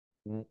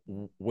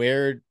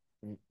 where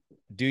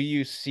do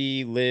you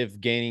see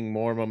Live gaining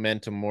more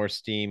momentum, more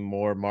steam,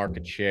 more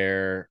market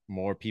share,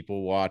 more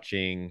people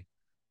watching?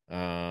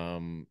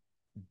 Um,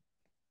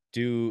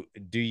 do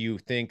you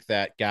think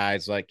that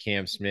guys like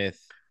Cam Smith,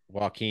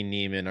 Joaquin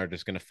Niemann are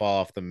just going to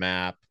fall off the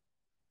map?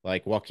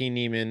 Like Joaquin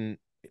Niemann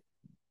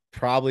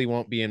probably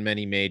won't be in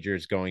many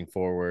majors going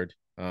forward.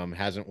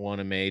 Hasn't won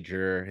a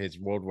major. His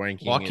world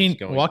ranking is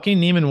going Joaquin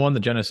Niemann won the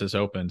Genesis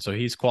Open, so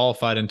he's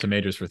qualified into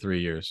majors for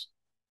 3 years.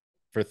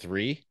 for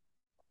 3.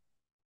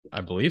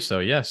 I believe so.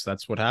 Yes,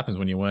 that's what happens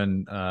when you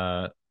win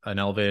an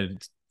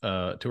elevated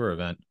tour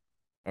event.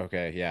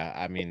 Okay, yeah.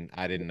 I mean,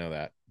 I didn't know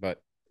that.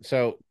 But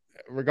so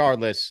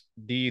regardless,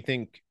 do you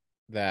think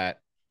that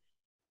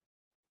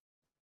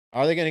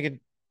are they going to get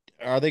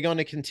are they going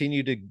to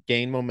continue to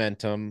gain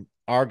momentum?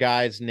 Are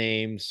guys'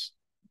 names,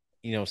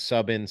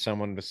 sub in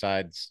someone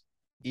besides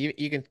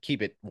you can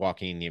keep it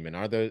Joaquin Niemann.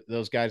 Are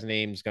those guys'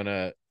 names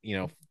gonna,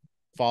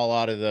 fall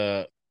out of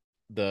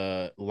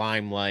the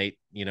limelight?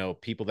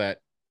 People that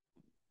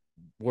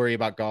worry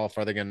about golf,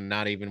 are they gonna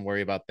not even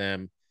worry about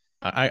them?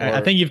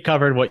 I think you've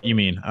covered what you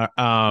mean.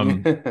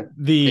 Can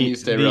you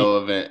stay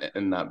relevant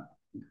and not?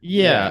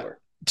 Yeah.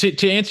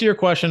 To answer your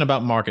question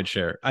about market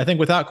share, I think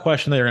without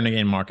question they're going to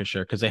gain market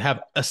share because they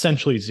have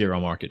essentially zero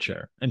market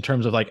share in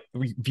terms of like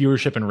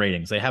viewership and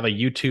ratings. They have a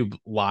YouTube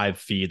live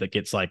feed that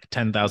gets like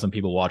 10,000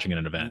 people watching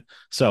an event.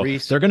 So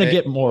they're going to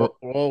get more.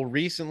 Well,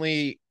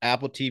 recently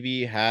Apple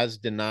TV has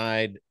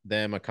denied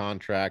them a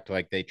contract.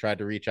 Like they tried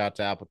to reach out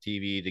to Apple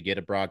TV to get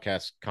a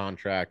broadcast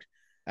contract.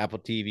 Apple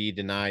TV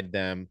denied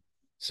them.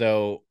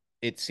 So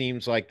it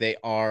seems like they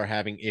are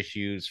having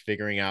issues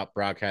figuring out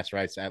broadcast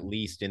rights, at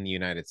least in the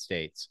United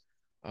States.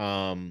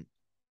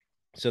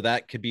 So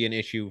that could be an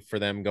issue for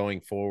them going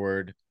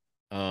forward.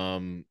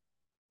 And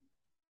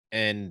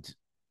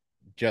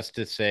just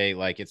to say,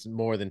 like, it's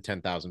more than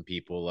 10,000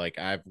 people. Like,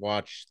 I've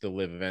watched the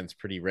live events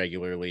pretty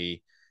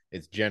regularly.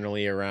 It's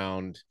generally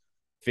around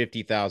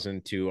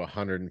 50,000 to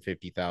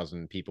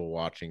 150,000 people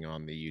watching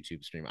on the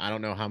YouTube stream. I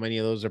don't know how many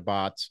of those are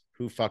bots.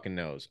 Who fucking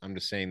knows? I'm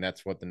just saying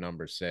that's what the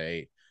numbers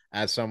say.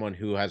 As someone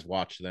who has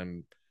watched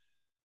them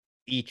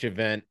each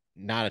event,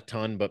 not a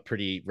ton, but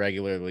pretty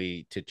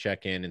regularly to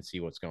check in and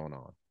see what's going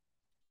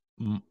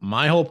on.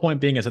 My whole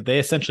point being is that they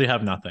essentially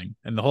have nothing.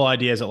 And the whole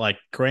idea is that, like,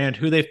 grant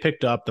who they've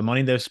picked up, the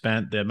money they've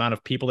spent, the amount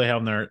of people they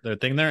have in their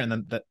thing there, and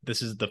then that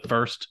this is the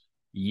first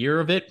year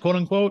of it, quote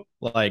unquote.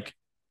 Like,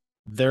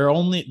 their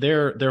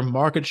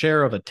market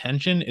share of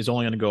attention is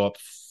only going to go up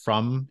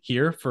from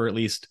here for at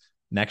least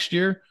next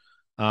year.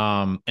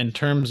 In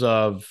terms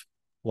of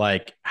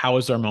like how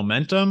is their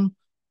momentum,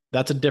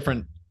 that's a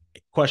different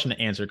question to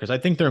answer because I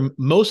think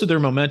most of their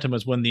momentum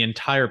is when the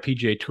entire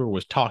PGA Tour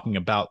was talking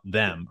about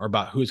them or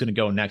about who's going to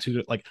go next.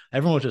 Like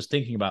everyone was just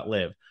thinking about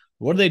live.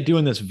 What do they do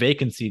in this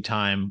vacancy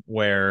time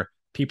where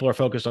people are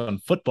focused on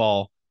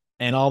football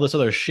and all this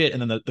other shit,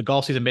 and then the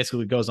golf season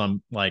basically goes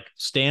on like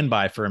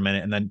standby for a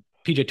minute, and then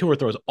PGA Tour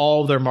throws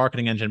all their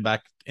marketing engine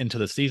back into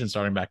the season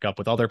starting back up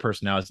with all their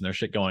personalities and their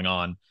shit going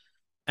on.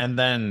 And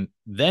then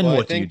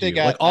what do you do?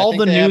 Like all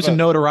the news and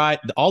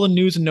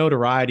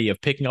notoriety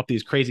of picking up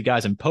these crazy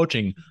guys and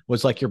poaching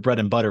was like your bread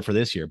and butter for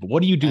this year. But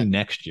what do you do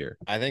next year?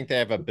 I think they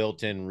have a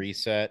built-in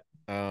reset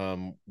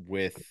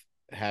with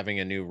having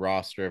a new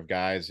roster of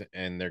guys,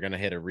 and they're going to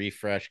hit a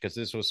refresh because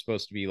this was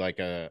supposed to be like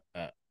a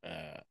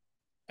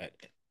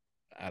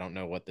I don't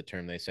know what the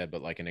term they said,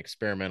 but like an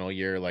experimental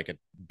year, like a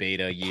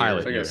beta year.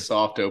 Pilot like year. A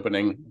soft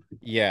opening.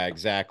 Yeah,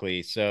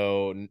 exactly.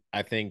 So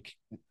I think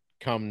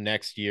come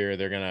next year,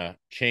 they're going to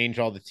change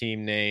all the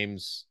team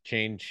names,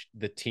 change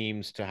the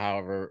teams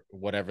to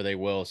whatever they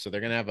will. So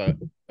they're going to have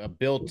a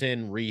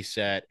built-in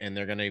reset, and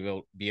they're going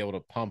to be able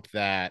to pump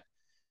that.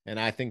 And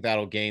I think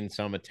that'll gain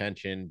some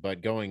attention.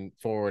 But going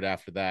forward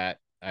after that,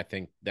 I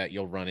think that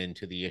you'll run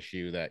into the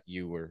issue that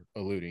you were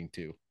alluding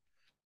to.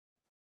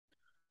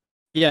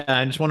 Yeah,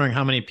 I'm just wondering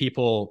how many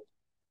people,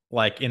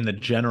 like in the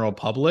general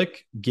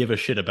public, give a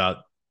shit about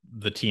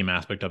the team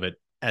aspect of it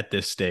at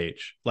this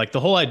stage. Like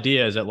the whole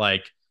idea is that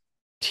like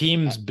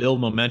teams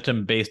build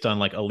momentum based on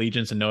like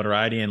allegiance and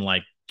notoriety and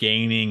like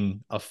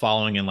gaining a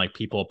following and like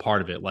people a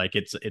part of it. Like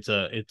it's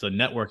a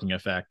networking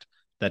effect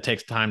that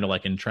takes time to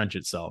like entrench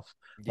itself.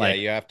 Yeah, like,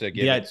 you have to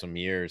give it some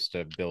years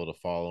to build a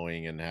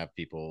following and have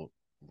people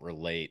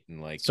relate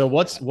and like. So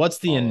what's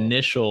the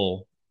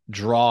initial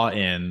draw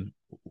in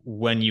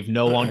when you've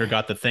no longer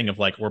got the thing of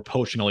like we're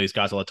poaching all these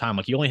guys all the time?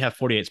 Like you only have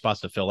 48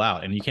 spots to fill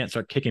out, and you can't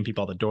start kicking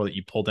people out the door that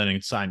you pulled in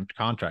and signed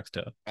contracts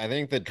to. I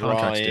think the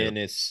draw in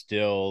is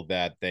still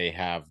that they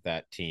have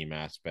that team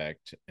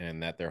aspect,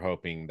 and that they're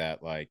hoping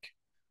that like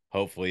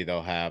hopefully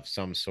they'll have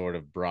some sort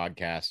of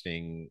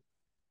broadcasting,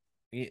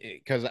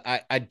 because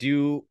I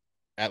do,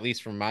 at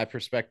least from my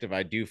perspective,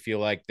 I do feel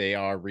like they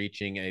are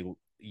reaching a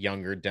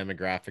younger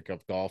demographic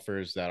of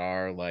golfers that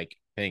are like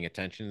paying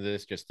attention to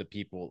this, just the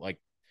people like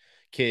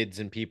kids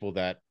and people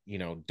that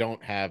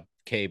don't have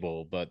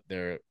cable, but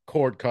they're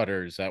cord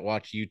cutters that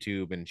watch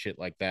YouTube and shit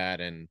like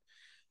that and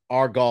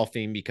are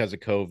golfing because of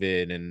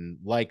COVID and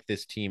like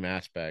this team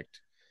aspect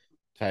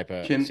type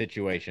of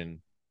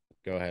situation.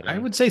 Go ahead. I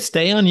would say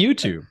stay on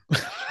YouTube.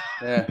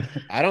 Yeah,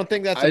 I don't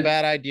think that's a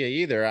bad idea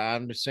either.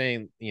 I'm just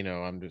saying,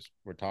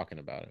 we're talking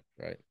about it,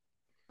 right?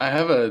 I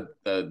have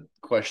a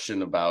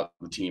question about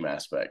the team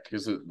aspect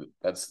because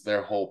that's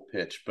their whole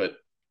pitch, but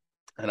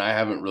and I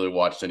haven't really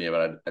watched any of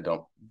it. I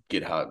don't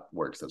get how it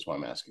works. That's why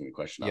I'm asking the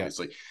question. Yeah.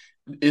 Obviously,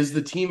 is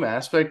the team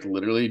aspect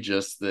literally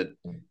just that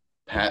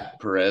Pat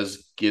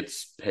Perez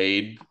gets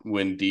paid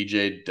when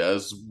DJ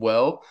does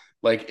well?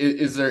 Like,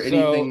 is there So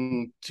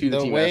anything to the the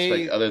team aspect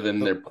way other than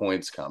the their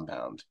points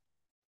compound?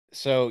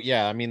 so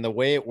yeah, I mean the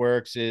way it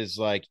works is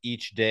like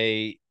each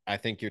day I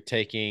think you're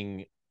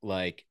taking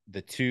like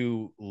the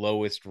two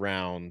lowest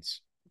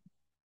rounds.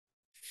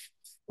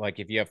 Like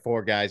if you have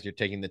four guys, you're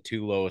taking the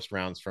two lowest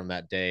rounds from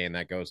that day, and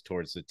that goes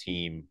towards the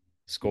team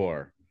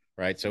score,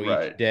 right? So each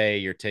Right. day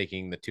you're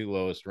taking the two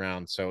lowest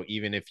rounds. So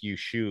even if you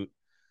shoot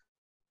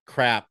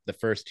crap the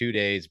first 2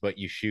 days, but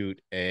you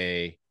shoot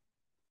a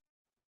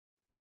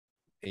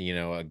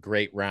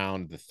great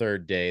round the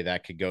third day,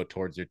 that could go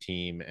towards your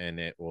team, and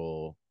it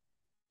will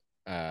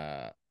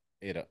uh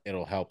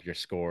it'll help your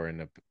score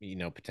and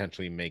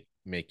potentially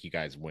make you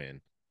guys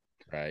win,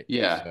 right?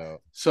 Yeah.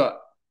 So So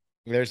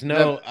there's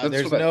no that's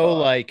there's what I no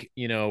thought. like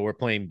we're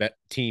playing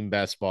team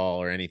best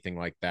ball or anything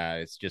like that.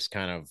 It's just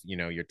kind of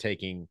you're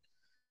taking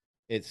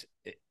it's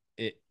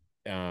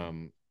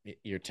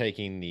you're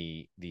taking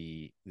the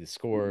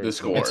score The the best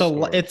score.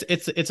 score.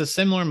 It's a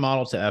similar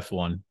model to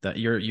F1 that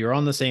you're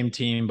on the same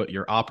team, but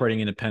you're operating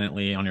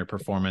independently on your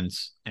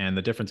performance. And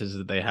the difference is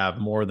that they have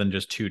more than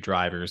just two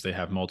drivers; they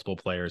have multiple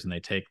players, and they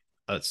take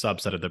a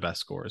subset of the best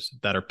scores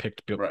that are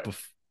picked Right.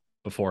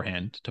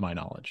 beforehand, to my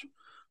knowledge.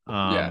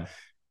 Yeah.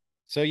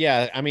 So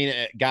yeah, I mean,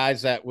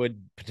 guys that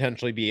would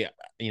potentially be,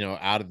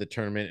 out of the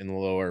tournament in the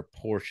lower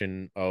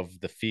portion of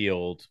the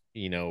field,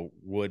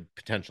 would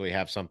potentially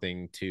have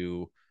something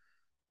to,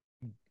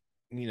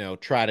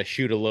 try to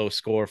shoot a low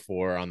score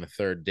for on the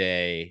third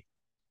day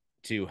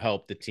to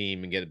help the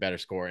team and get a better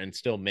score and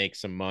still make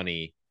some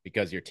money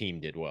because your team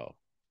did well.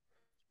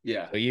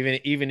 Yeah. So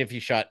even if you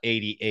shot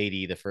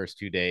 80-80 the first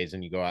 2 days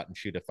and you go out and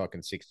shoot a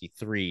fucking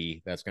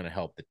 63, that's going to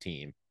help the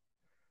team.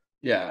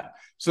 Yeah.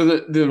 So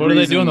the What do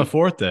they do on the reason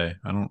fourth day?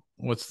 I don't.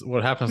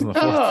 What happens on the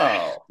fourth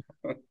day?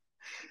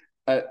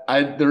 no.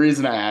 I the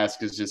reason I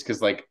ask is just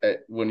because like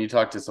when you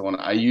talk to someone,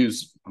 I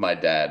use my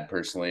dad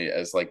personally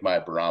as like my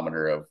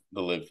barometer of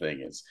the live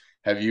thing is.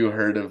 Have you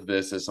heard of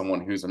this as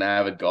someone who's an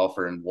avid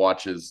golfer and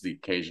watches the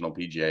occasional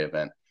PGA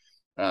event?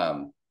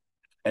 Um,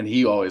 and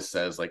he always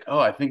says like, "Oh,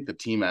 I think the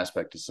team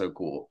aspect is so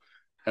cool."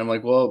 And I'm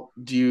like, "Well,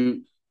 do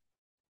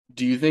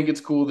you think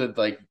it's cool that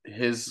like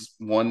his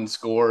one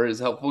score is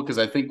helpful? Because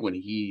I think when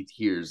he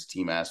hears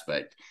team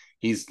aspect,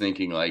 he's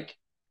thinking like,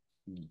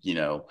 you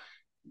know,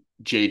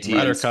 JT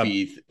and Ryder Cup,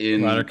 Spieth Ryder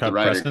in the Cup,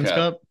 Ryder President's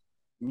Cup. Cup.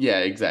 Yeah,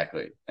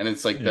 exactly. And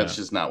it's like that's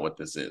Yeah. just not what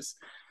this is.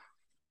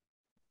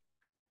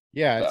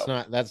 Yeah, it's So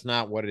not. That's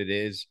not what it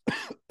is.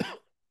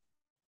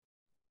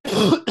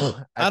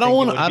 I I don't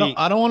think it want would be.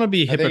 I don't want to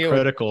be I think it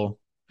would. hypocritical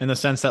in the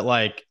sense that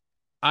like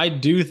I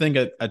do think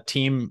a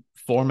team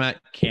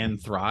format can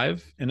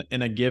thrive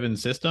in a given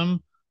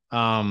system.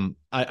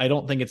 I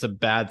don't think it's a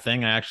bad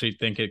thing. I actually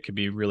think it could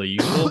be really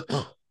useful.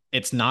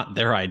 It's not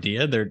their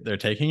idea. They're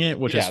taking it,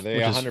 which Yeah, is they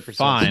which is 100%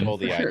 fine. stole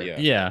for the sure. idea.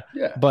 Yeah.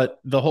 Yeah. But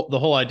the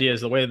whole idea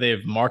is the way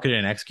they've marketed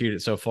and executed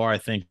it so far, I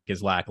think,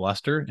 is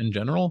lackluster in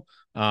general.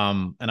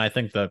 And I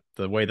think the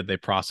way that they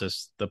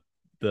process the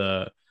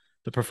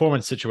the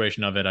performance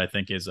situation of it, I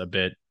think, is a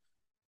bit,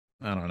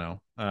 I don't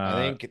know, I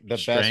think the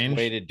best way strange.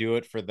 to do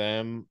it for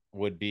them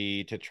would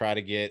be to try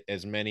to get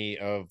as many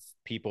of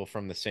people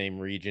from the same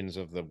regions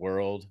of the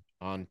world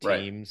on Right.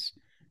 teams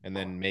and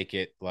then make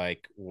it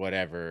like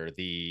whatever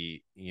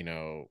The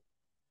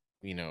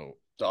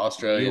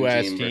Australian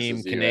US team team,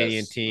 versus the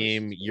Canadian US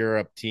team, versus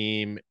Europe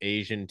team,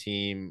 Asian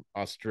team,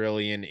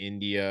 Australian,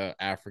 India,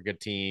 Africa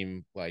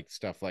team, like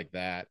stuff like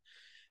that,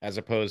 as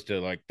opposed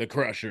to like the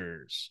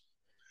Crushers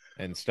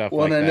and stuff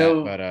well, and like I that.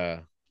 know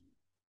But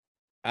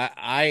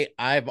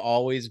I've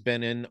always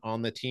been in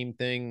on the team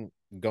thing,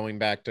 going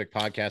back to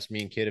podcasts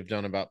me and Kid have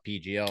done about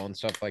PGL and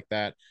stuff like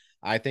that.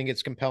 I think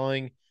it's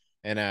compelling.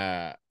 And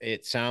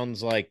it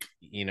sounds like,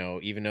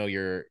 even though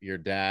your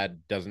dad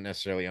doesn't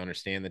necessarily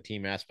understand the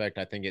team aspect,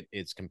 I think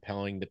it's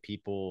compelling to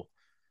people.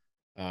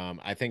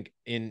 I think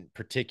in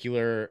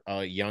particular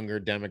a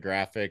younger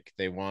demographic,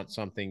 they want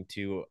something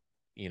to,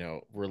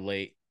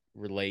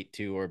 relate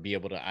to or be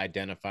able to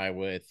identify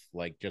with,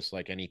 like just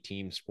like any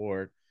team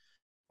sport.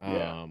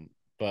 yeah. um,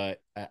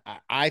 but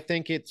I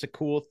think it's a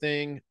cool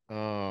thing.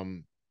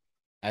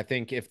 I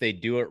think if they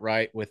do it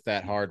right with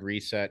that hard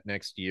reset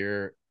next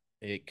year,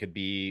 it could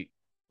be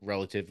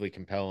relatively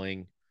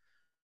compelling.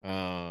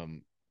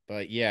 Um,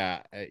 but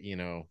yeah,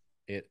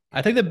 it.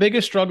 I think the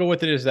biggest struggle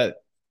with it is that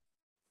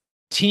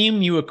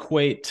team you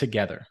equate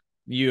together.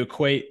 You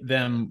equate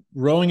them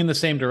rowing in the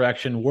same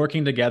direction,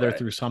 working together Right.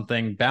 through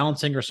something,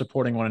 balancing or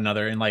supporting one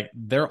another. And like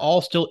they're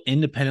all still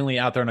independently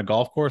out there on a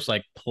golf course,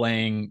 like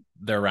playing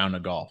their round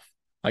of golf.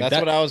 Like That's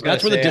what I was gonna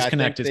that's where the say. I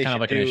think disconnect is they kind of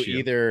should like an do issue.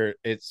 either.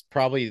 It's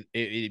probably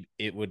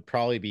it would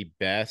probably be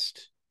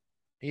best.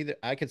 Either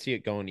I could see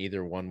it going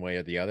either one way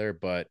or the other,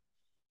 but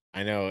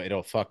I know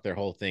it'll fuck their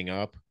whole thing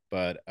up.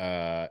 But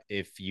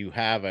if you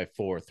have a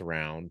fourth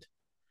round,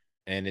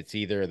 and it's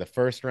either the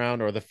first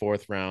round or the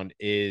fourth round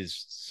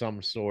is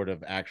some sort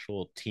of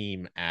actual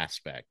team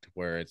aspect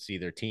where it's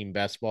either team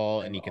best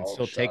ball and And you can all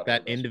still take shot or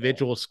that best ball.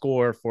 individual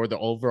score for the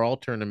overall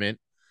tournament,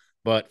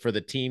 but for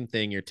the team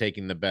thing, you're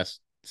taking the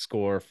best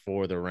score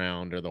for the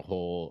round or the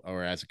whole,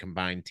 or as a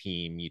combined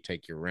team, you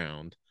take your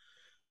round.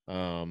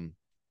 Um,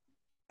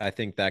 I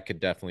think that could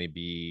definitely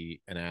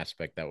be an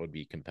aspect that would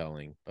be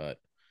compelling, but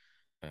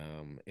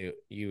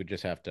you would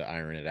just have to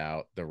iron it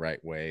out the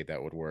right way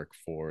that would work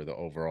for the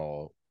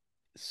overall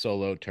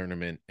solo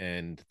tournament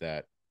and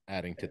that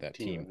adding to that Team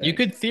team You event.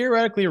 thing. could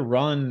theoretically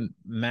run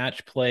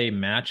match play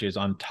matches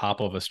on top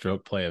of a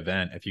stroke play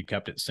event if you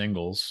kept it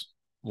singles,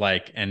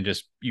 like, and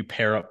just you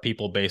pair up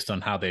people based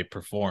on how they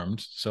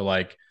performed. So,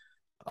 like,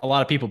 a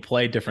lot of people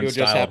play You different would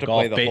just style have of to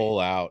play golf. the whole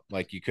out.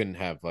 Like you couldn't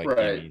have like Right.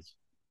 gimmies.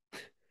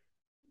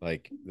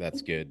 Like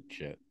that's good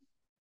shit.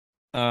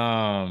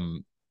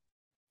 Um,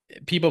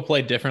 People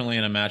play differently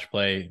in a match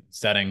play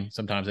setting.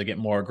 Sometimes they get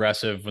more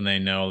aggressive when they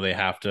know they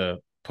have to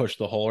push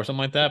the hole or something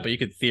like that. But you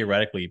could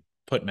theoretically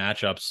put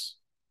matchups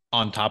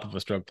on top of a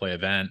stroke play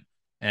event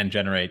and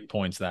generate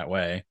points that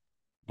way. You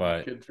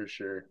But could for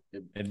sure.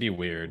 it'd be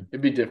weird.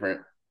 It'd be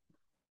different.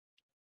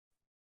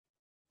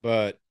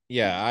 But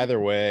yeah, either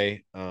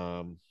way,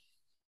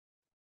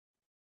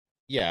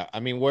 yeah, I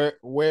mean, we're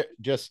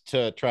just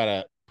to try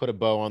to put a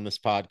bow on this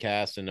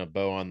podcast and a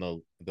bow on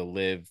the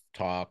live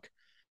talk.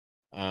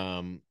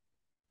 Um,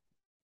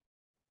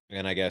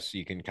 and I guess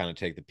you can kind of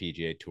take the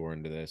PGA Tour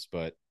into this,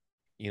 but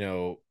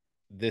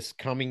this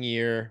coming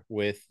year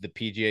with the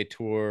PGA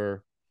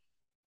Tour,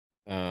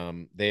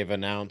 they've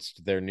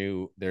announced their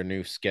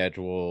new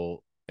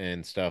schedule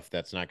and stuff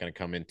that's not going to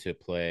come into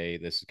play.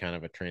 This is kind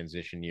of a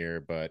transition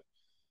year, but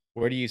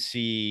where do you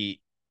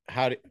see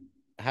how do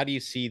how do you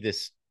see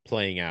this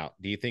playing out?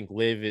 Do you think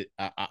live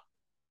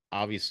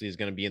obviously is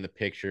going to be in the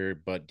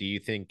picture, but do you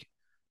think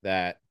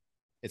that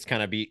it's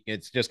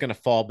just going to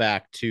fall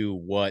back to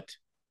what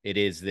it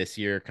is this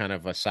year, kind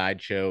of a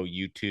sideshow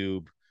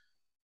YouTube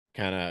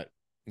kind of,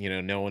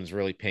 no one's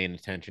really paying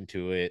attention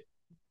to it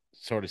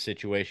sort of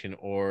situation,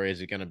 or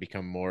is it going to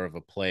become more of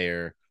a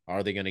player?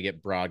 Are they going to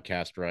get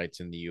broadcast rights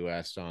in the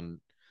US on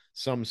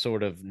some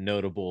sort of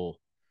notable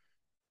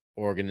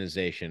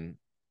organization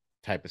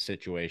type of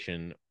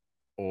situation?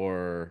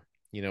 Or,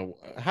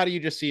 how do you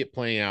just see it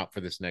playing out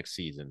for this next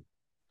season?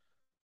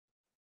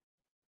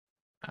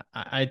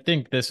 I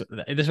think this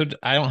would,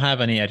 I don't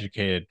have any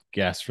educated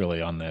guess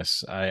really on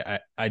this. I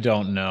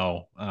don't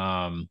know.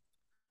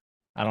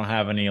 I don't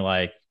have any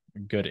like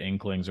good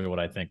inklings or what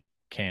I think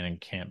can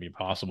and can't be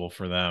possible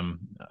for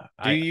them.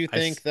 Do you I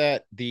think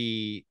that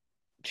the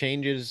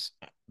changes,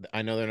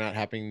 I know they're not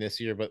happening this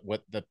year, but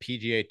what the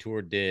PGA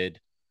Tour did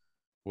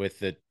with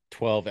the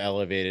 12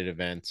 elevated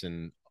events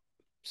and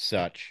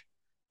such,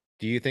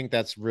 do you think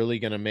that's really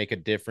going to make a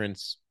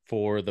difference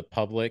for the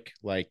public?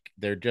 Like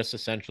they're just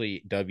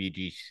essentially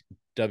WGCs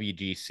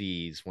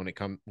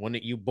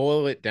you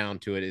boil it down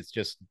to it, it's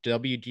just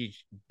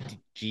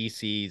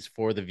WGCs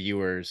for the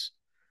viewers.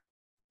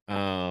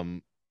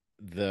 The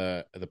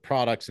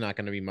product's not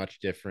going to be much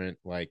different.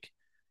 Like,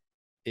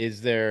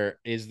 is there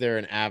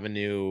an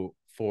avenue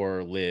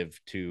for live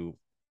to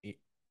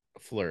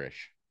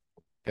flourish?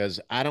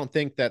 Because I don't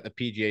think that the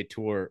PGA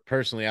Tour,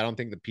 personally, I don't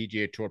think the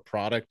PGA Tour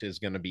product is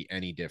going to be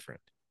any different.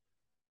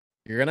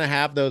 You're going to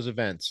have those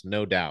events,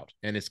 no doubt.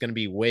 And it's going to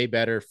be way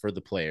better for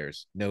the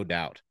players, no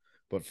doubt.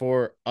 But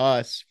for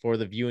us, for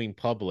the viewing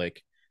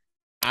public,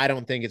 I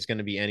don't think it's going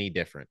to be any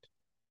different.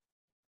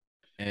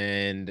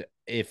 And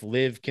if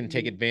Live can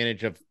take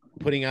advantage of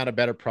putting out a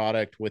better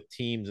product with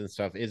teams and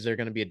stuff, is there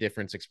going to be a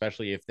difference,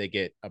 especially if they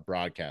get a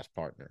broadcast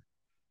partner?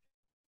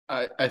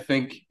 I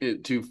think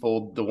it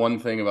twofold. The one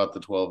thing about the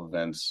 12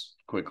 events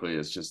quickly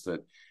is just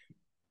that,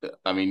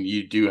 I mean,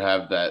 you do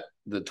have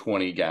the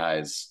 20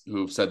 guys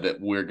who've said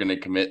that we're going to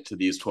commit to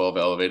these 12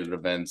 elevated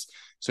events.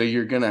 So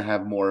you're going to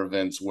have more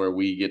events where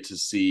we get to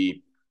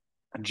see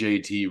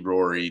JT,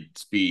 Rory,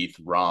 Spieth,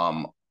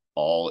 Rom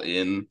all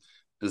in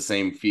the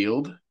same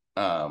field,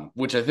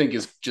 which I think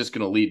is just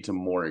going to lead to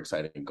more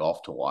exciting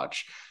golf to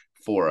watch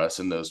for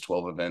us in those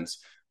 12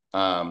 events.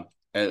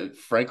 And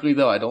frankly,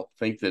 though, I don't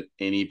think that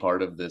any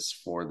part of this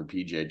for the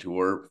PGA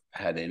Tour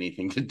had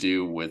anything to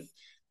do with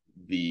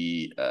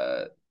the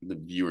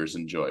viewers'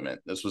 enjoyment.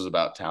 This was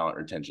about talent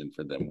retention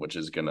for them, which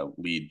is going to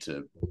lead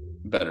to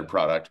better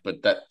product.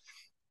 But that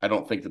I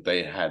don't think that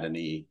they had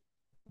any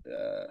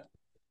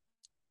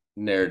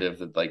narrative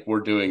that like we're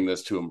doing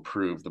this to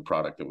improve the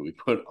product that we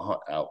put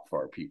out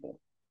for our people.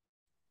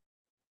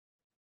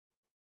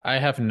 I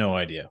have no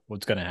idea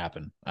what's going to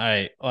happen.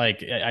 I know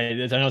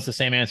it's the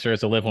same answer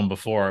as the live one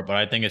before, but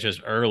I think it's just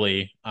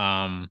early.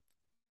 I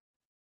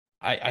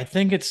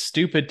think it's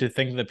stupid to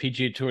think the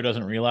PGA Tour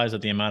doesn't realize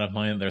that the amount of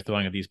money that they're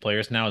throwing at these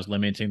players now is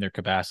limiting their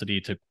capacity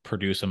to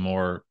produce a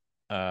more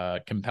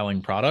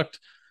compelling product.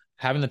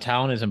 Having the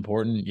talent is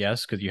important,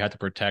 yes, because you have to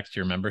protect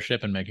your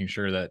membership and making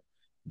sure that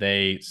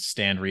they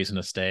stand reason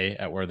to stay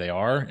at where they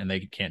are and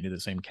they can't do the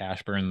same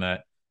cash burn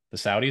that the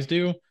Saudis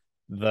do.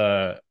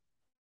 The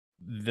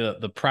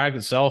the product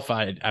itself,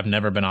 I've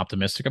never been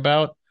optimistic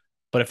about.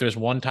 But if there's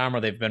one time where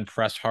they've been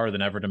pressed harder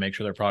than ever to make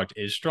sure their product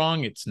is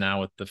strong, it's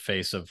now with the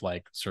face of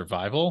like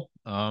survival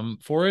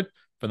for it,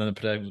 for them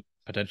to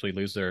potentially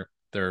lose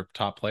their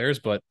top players.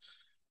 But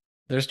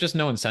there's just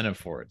no incentive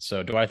for it.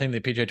 So do I think the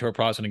PGA Tour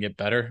Pro is going to get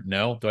better?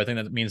 No. Do I think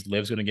that means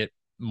Liv's going to get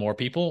more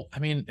people? I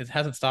mean, it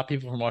hasn't stopped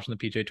people from watching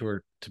the PGA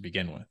Tour to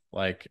begin with.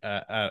 Like,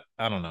 I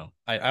don't know.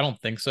 I don't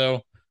think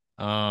so.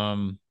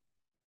 Um,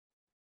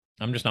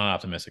 I'm just not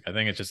optimistic. I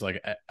think it's just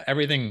like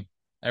everything's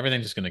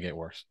just going to get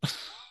worse.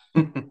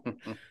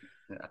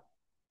 Yeah,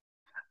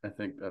 I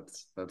think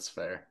that's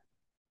fair.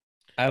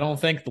 I don't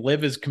think the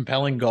Live is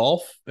compelling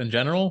golf in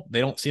general. They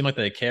don't seem like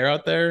they care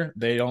out there.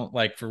 They don't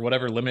like, for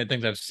whatever limited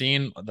things I've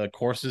seen, the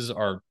courses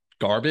are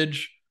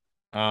garbage.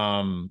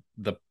 The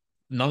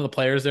None of the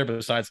players there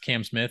besides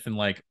Cam Smith and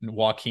like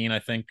Joaquin, I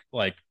think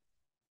like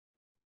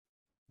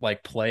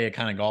play a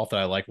kind of golf that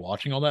I like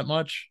watching all that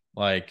much.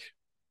 Like,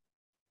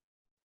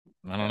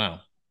 I don't know.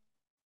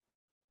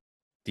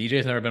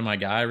 DJ's never been my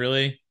guy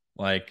really.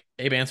 Like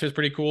Abe Answer is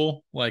pretty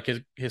cool, like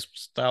his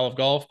style of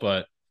golf,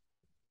 but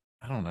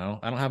I don't know.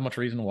 I don't have much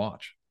reason to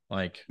watch.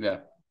 Like, Yeah.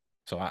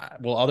 so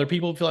will other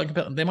people feel like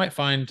they might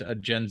find a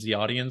Gen Z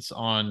audience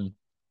on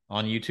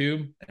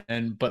YouTube,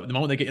 but the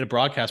moment they get a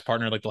broadcast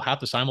partner, like they'll have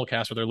to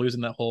simulcast, or they're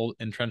losing that whole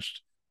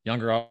entrenched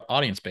younger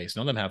audience base.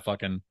 None of them have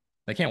fucking.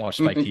 They can't watch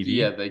Spike TV.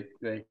 Yeah, they.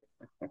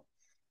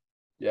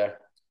 Yeah.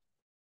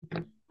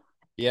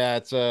 Yeah,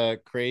 it's a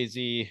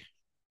crazy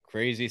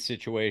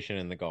situation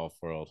in the golf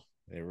world.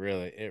 It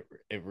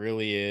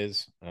really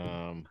is.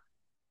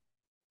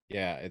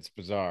 Yeah, it's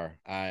bizarre.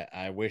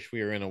 I wish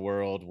we were in a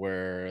world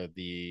where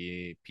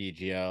the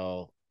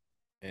PGL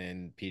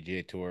and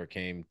PGA Tour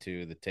came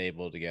to the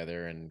table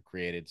together and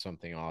created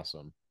something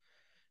awesome.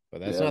 But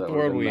that's not the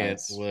world we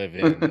live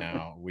in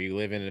now. We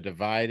live in a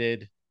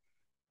divided,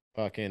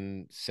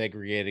 fucking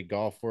segregated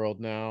golf world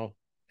now.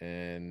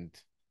 And,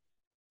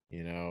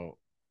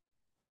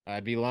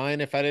 I'd be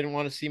lying if I didn't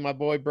want to see my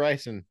boy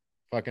Bryson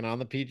fucking on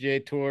the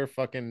PGA Tour,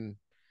 fucking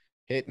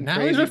hitting now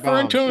crazy he's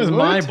referring bombs. to him as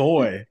my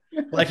boy.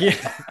 Like, yeah.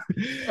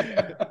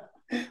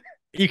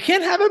 You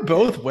can't have it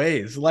both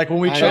ways. Like when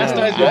we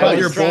chastise you about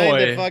your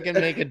boy, to fucking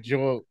make a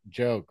joke,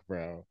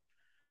 bro.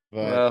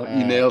 But, well,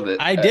 you nailed it.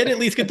 I did at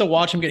least get to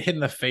watch him get hit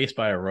in the face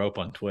by a rope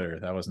on Twitter.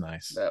 That was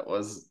nice. That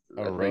was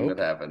a thing rope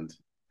that happened.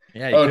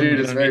 Yeah. Oh, dude,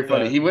 it's very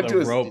funny. He went to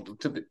his rope.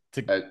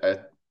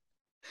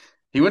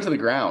 He went to the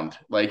ground.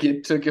 Like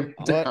it took him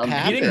down.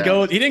 He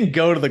didn't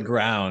go to the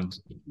ground,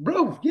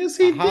 bro. Yes,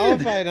 he did. How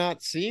have I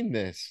not seen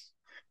this?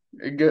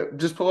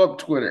 Just pull up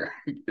Twitter.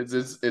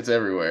 It's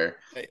everywhere.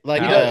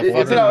 Like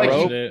it's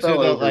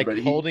not like rope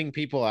holding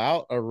people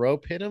out. A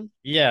rope hit him.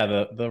 Yeah,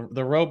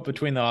 the rope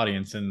between the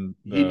audience and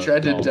he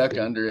tried to duck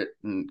under it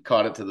and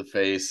caught it to the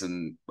face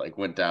and like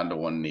went down to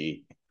one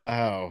knee.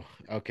 Oh,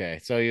 okay.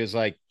 So he was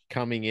like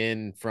coming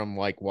in from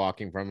like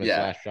walking from his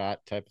last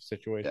shot type of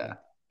situation. Yeah,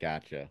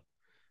 gotcha.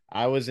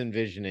 I was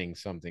envisioning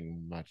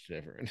something much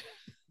different.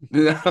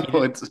 No,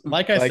 it's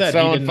like I said,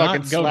 he did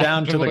not go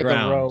down to the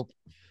ground.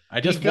 I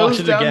just watched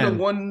it again. Down to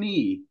one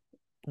knee.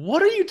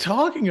 What are you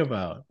talking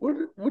about? What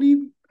do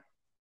you?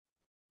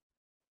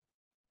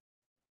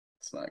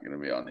 It's not going to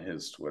be on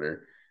his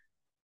Twitter.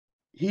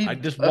 I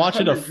just watched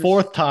it a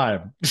fourth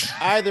time.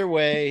 Either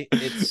way,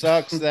 it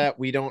sucks that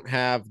we don't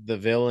have the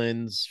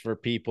villains for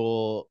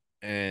people,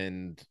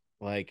 and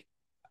like,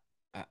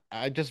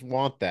 I just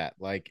want that.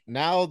 Like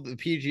now, the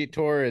PGA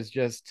Tour is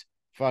just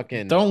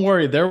fucking. Don't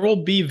worry, there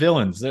will be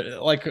villains.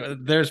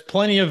 There's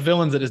plenty of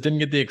villains that just didn't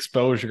get the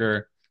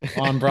exposure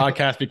on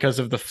broadcast because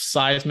of the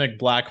seismic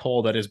black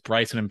hole that is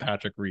Bryson and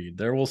Patrick Reed.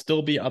 There will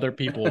still be other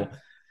people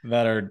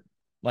that are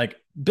like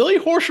Billy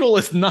Horschel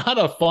is not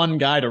a fun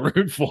guy to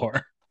root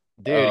for.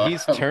 Dude,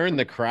 he's turned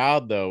the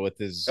crowd though with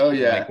his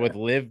like with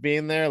Liv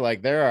being there.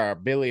 Like there are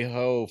Billy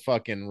Ho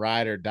fucking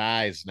ride or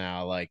dies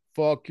now. Like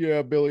fuck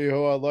yeah, Billy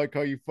Ho. I like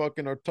how you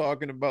fucking are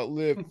talking about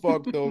Liv.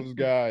 Fuck those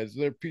guys.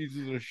 They're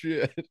pieces of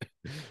shit.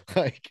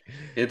 Like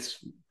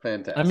it's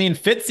fantastic. I mean,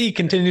 Fitzy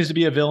continues to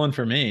be a villain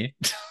for me.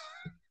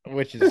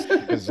 Which is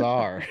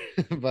bizarre,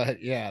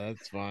 but yeah,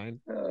 that's fine.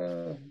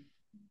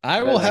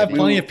 I will have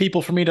plenty of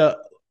people for me to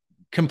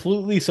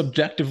completely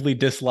subjectively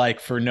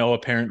dislike for no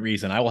apparent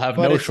reason. I will have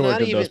no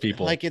shortage of those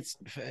people. Like it's,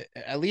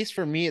 at least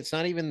for me, it's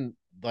not even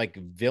like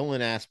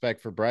villain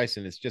aspect for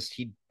Bryson. It's just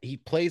he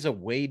plays a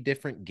way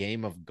different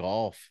game of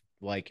golf.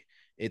 Like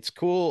it's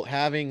cool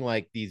having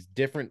like these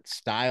different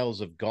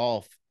styles of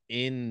golf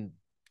in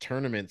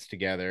tournaments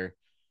together.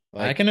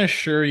 Like, I can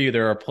assure you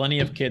there are plenty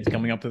of kids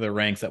coming up through the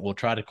ranks that will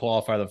try to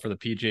qualify for the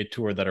PGA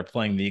Tour that are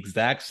playing the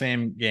exact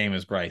same game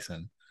as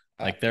Bryson.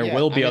 Like there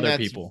will be other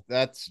people.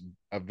 That's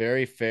a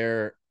very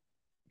fair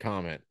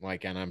comment.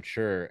 Like, and I'm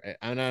sure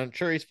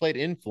he's played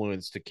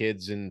influence to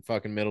kids in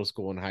fucking middle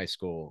school and high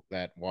school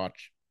that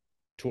watch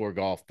tour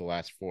golf the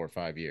last 4 or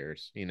 5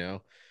 years,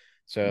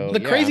 So the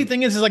crazy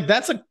thing is like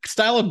that's a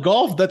style of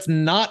golf that's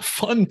not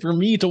fun for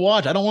me to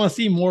watch. I don't want to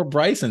see more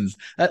Brysons.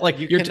 Like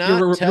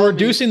you're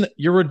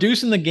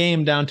reducing the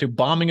game down to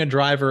bombing a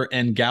driver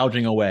and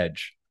gouging a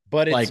wedge.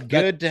 But it's Like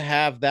good to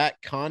have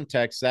that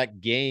context, that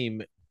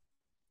game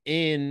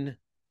in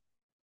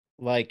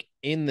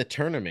in the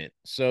tournament.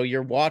 So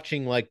you're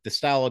watching like the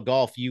style of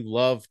golf you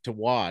love to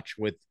watch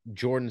with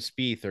Jordan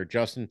Spieth or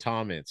Justin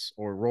Thomas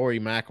or Rory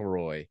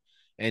McIlroy,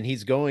 and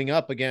they're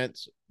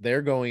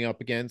going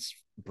up against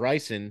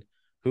Bryson,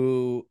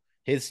 who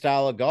his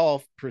style of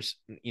golf,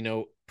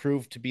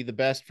 proved to be the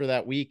best for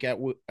that week at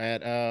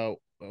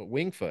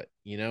Winged Foot.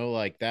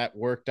 Like that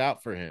worked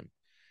out for him.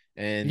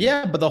 And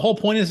yeah, but the whole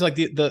point is like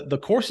the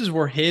courses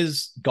where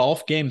his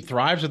golf game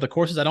thrives are the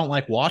courses I don't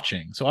like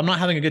watching. So I'm not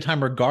having a good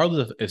time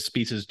regardless if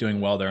Spieth is doing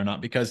well there or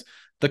not because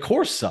the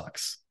course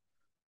sucks.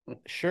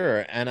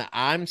 sure, and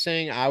I'm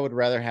saying I would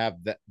rather have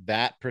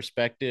that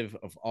perspective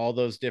of all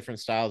those different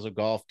styles of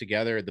golf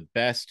together, the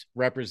best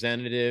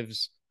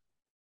representatives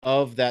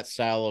of that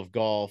style of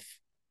golf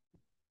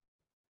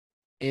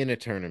in a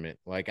tournament.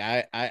 Like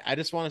I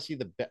just want to see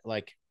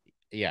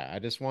I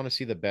just want to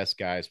see the best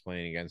guys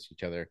playing against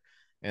each other.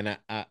 And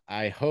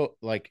I hope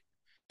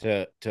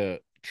to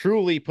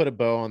truly put a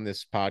bow on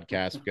this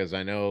podcast because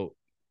I know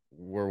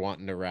we're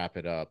wanting to wrap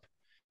it up.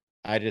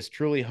 I just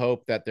truly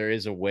hope that there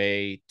is a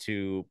way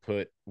to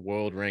put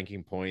world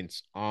ranking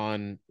points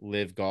on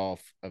live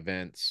golf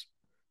events,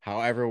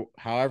 however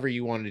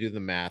you want to do the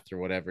math or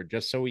whatever,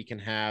 just so we can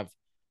have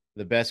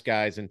the best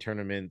guys in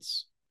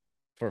tournaments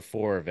for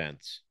 4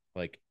 events.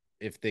 Like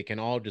if they can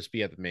all just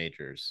be at the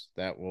majors,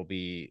 that will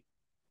be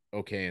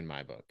okay in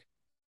my book.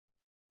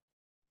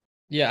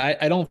 Yeah,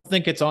 I don't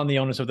think it's on the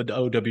onus of the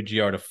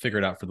OWGR to figure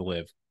it out for the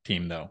live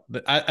team, though.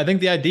 I think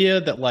the idea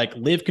that like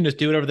live can just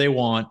do whatever they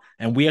want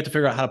and we have to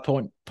figure out how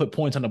to put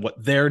points on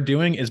what they're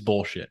doing is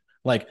bullshit.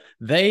 Like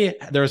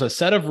there's a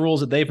set of rules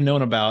that they've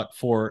known about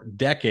for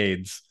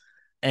decades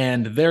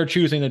and they're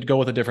choosing to go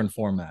with a different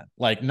format.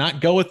 Like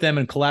not go with them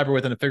and collaborate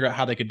with them to figure out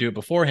how they could do it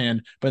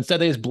beforehand, but instead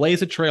they just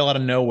blaze a trail out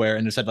of nowhere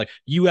and just said like,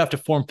 you have to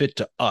form fit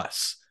to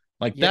us.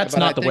 Like that's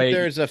not the way.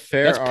 There's a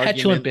fair that's argument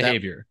petulant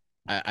behavior.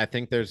 I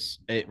think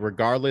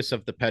regardless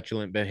of the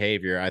petulant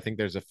behavior, I think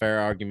there's a fair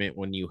argument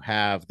when you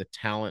have the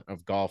talent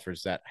of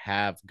golfers that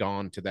have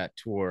gone to that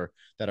tour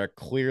that are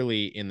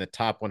clearly in the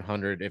top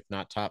 100, if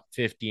not top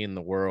 50 in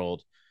the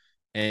world.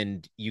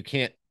 And you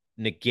can't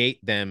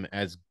negate them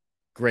as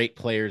great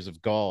players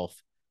of golf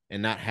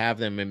and not have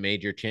them in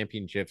major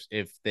championships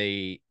if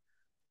they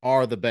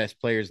are the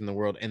best players in the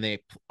world and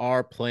they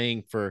are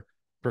playing for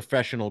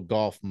professional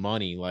golf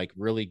money, like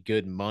really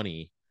good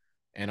money,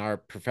 and are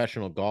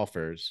professional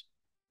golfers.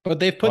 But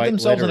they've put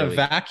themselves in a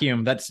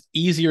vacuum that's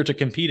easier to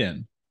compete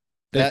in.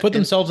 They've put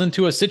themselves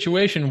into a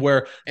situation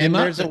where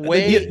there's a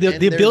way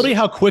the ability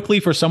how quickly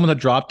for someone to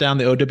drop down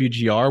the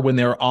OWGR when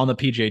they were on the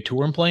PGA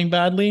Tour and playing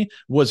badly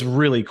was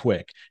really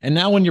quick. And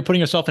now when you're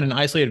putting yourself in an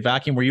isolated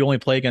vacuum where you only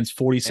play against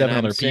 47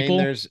 other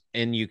people,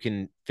 and you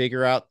can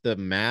figure out the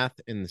math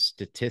and the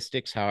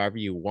statistics however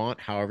you want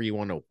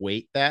to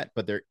weight that,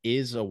 but there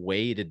is a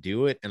way to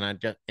do it.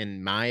 And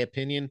in my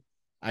opinion,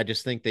 I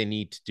just think they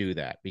need to do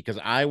that because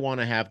I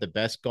want to have the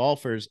best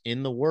golfers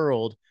in the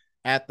world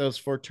at those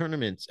 4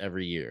 tournaments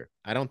every year.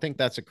 I don't think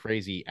that's a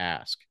crazy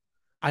ask.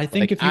 I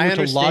think if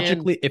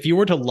you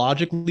were to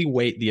logically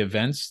weight the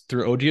events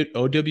through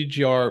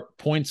OWGR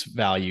points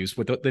values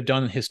with what they've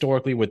done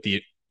historically with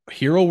the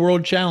Hero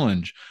World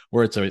Challenge,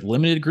 where it's a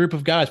limited group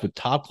of guys with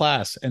top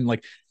class, and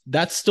like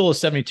that's still a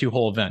 72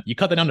 hole event. You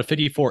cut that down to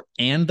 54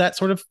 and that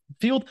sort of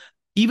field.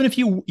 Even if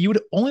you would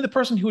only the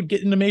person who would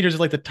get into majors is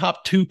like the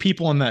top 2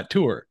 people on that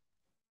tour.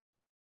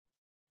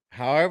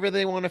 However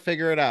they want to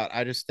figure it out.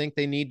 I just think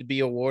they need to be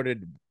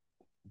awarded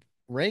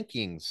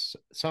rankings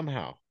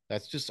somehow.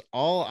 That's just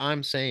all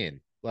I'm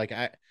saying. Like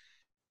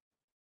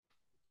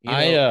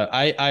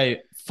I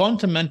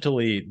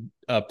fundamentally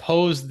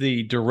oppose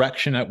the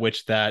direction at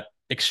which that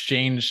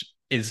exchange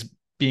is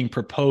being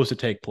proposed to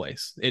take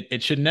place.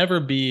 It should never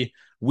be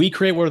we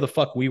create whatever the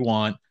fuck we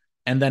want.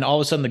 And then all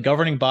of a sudden, the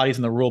governing bodies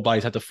and the rule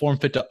bodies have to form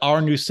fit to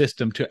our new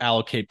system to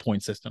allocate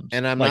point systems.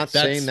 And I'm not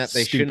saying that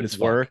they shouldn't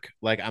work.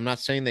 Like, I'm not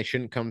saying they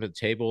shouldn't come to the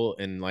table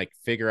and like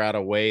figure out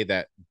a way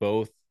that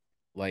both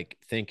like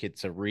think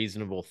it's a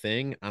reasonable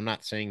thing. I'm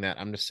not saying that.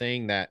 I'm just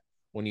saying that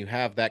when you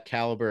have that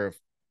caliber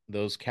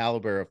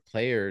of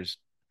players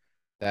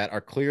that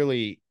are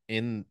clearly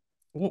in.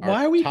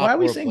 Why are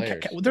we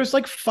saying there's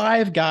like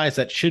 5 guys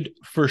that should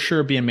for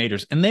sure be in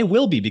majors, and they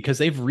will be because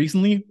they've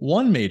recently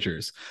won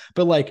majors.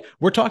 But like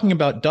we're talking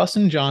about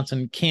Dustin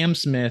Johnson, Cam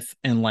Smith,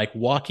 and like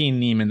Joaquin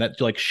Niemann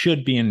that like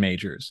should be in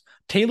majors.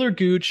 Taylor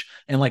Gooch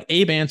and like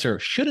Abe Ancer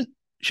shouldn't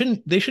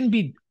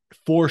be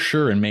for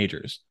sure in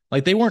majors.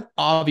 Like they weren't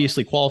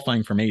obviously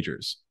qualifying for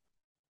majors.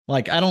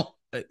 Like I don't.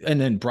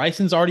 And then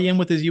Bryson's already in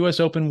with his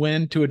US Open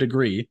win to a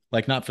degree,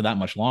 like not for that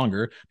much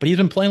longer, but he's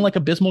been playing like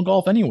abysmal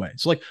golf anyway.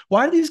 So like,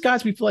 why do these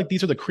guys, we feel like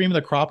these are the cream of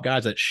the crop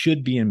guys that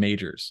should be in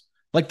majors?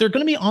 Like they're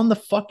going to be on the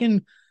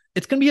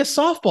it's going to be a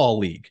softball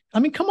league.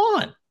 I mean, come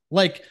on.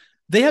 Like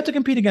they have to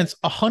compete against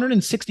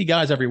 160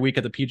 guys every week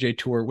at the PGA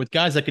Tour with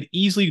guys that could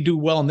easily do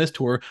well in this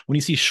tour when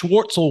you see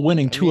Schwartzel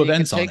winning 2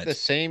 events on it. Take the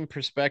same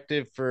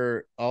perspective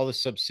for all the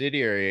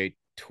subsidiary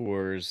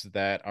tours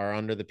that are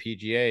under the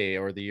PGA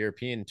or the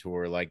European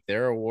Tour. Like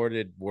they're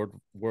awarded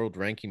world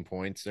ranking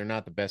points. They're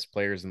not the best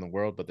players in the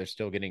world, but they're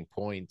still getting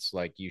points.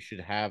 Like you should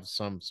have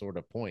some sort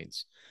of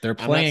points. They're I'm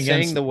not playing saying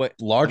against the way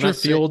I'm larger not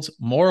saying fields,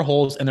 more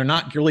holes, and they're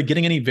not really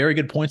getting any very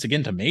good points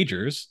again to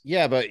majors.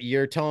 yeah, but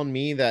you're telling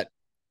me that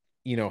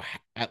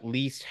at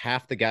least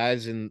half the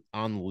guys in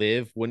on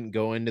live wouldn't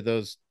go into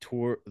those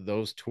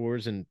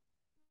tours and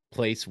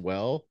place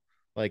well.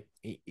 Like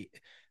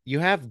you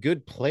have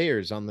good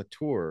players on the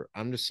tour.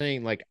 I'm just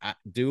saying, like,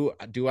 do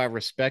I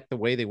respect the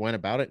way they went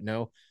about it?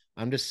 No,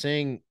 I'm just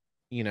saying,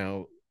 you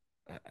know,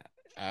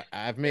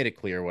 I've made it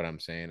clear what I'm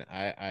saying.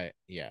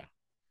 Yeah,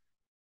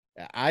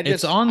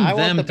 It's on I want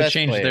them the to best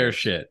change their players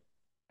shit.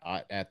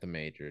 at the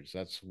majors.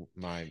 That's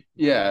my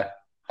Yeah,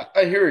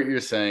 I hear what you're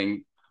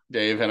saying,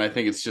 Dave, and I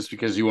think it's just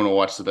because you want to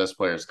watch the best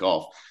players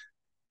golf.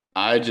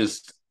 I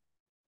just,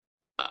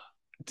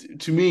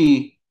 to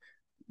me,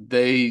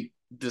 they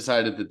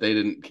decided that they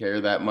didn't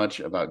care that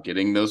much about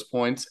getting those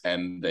points,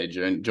 and they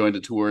joined a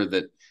tour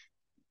that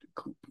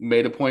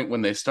made a point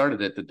when they started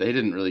it that they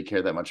didn't really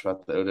care that much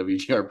about the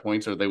OWGR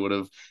points, or they would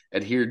have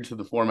adhered to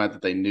the format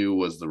that they knew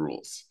was the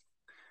rules.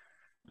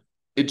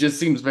 It just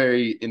seems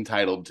very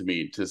entitled to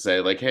me to say,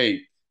 like,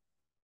 hey,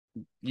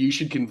 you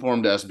should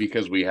conform to us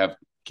because we have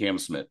Cam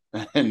Smith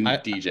and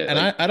DJ.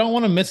 I don't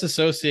want to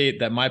misassociate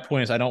that. My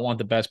point is I don't want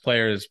the best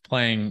players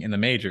playing in the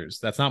majors.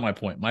 That's not my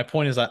point. My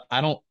point is that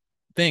I don't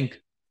think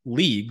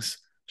leagues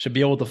should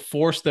be able to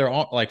force their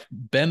like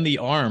bend the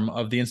arm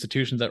of the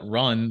institutions that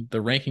run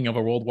the ranking of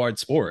a worldwide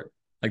sport.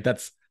 Like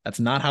that's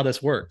not how this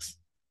works.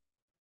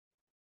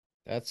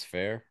 That's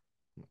fair.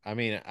 I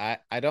mean,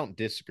 I don't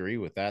disagree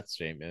with that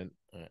statement,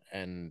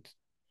 and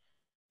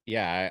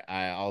yeah,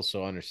 I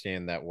also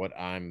understand that what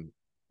I'm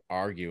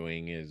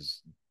arguing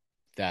is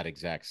that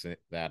exact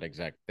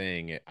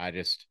thing. I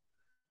just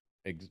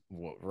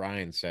what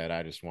Ryan said.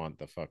 I just want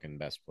the fucking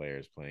best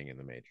players playing in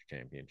the major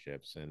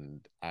championships,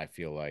 and I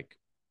feel like,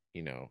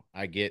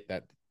 I get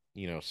that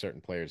certain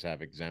players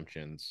have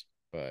exemptions,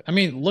 but I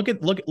mean, look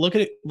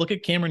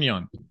at Cameron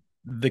Young.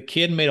 The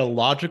kid made a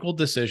logical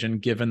decision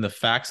given the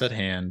facts at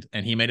hand,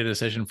 and he made a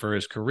decision for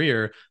his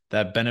career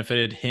that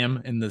benefited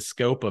him in the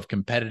scope of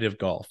competitive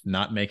golf,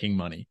 not making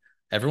money.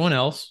 Everyone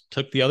else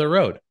took the other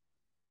road.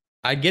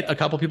 I get a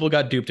couple people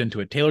got duped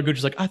into it. Taylor Gooch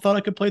is like, I thought I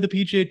could play the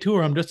PGA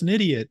Tour. I'm just an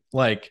idiot.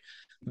 Like,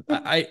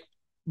 I,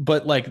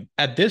 but like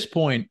at this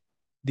point,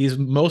 these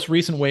most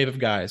recent wave of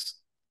guys,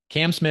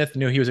 Cam Smith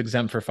knew he was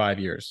exempt for 5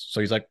 years, so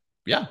he's like,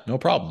 yeah, no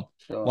problem.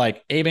 sure.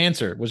 Like Abe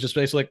Answer was just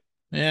basically like,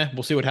 yeah,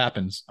 we'll see what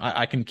happens.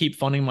 I can keep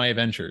funding my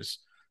adventures.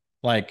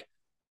 Like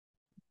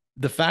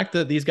the fact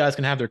that these guys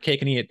can have their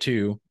cake and eat it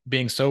too,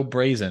 being so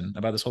brazen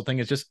about this whole thing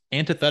is just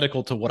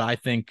antithetical to what I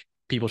think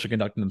people should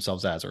conduct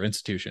themselves as or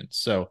institutions.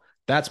 So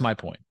that's my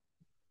point.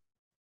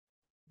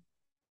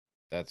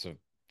 that's a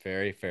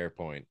very fair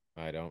point.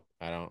 I don't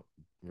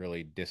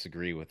really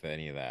disagree with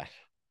any of that.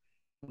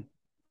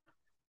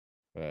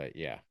 But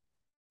yeah.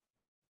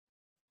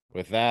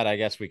 With that, I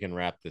guess we can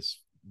wrap this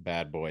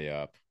bad boy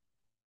up.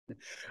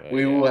 But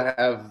We yeah. will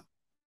have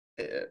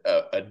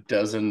a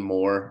dozen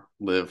more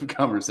live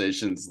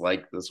conversations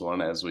like this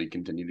one as we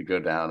continue to go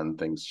down and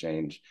things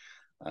change.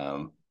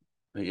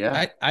 But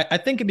yeah, I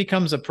think it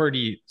becomes a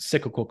pretty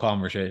cyclical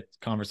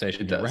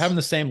conversation here. We're having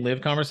the same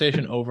live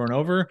conversation over and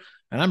over,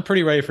 and I'm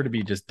pretty ready for it to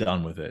be just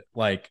done with it.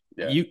 Like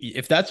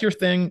if that's your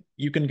thing,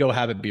 you can go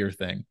have it be your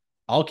thing.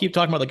 I'll keep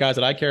talking about the guys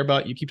that I care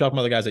about. You keep talking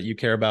about the guys that you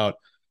care about.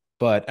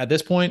 But at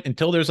this point,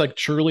 until there's like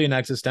truly an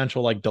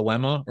existential like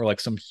dilemma or like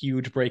some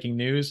huge breaking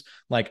news,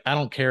 like I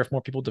don't care if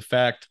more people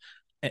defect.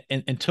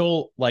 And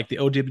until like the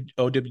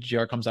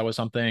OWGR comes out with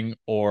something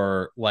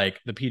or like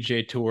the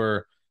PGA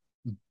Tour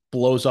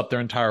blows up their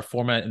entire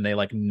format and they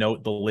like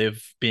note the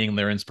live being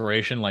their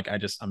inspiration, like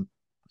I'm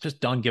just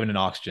done giving it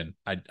oxygen.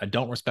 I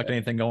don't respect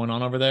anything going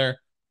on over there.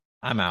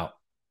 I'm out.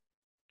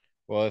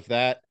 Well, if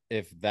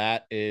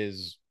that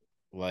is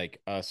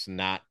like us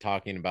not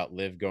talking about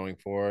live going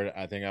forward,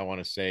 I think I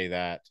want to say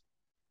that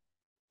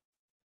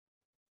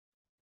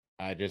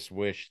I just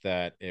wish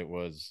that it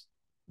was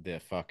the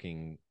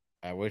fucking.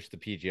 I wish the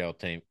PGL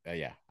team.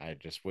 Yeah, I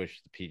just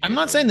wish the PGA. I'm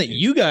not saying that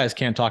you guys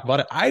can't talk about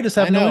it. I just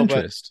have I know, no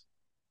interest.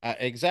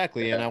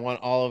 Exactly, and I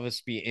want all of us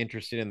to be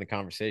interested in the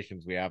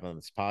conversations we have on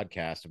this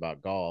podcast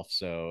about golf.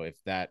 So if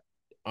that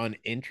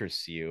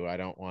uninterests you, I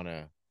don't want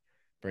to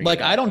bring Like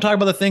it I up. don't talk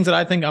about the things that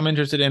I think I'm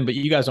interested in, but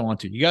you guys don't want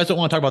to. You guys don't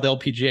want to talk about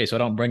the LPGA, so I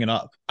don't bring it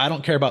up. I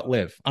don't care about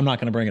live. I'm not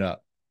going to bring it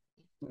up.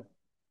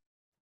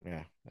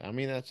 Yeah, I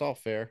mean that's all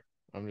fair.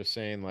 I'm just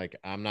saying, like,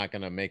 I'm not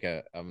gonna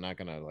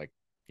like,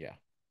 yeah.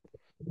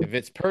 If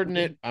it's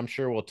pertinent, I'm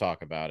sure we'll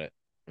talk about it,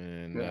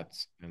 and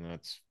that's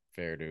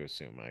fair to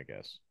assume, I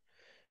guess.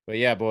 But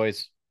yeah,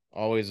 boys,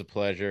 always a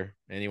pleasure.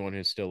 Anyone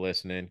who's still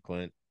listening,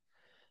 Clint,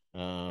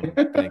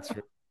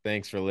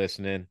 thanks for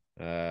listening.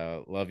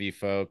 Love you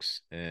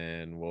folks,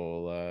 and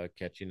we'll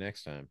catch you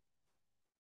next time.